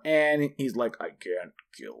boardroom and he's like, I can't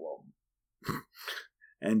kill him.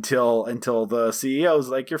 until the CEO's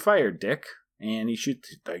like, you're fired, Dick. And he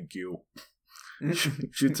shoots, thank you.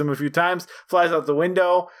 Shoots him a few times, flies out the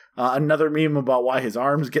window. Another meme about why his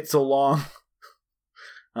arms get so long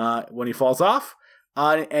when he falls off.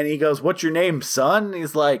 And he goes, what's your name, son? And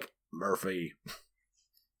he's like, Murphy.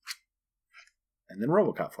 And then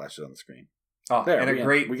RoboCop flashes on the screen. Oh, there, and a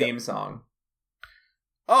great theme song.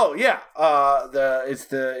 Oh yeah, it's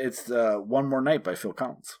the One More Night by Phil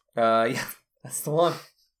Collins. Yeah, that's the one.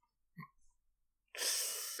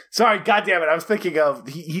 Sorry, goddammit. I was thinking of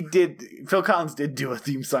Phil Collins did do a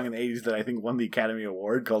theme song in the 80s that I think won the Academy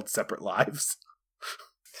Award called Separate Lives.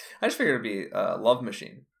 I just figured it'd be Love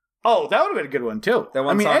Machine. Oh, that would have been a good one too. That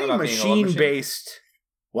one song any about being a love machine? machine-based.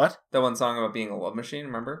 What? That one song about being a love machine,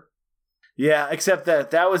 remember? Yeah, except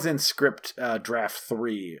that was in script draft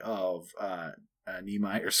 3 of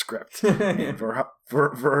Niemeyer's script. And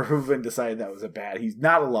Verhoeven decided that was he's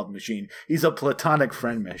not a love machine. He's a platonic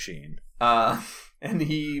friend machine. And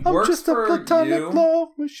he I'm works just a for platonic you, love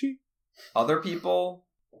machine. other people,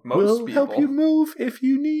 most We'll people. help you move if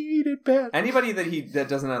you need it bad. Anybody that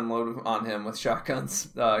doesn't unload on him with shotguns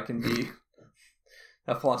can be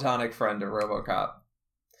a platonic friend of RoboCop.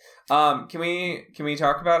 Can we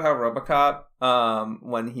talk about how RoboCop,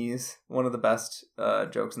 when he's one of the best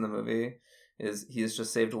jokes in the movie, is he's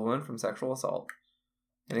just saved a woman from sexual assault,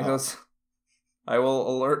 and he goes, "I will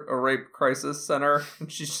alert a rape crisis center,"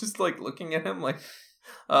 and she's just like looking at him like,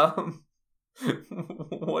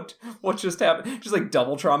 what just happened? She's like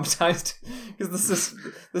double traumatized because this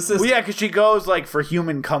is Well, yeah, because she goes like for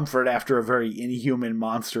human comfort after a very inhuman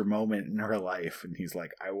monster moment in her life, and he's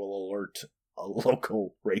like, "I will alert a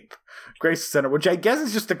local rape crisis center," which I guess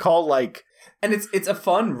is just to call like. And it's a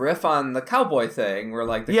fun riff on the cowboy thing, where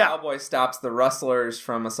like the cowboy stops the rustlers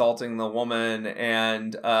from assaulting the woman,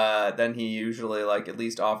 and then he usually like at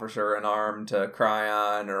least offers her an arm to cry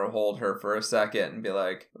on or hold her for a second and be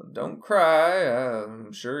like, "Don't cry.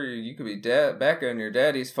 I'm sure you could be back on your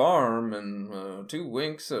daddy's farm and 2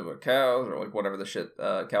 winks of a cow," or like whatever the shit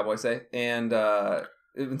cowboys say. And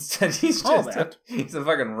instead he's just he's a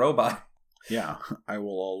fucking robot. Yeah, I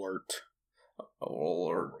will alert.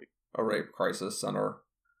 A rape crisis center,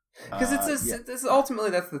 because it's ultimately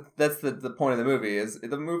that's the point of the movie. Is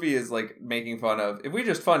the movie is like making fun of, if we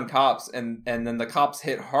just fund cops and then the cops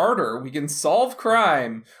hit harder, we can solve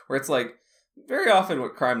crime. Where it's like very often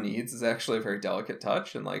what crime needs is actually a very delicate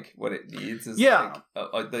touch, and like what it needs is like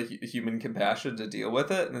the human compassion to deal with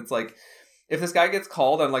it. And it's like, if this guy gets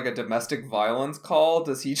called on like a domestic violence call,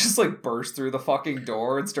 does he just like burst through the fucking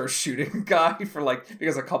door and start shooting a guy for like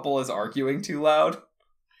because a couple is arguing too loud?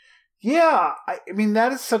 Yeah, I mean,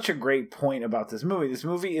 that is such a great point about this movie. This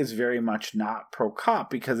movie is very much not pro-cop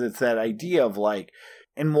because it's that idea of like,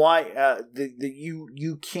 and why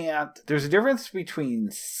you can't, there's a difference between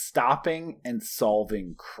stopping and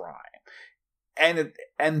solving crime.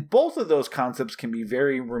 And both of those concepts can be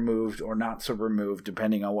very removed or not so removed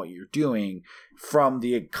depending on what you're doing from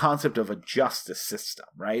the concept of a justice system,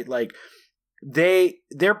 right? Like,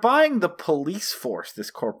 they're buying the police force,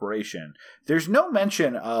 this corporation. There's no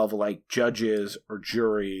mention of like judges or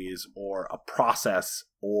juries or a process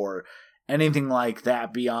or anything like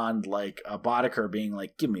that beyond like a Boddicker being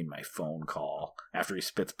like, "Give me my phone call," after he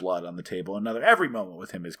spits blood on the table. Every moment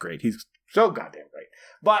with him is great. He's so goddamn great.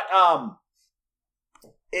 But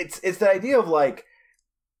it's the idea of like,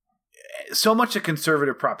 so much of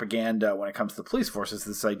conservative propaganda when it comes to the police force is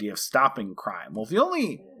this idea of stopping crime. Well, if the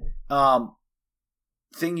only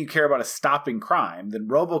thing you care about is stopping crime, then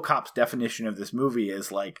RoboCop's definition of this movie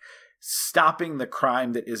is like stopping the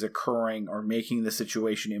crime that is occurring or making the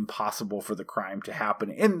situation impossible for the crime to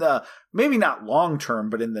happen in the, maybe not long term,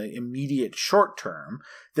 but in the immediate short term.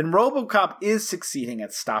 Then RoboCop is succeeding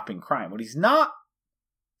at stopping crime. What he's not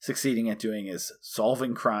succeeding at doing is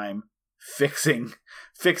solving crime, fixing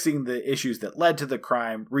the issues that led to the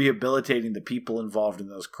crime, rehabilitating the people involved in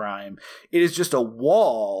those crime. It is just a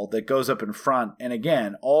wall that goes up in front, and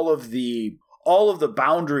again, all of the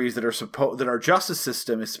boundaries that our justice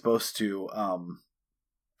system is supposed to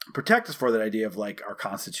protect us for, that idea of like our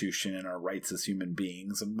Constitution and our rights as human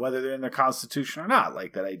beings, and whether they're in the Constitution or not,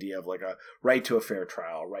 like that idea of like a right to a fair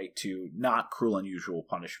trial, right to not cruel, unusual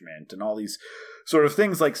punishment, and all these sort of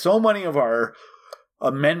things. Like so many of our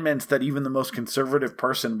amendments that even the most conservative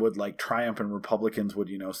person would like triumph, and Republicans would,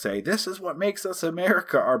 say, this is what makes us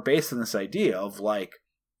America, are based on this idea of like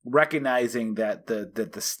recognizing that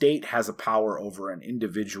the state has a power over an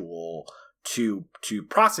individual to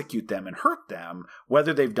prosecute them and hurt them,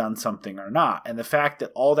 whether they've done something or not. And the fact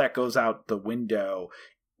that all that goes out the window,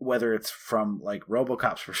 whether it's from like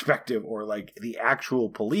RoboCop's perspective or like the actual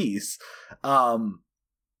police,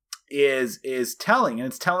 is telling. And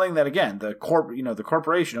it's telling that, again, the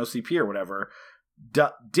corporation, OCP or whatever,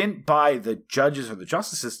 didn't buy the judges or the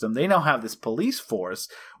justice system. They now have this police force,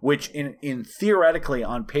 which in theoretically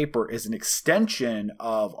on paper is an extension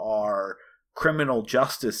of our criminal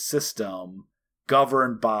justice system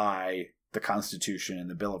governed by the Constitution and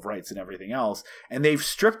the Bill of Rights and everything else. And they've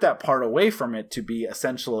stripped that part away from it to be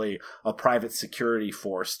essentially a private security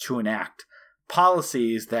force to enact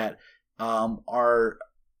policies that are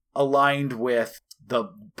aligned with the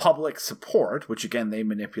public support, which again they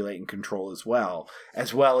manipulate and control as well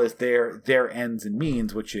as their ends and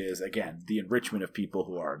means, which is again the enrichment of people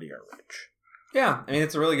who already are rich. Yeah, I mean,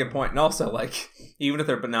 it's a really good point. And also, like, even if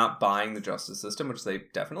they're not buying the justice system, which they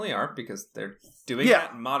definitely are, because they're doing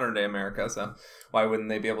that in modern day America, so why wouldn't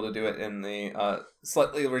they be able to do it in the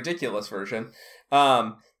slightly ridiculous version?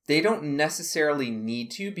 They don't necessarily need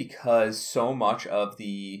to, because so much of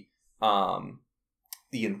the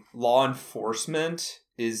law enforcement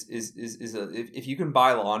is if you can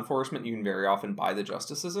buy law enforcement, you can very often buy the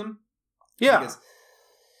justice system. Yeah. Because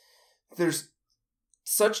there's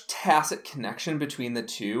such tacit connection between the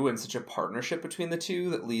two and such a partnership between the two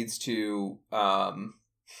that leads to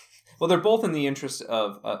well, they're both in the interest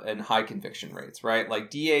of and high conviction rates, right? Like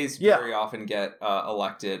DAs very often get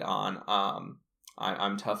elected on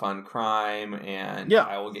I'm tough on crime and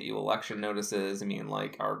I will get you election notices. I mean,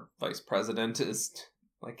 like, our vice president is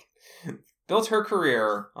like built her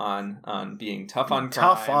career on being tough on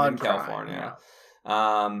crime in California.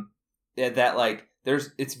 That like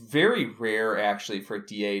it's very rare actually for a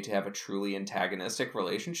DA to have a truly antagonistic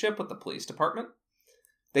relationship with the police department.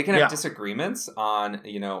 They can have disagreements on,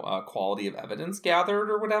 quality of evidence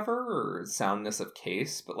gathered or whatever, or soundness of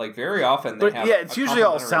case, but like very often they have. Yeah, it's usually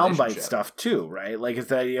all soundbite stuff too, right? Like it's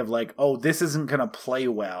the idea of like, oh, this isn't going to play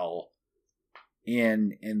well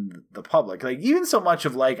in the public. Like even so much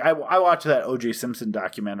of like I watch that O.J. Simpson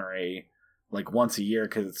documentary like once a year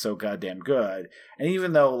because it's so goddamn good, and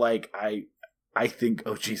even though like I think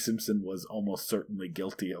O.J. Simpson was almost certainly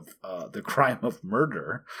guilty of the crime of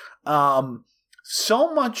murder.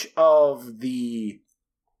 So much of the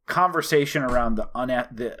conversation around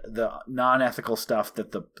the non-ethical stuff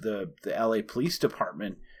that the LA Police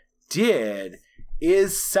Department did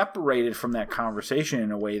is separated from that conversation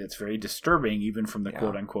in a way that's very disturbing, even from the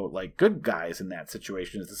quote unquote like good guys in that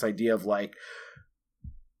situation. Is this idea of like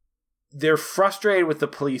they're frustrated with the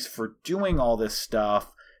police for doing all this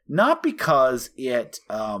stuff, not because it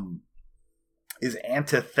is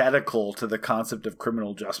antithetical to the concept of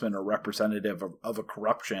criminal adjustment or representative of a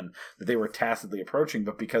corruption that they were tacitly approaching,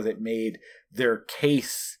 but because it made their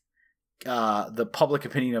case, it hurt the public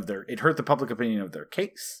opinion of their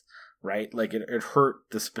case, right? Like it hurt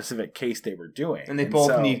the specific case they were doing. And they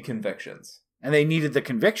both need convictions. And they needed the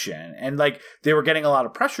conviction. And like they were getting a lot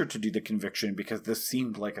of pressure to do the conviction because this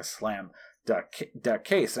seemed like a slam dunk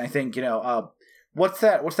case. And I think, what's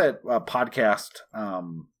that podcast,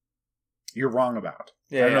 You're Wrong About?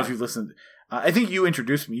 I don't know if you've listened. I think you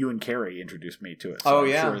and Carrie introduced me to it. So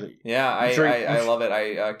I love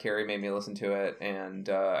it. Carrie made me listen to it, and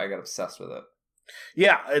I got obsessed with it.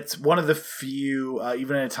 Yeah, it's one of the few,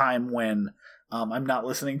 even at a time when I'm not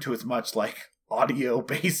listening to as much like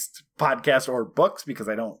audio-based podcasts or books because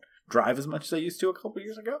I don't drive as much as I used to a couple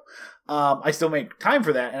years ago. I still make time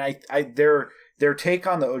for that, and their take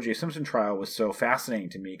on the O.J. Simpson trial was so fascinating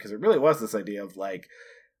to me because it really was this idea of like,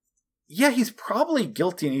 yeah, he's probably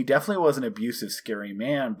guilty and he definitely was an abusive, scary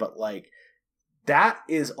man, but like that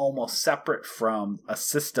is almost separate from a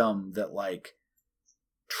system that like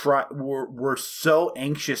were so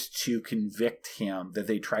anxious to convict him that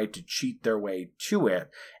they tried to cheat their way to it.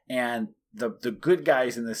 And the good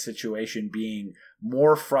guys in this situation being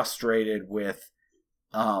more frustrated with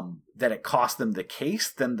that it cost them the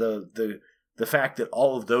case than the fact that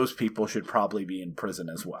all of those people should probably be in prison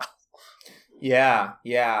as well. Yeah.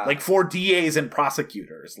 Like for DAs and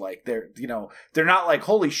prosecutors, like they're not like,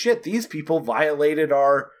 holy shit, these people violated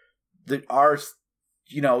the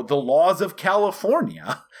laws of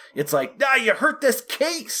California. It's like, nah, you hurt this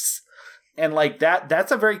case. And like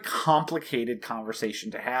that's a very complicated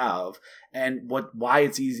conversation to have. And why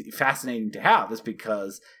it's fascinating to have is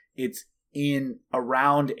because it's in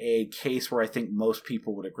around a case where I think most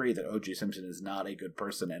people would agree that O.J. Simpson is not a good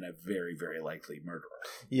person and a very, very likely murderer.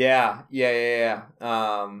 Yeah.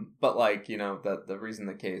 But like, the reason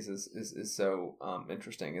the case is so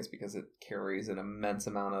interesting is because it carries an immense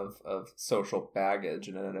amount of social baggage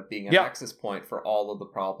and it ended up being a nexus point for all of the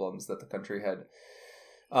problems that the country had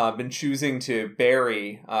been choosing to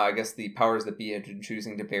bury. I guess the powers that be had been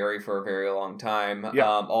choosing to bury for a very long time.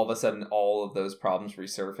 All of a sudden, all of those problems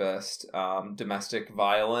resurfaced. Domestic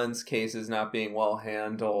violence cases not being well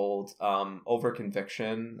handled.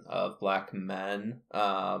 Overconviction of black men.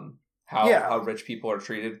 How rich people are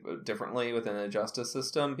treated differently within the justice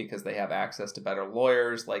system because they have access to better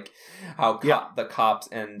lawyers. Like how the cops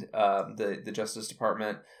and the Justice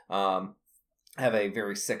Department have a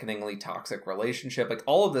very sickeningly toxic relationship. Like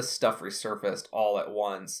all of this stuff resurfaced all at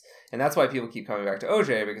once. And that's why people keep coming back to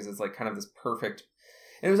OJ, because it's like kind of this perfect,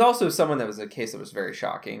 And it was also someone that was a case that was very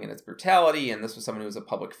shocking in its brutality, and this was someone who was a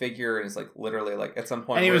public figure, and is like literally like at some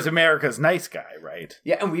point. And he was America's nice guy, right?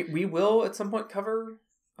 Yeah, and we will at some point cover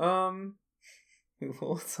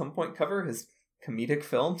his comedic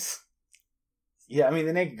films. Yeah, I mean,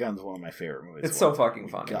 The Naked Gun's one of my favorite movies. It's so fucking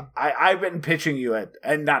funny. I've been pitching you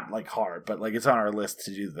and not like hard, but like it's on our list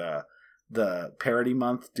to do the parody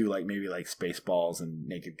month. Do like maybe like Spaceballs and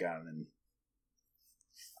Naked Gun and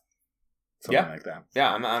something like that.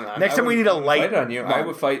 Yeah, I'm next time we need a light fight on you.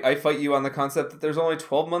 month. I fight you on the concept that there's only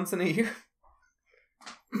 12 months in a year.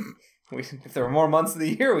 If there were more months in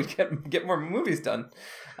the year, we'd get more movies done.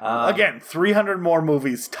 Again, 300 more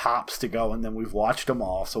movies tops to go, and then we've watched them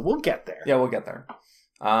all, so we'll get there. Yeah, we'll get there.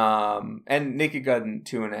 And Naked Gun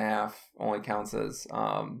 2.5 only counts as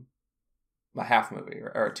a half movie,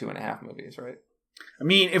 or 2.5 movies, right? I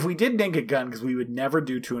mean, if we did Naked Gun, because we would never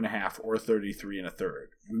do 2.5 or 33 1/3.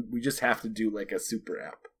 We just have to do like a super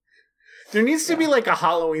app. There needs to be like a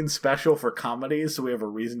Halloween special for comedies, so we have a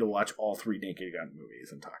reason to watch all 3 Naked Gun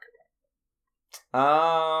movies and talk about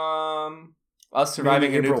it. Us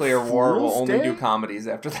surviving Maybe a nuclear April war will Fool's only Day? do comedies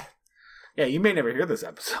after that. Yeah, you may never hear this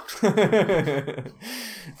episode.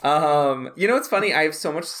 You know what's funny? I have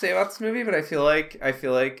so much to say about this movie, but I feel like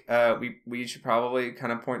we should probably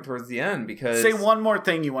kind of point towards the end because Say one more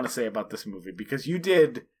thing you want to say about this movie, because you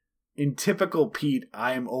did, in typical Pete,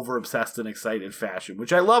 I am over obsessed and excited fashion,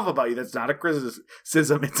 which I love about you. That's not a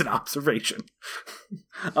criticism; it's an observation.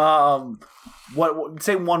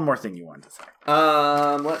 Say one more thing you wanted to say.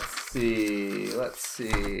 Let's see.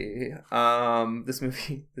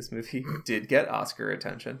 This movie did get Oscar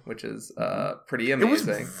attention, which is pretty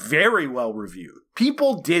amazing. It was very well reviewed.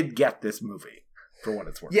 People did get this movie for what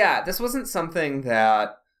it's worth. Yeah, this wasn't something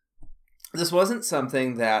that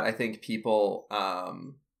I think people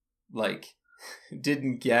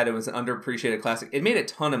didn't get. It was an underappreciated classic. It made a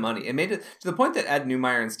ton of money. It made it to the point that Ed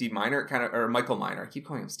Neumeyer and Steve Miner Michael Miner, I keep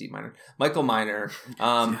calling him Steve Miner. Michael Miner,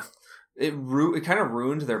 it kind of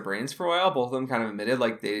ruined their brains for a while. Both of them kind of admitted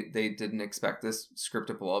like they didn't expect this script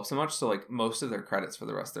to blow up so much. So like most of their credits for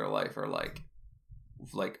the rest of their life are like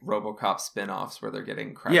RoboCop spin-offs where they're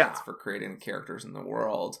getting credits for creating characters in the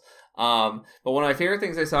world. But one of my favorite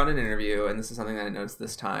things I saw in an interview, and this is something that I noticed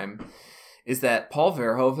this time, is that Paul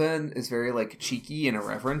Verhoeven is very like cheeky and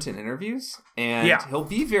irreverent in interviews, and he'll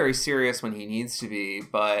be very serious when he needs to be,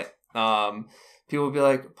 but people will be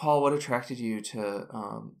like, Paul, what attracted you to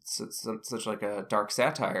such like a dark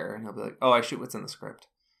satire? And he'll be like, oh, I shoot what's in the script.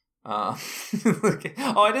 I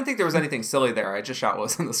didn't think there was anything silly there. I just shot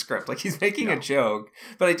what's in the script. Like he's making a joke,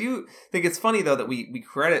 but I do think it's funny though that we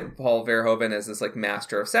credit Paul Verhoeven as this like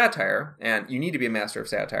master of satire, and you need to be a master of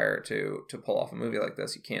satire to pull off a movie like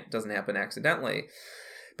this. Doesn't happen accidentally.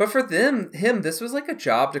 But for him, this was like a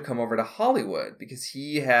job to come over to Hollywood because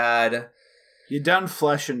you'd done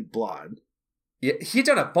Flesh and Blood. Yeah, he'd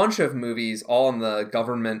done a bunch of movies, all in the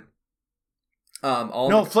government.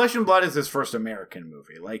 Flesh and Blood is his first American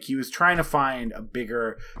movie. Like he was trying to find a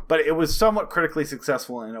bigger, but it was somewhat critically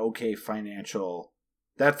successful and okay financial.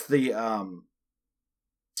 That's the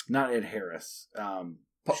not Ed Harris.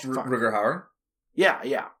 Rutger Hauer. Yeah.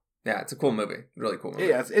 It's a cool movie. Really cool movie.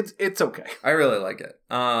 Yeah, it's okay. I really like it.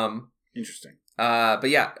 Interesting. But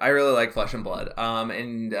yeah, I really like Flesh and Blood.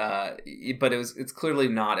 But it's clearly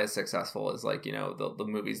not as successful as like, you know, the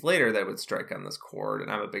movies later that would strike on this chord.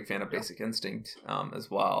 And I'm a big fan of Basic Instinct as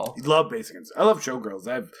well. You love Basic Instinct. I love Showgirls.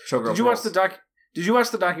 Did you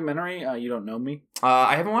watch the documentary? You Don't Know Me?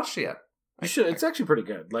 I haven't watched it yet. You should. It's actually pretty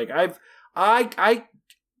good. Like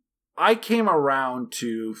I came around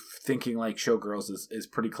to thinking like Showgirls is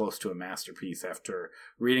pretty close to a masterpiece after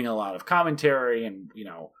reading a lot of commentary and, you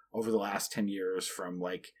know, over the last 10 years from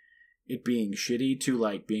like it being shitty to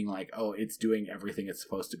like being like, oh, it's doing everything it's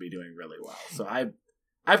supposed to be doing really well. So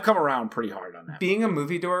I've come around pretty hard on that. Being a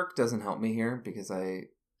movie dork doesn't help me here because I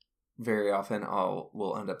very often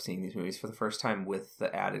will end up seeing these movies for the first time with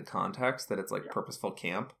the added context that it's like purposeful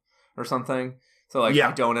camp or something. So like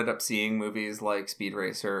I don't end up seeing movies like Speed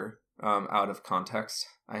Racer out of context.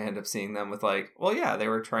 I end up seeing them with like, well, yeah, they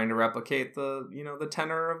were trying to replicate the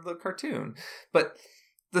tenor of the cartoon. But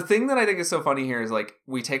the thing that I think is so funny here is like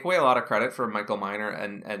we take away a lot of credit from Michael Miner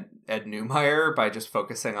and Ed Neumeyer by just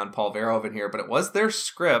focusing on Paul Verhoeven here, but it was their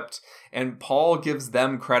script, and Paul gives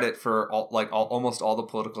them credit for almost all the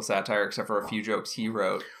political satire except for a few jokes he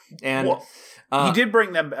wrote. And he did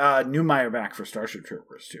bring them Neumeyer back for Starship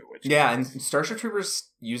Troopers too, and Starship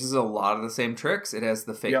Troopers uses a lot of the same tricks. It has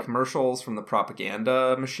the fake commercials from the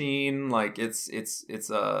propaganda machine. Like it's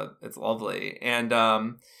lovely. And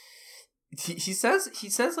he says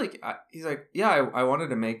like he's like, yeah, I wanted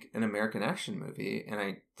to make an American action movie, and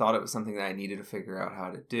I thought it was something that I needed to figure out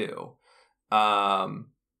how to do.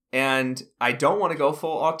 And I don't want to go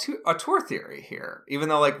full auteur theory here, even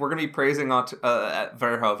though like we're gonna be praising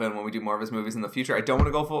Verhoeven when we do more of his movies in the future. I don't want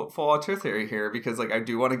to go full auteur theory here because like I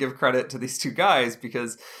do want to give credit to these two guys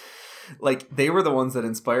because like they were the ones that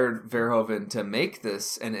inspired Verhoeven to make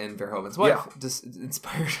this, and Verhoeven's wife just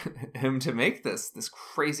inspired him to make this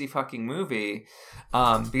crazy fucking movie,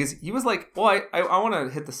 because he was like, well, I want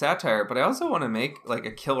to hit the satire, but I also want to make like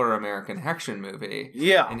a killer American action movie.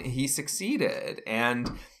 Yeah, and he succeeded,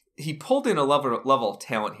 and he pulled in a level of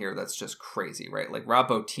talent here that's just crazy, right? Like Rob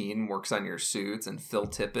Bottin works on your suits, and Phil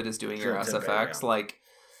Tippett is doing your SFX. Like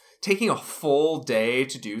taking a full day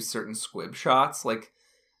to do certain squib shots, like.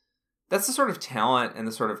 That's the sort of talent and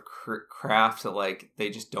the sort of craft that like they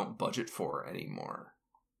just don't budget for anymore.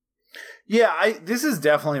 Yeah, this is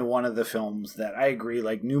definitely one of the films that I agree.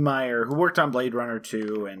 Like Neumeier, who worked on Blade Runner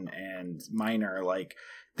 2 and Miner, like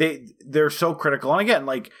they're so critical. And again,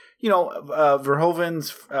 like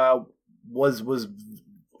Verhoeven's was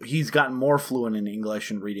he's gotten more fluent in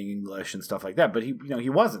English and reading English and stuff like that, but he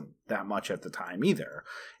wasn't that much at the time either.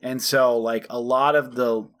 And so like a lot of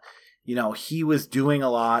the. He was doing a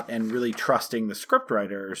lot and really trusting the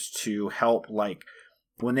scriptwriters to help, like,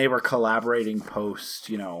 when they were collaborating post,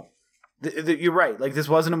 you're right. Like, this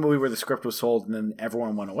wasn't a movie where the script was sold and then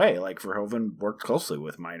everyone went away. Like, Verhoeven worked closely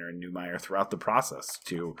with Miner and Neumeier throughout the process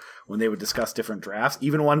to when they would discuss different drafts,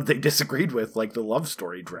 even ones they disagreed with, like the Love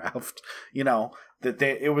Story draft, that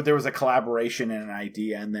there was a collaboration and an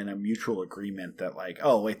idea and then a mutual agreement that, like,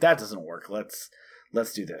 oh, wait, that doesn't work.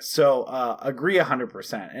 Let's do this. So, agree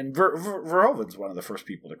 100%. And Verhoeven's one of the first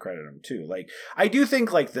people to credit him too. Like, I do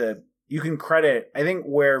think like you can credit, I think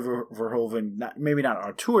where Verhoeven, maybe not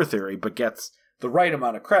auteur theory, but gets the right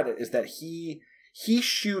amount of credit is that he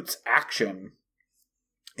shoots action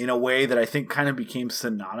in a way that I think kind of became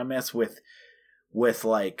synonymous with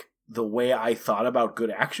like the way I thought about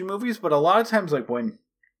good action movies. But a lot of times, like when,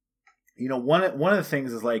 one of the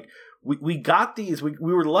things is like, we got these, we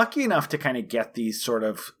were lucky enough to kind of get these sort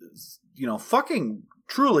of, fucking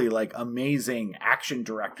truly like amazing action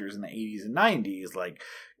directors in the 80s and 90s, like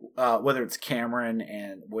whether it's Cameron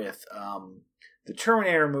and with the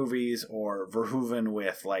Terminator movies or Verhoeven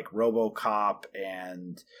with like RoboCop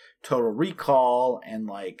and Total Recall and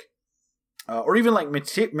like, or even like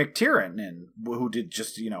McTiernan and who did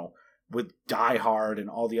just, with Die Hard and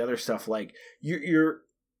all the other stuff. Like you're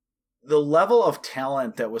the level of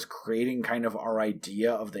talent that was creating kind of our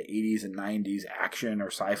idea of the 80s and 90s action or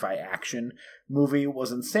sci-fi action movie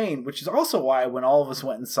was insane, which is also why when all of us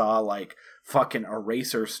went and saw like fucking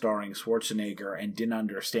Eraser starring Schwarzenegger and didn't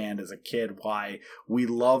understand as a kid why we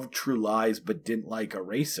loved True Lies but didn't like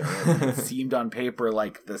Eraser, and it seemed on paper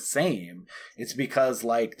like the same. It's because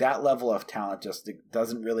like that level of talent just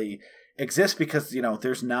doesn't really exist because,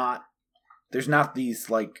 there's not these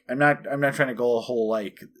like, I'm not trying to go a whole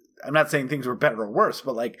like, I'm not saying things were better or worse,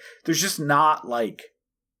 but like there's just not like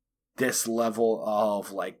this level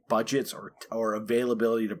of like budgets or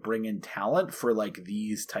availability to bring in talent for like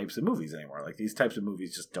these types of movies anymore. Like these types of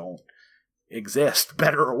movies just don't exist,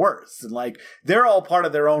 better or worse. And like they're all part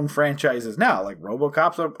of their own franchises now. Like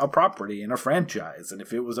RoboCop's a property and a franchise, and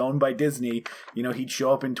if it was owned by Disney, he'd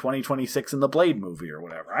show up in 2026 in the Blade movie or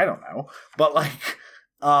whatever. I don't know, but like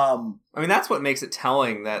I mean, that's what makes it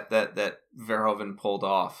telling that Verhoeven pulled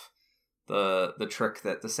off the trick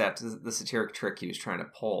that the satiric trick he was trying to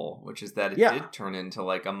pull, which is that it did turn into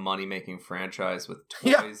like a money making franchise with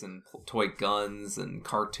toys and toy guns and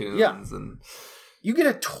cartoons and you get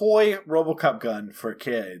a toy RoboCop gun for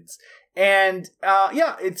kids. And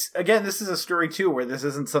it's again, this is a story too where this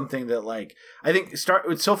isn't something that like I think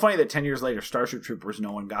it's so funny that 10 years later, Starship Troopers,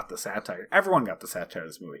 no one got the satire. Everyone got the satire of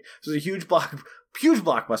this movie. It was a huge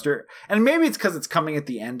blockbuster, and maybe it's because it's coming at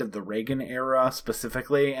the end of the Reagan era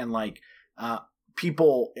specifically, and like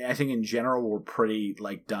people, I think in general, were pretty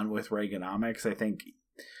like done with Reaganomics. I think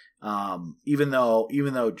even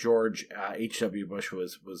though George H.W. Bush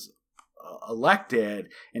was elected,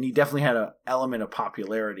 and he definitely had an element of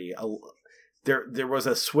popularity. There was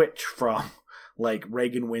a switch from like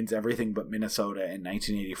Reagan wins everything but Minnesota in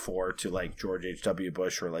 1984 to like George H.W.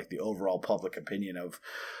 Bush, or like the overall public opinion of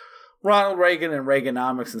Ronald Reagan and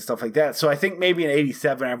Reaganomics and stuff like that. So I think maybe in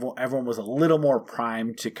 87 everyone was a little more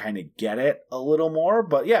primed to kind of get it a little more.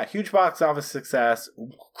 But yeah, huge box office success,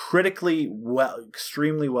 critically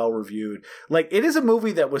extremely well reviewed. Like it is a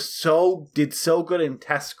movie that did so good in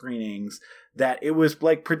test screenings that it was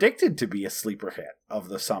like predicted to be a sleeper hit of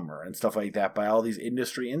the summer and stuff like that by all these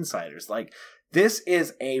industry insiders. Like this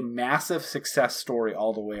is a massive success story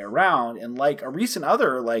all the way around. And like a recent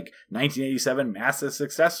other, like 1987 massive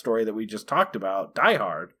success story that we just talked about, Die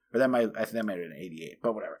Hard, or I think that might have been 88,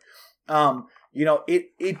 but whatever.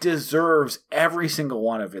 It deserves every single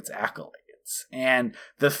one of its accolades. And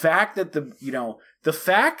the fact that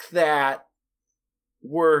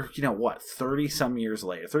we're, 30 some years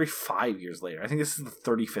later, 35 years later, I think this is the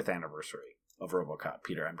 35th anniversary of RoboCop,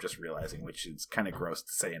 Peter. I'm just realizing, which is kind of gross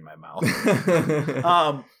to say in my mouth.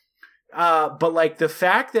 But like the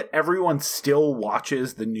fact that everyone still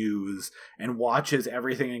watches the news and watches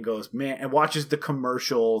everything and goes, man, and watches the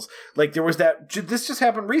commercials. Like there was this just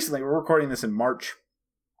happened recently. We're recording this in March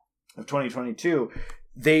of 2022.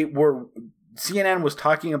 CNN was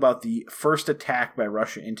talking about the first attack by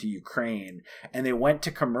Russia into Ukraine, and they went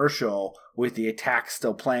to commercial with the attack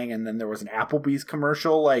still playing, and then there was an Applebee's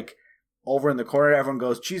commercial, like, over in the corner. Everyone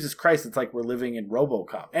goes, Jesus Christ, it's like we're living in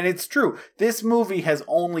RoboCop. And it's true. This movie has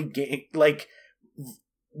only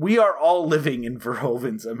we are all living in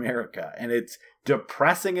Verhoeven's America, and it's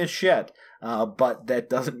depressing as shit, but that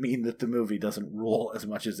doesn't mean that the movie doesn't rule as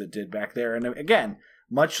much as it did back there. And again,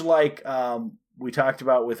 much like we talked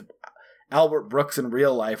about with Albert Brooks in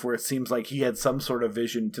real life, where it seems like he had some sort of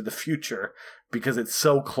vision to the future because it's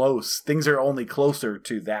so close. Things are only closer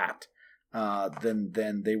to that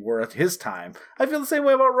than they were at his time. I feel the same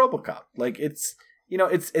way about RoboCop. Like it's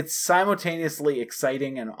simultaneously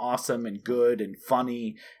exciting and awesome and good and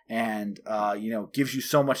funny and gives you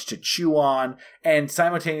so much to chew on, and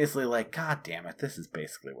simultaneously like, God damn it, this is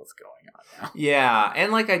basically what's going on now. Yeah,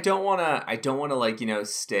 and like I don't want to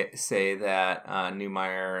say that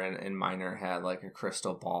Neumeier and Miner had like a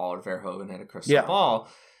crystal ball, or Verhoeven had a crystal ball,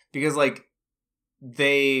 because like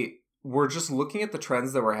they were just looking at the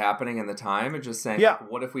trends that were happening in the time and just saying,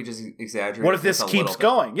 what if we just exaggerate? What if this keeps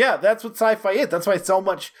going? Yeah, that's what sci-fi is. That's why so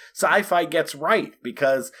much sci-fi gets right,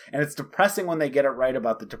 and it's depressing when they get it right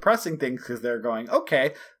about the depressing things, because they're going,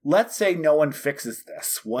 okay, let's say no one fixes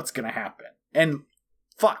this. What's going to happen? And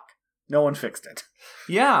fuck, no one fixed it.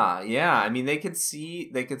 Yeah. I mean, they could see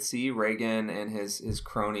Reagan and his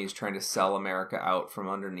cronies trying to sell America out from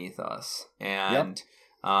underneath us. And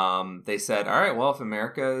they said, all right, well, if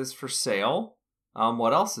America is for sale,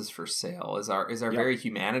 what else is for sale? Is our very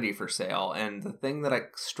humanity for sale? And the thing that I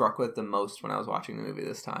struck with the most when I was watching the movie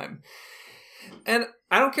this time, and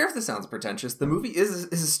I don't care if this sounds pretentious, the movie is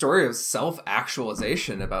a story of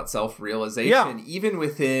self-actualization, about self-realization, even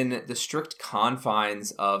within the strict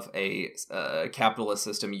confines of a capitalist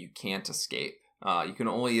system you can't escape. You can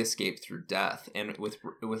only escape through death. And with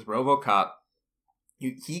RoboCop,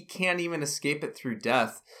 he can't even escape it through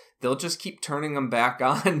death. They'll just keep turning him back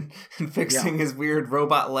on and fixing his weird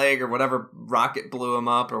robot leg or whatever rocket blew him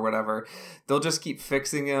up or whatever. They'll just keep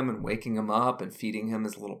fixing him and waking him up and feeding him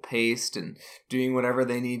his little paste and doing whatever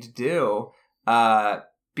they need to do.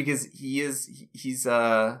 Because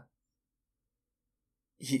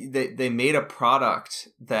they made a product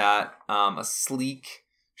that, a sleek,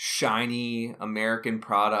 shiny American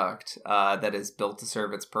product that is built to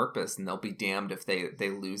serve its purpose, and they'll be damned if they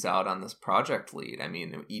lose out on this project lead. I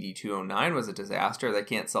mean, ED-209 was a disaster. They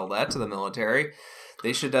can't sell that to the military.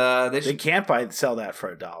 They can't sell that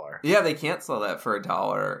for $1. Yeah, they can't sell that for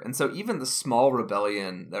 $1. And so even the small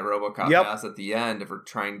rebellion that RoboCop has at the end, if we're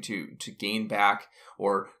trying to gain back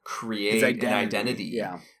or create an identity,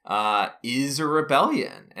 is a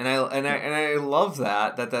rebellion. And I love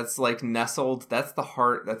that's like nestled. That's the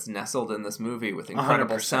heart that's nestled in this movie, with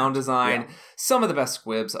incredible 100%. Sound design, some of the best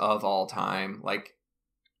squibs of all time. Like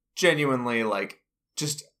genuinely, like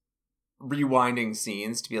just rewinding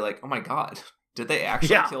scenes to be like, oh my God, did they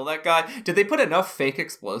actually kill that guy? Did they put enough fake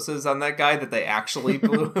explosives on that guy that they actually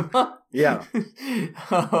blew him up? Yeah.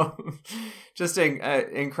 Just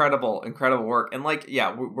incredible work. And like,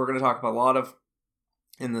 we're going to talk about a lot of,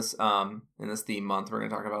 in this theme month, we're going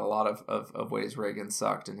to talk about a lot of ways Reagan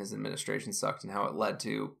sucked and his administration sucked and how it led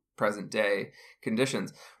to present day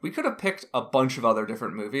conditions. We could have picked a bunch of other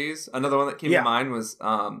different movies. Another one that came to mind was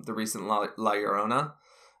the recent La Llorona,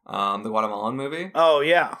 the Guatemalan movie. Oh,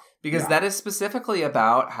 yeah. Because that is specifically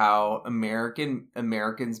about how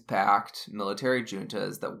Americans backed military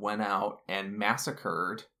juntas that went out and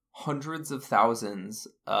massacred hundreds of thousands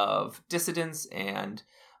of dissidents and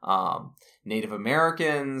Native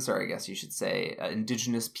Americans, or I guess you should say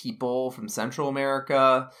indigenous people from Central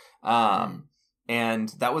America. And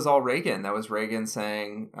that was all Reagan. That was Reagan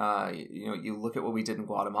saying, you look at what we did in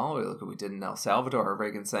Guatemala, you look at what we did in El Salvador.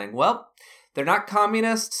 Reagan saying, well, they're not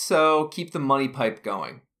communists, so keep the money pipe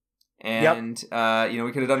going. And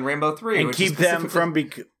we could have done Rambo 3, and which keep is them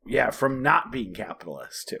specifically- from not being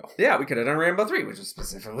capitalist too. Yeah, we could have done Rambo 3, which was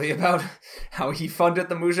specifically about how he funded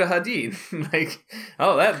the Mujahideen.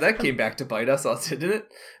 That came back to bite us, didn't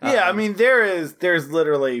it? Yeah, I mean, there's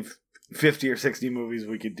literally 50 or 60 movies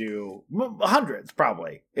we could do, hundreds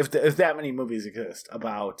probably, if that many movies exist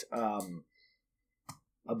about how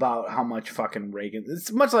much fucking Reagan.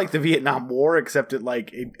 It's much like the Vietnam War, except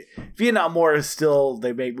Vietnam War is still,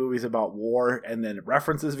 they make movies about war and then it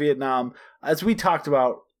references Vietnam. As we talked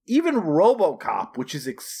about, even RoboCop, which is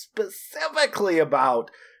specifically about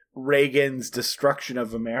Reagan's destruction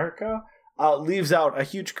of America, leaves out a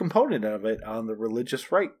huge component of it on the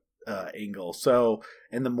religious right angle. So,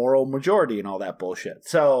 and the moral majority and all that bullshit.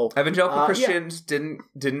 So evangelical Christians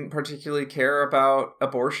didn't particularly care about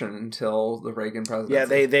abortion until the Reagan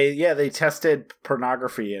presidency. Yeah, they tested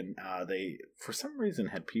pornography, and they for some reason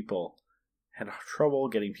had trouble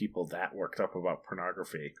getting people that worked up about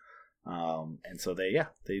pornography. And so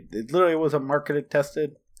it literally was a marketed,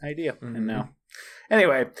 tested idea. Mm-hmm. And now,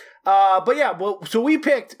 anyway, so we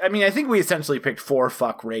picked, I think we essentially picked 4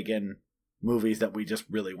 fuck Reagan movies that we just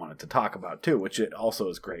really wanted to talk about too, which it also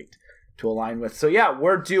is great to align with. So yeah,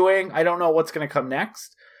 we're doing, I don't know what's going to come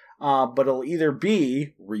next, but it'll either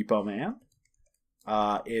be Repo Man,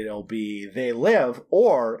 it'll be They Live,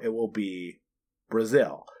 or it will be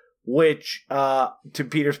Brazil. Which, to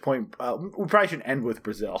Peter's point, we probably should end with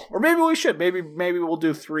Brazil. Or maybe we should. Maybe we'll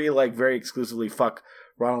do 3, very exclusively fuck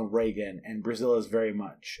Ronald Reagan. And Brazil is very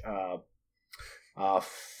much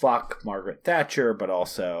fuck Margaret Thatcher, but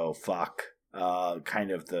also fuck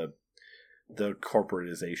kind of the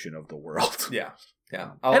corporatization of the world. Yeah.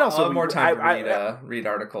 Yeah. I'll have more time to read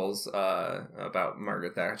articles about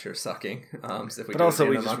Margaret Thatcher sucking. If we but also,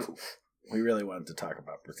 we really wanted to talk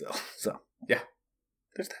about Brazil. So, yeah.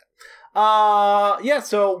 There's that.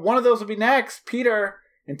 So one of those will be next. Peter,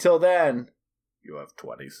 until then, you have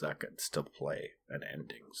 20 seconds to play an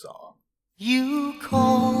ending song. You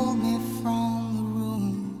call me from the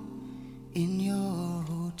room in your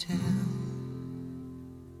hotel,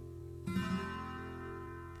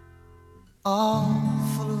 all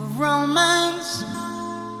full of romance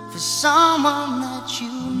for someone that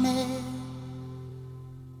you met,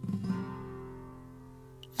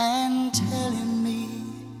 and telling me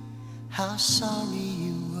how sorry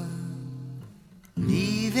you were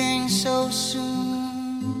leaving so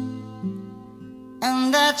soon,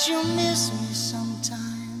 and that you miss me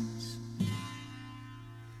sometimes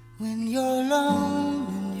when you're alone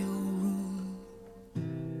in your room.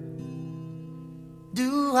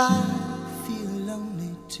 Do I feel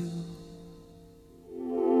lonely too?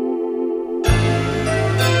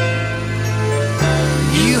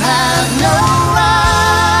 You have no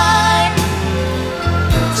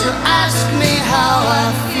how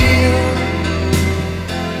I feel.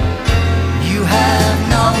 You have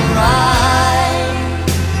no right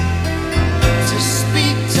to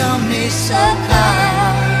speak to me so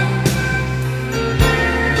kind.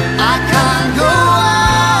 I can't go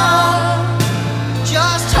on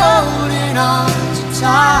just holding on to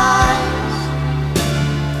ties.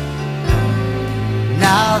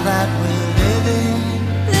 Now that we're living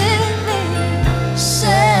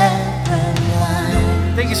separate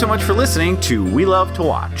lives. Thank you so much for listening to We Love to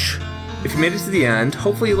Watch. If you made it to the end,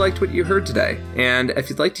 hopefully you liked what you heard today. And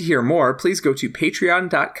if you'd like to hear more, please go to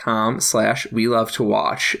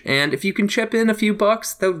patreon.com/WeLoveToWatch. And if you can chip in a few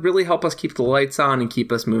bucks, that would really help us keep the lights on and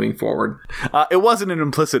keep us moving forward. It wasn't an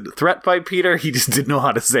implicit threat by Peter. He just didn't know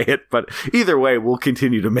how to say it. But either way, we'll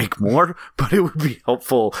continue to make more. But it would be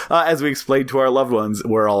helpful, as we explained to our loved ones,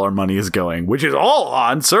 where all our money is going, which is all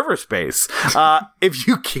on server space. If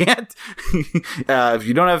you can't, if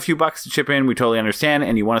you don't have a few bucks to chip in, we totally understand.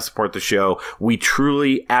 And you want to support the show, we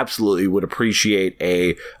truly, absolutely would appreciate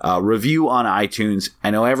a review on iTunes.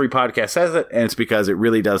 I know every podcast says it, and it's because it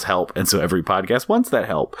really does help, and so every podcast wants that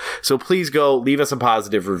help. So please go leave us a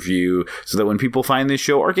positive review so that when people find this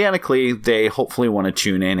show organically, they hopefully want to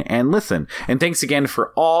tune in and listen. And thanks again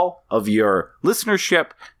for all of your listenership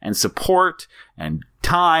and support and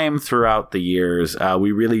time throughout the years.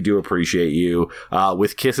 We really do appreciate you.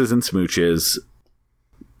 With kisses and smooches,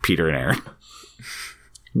 Peter and Aaron.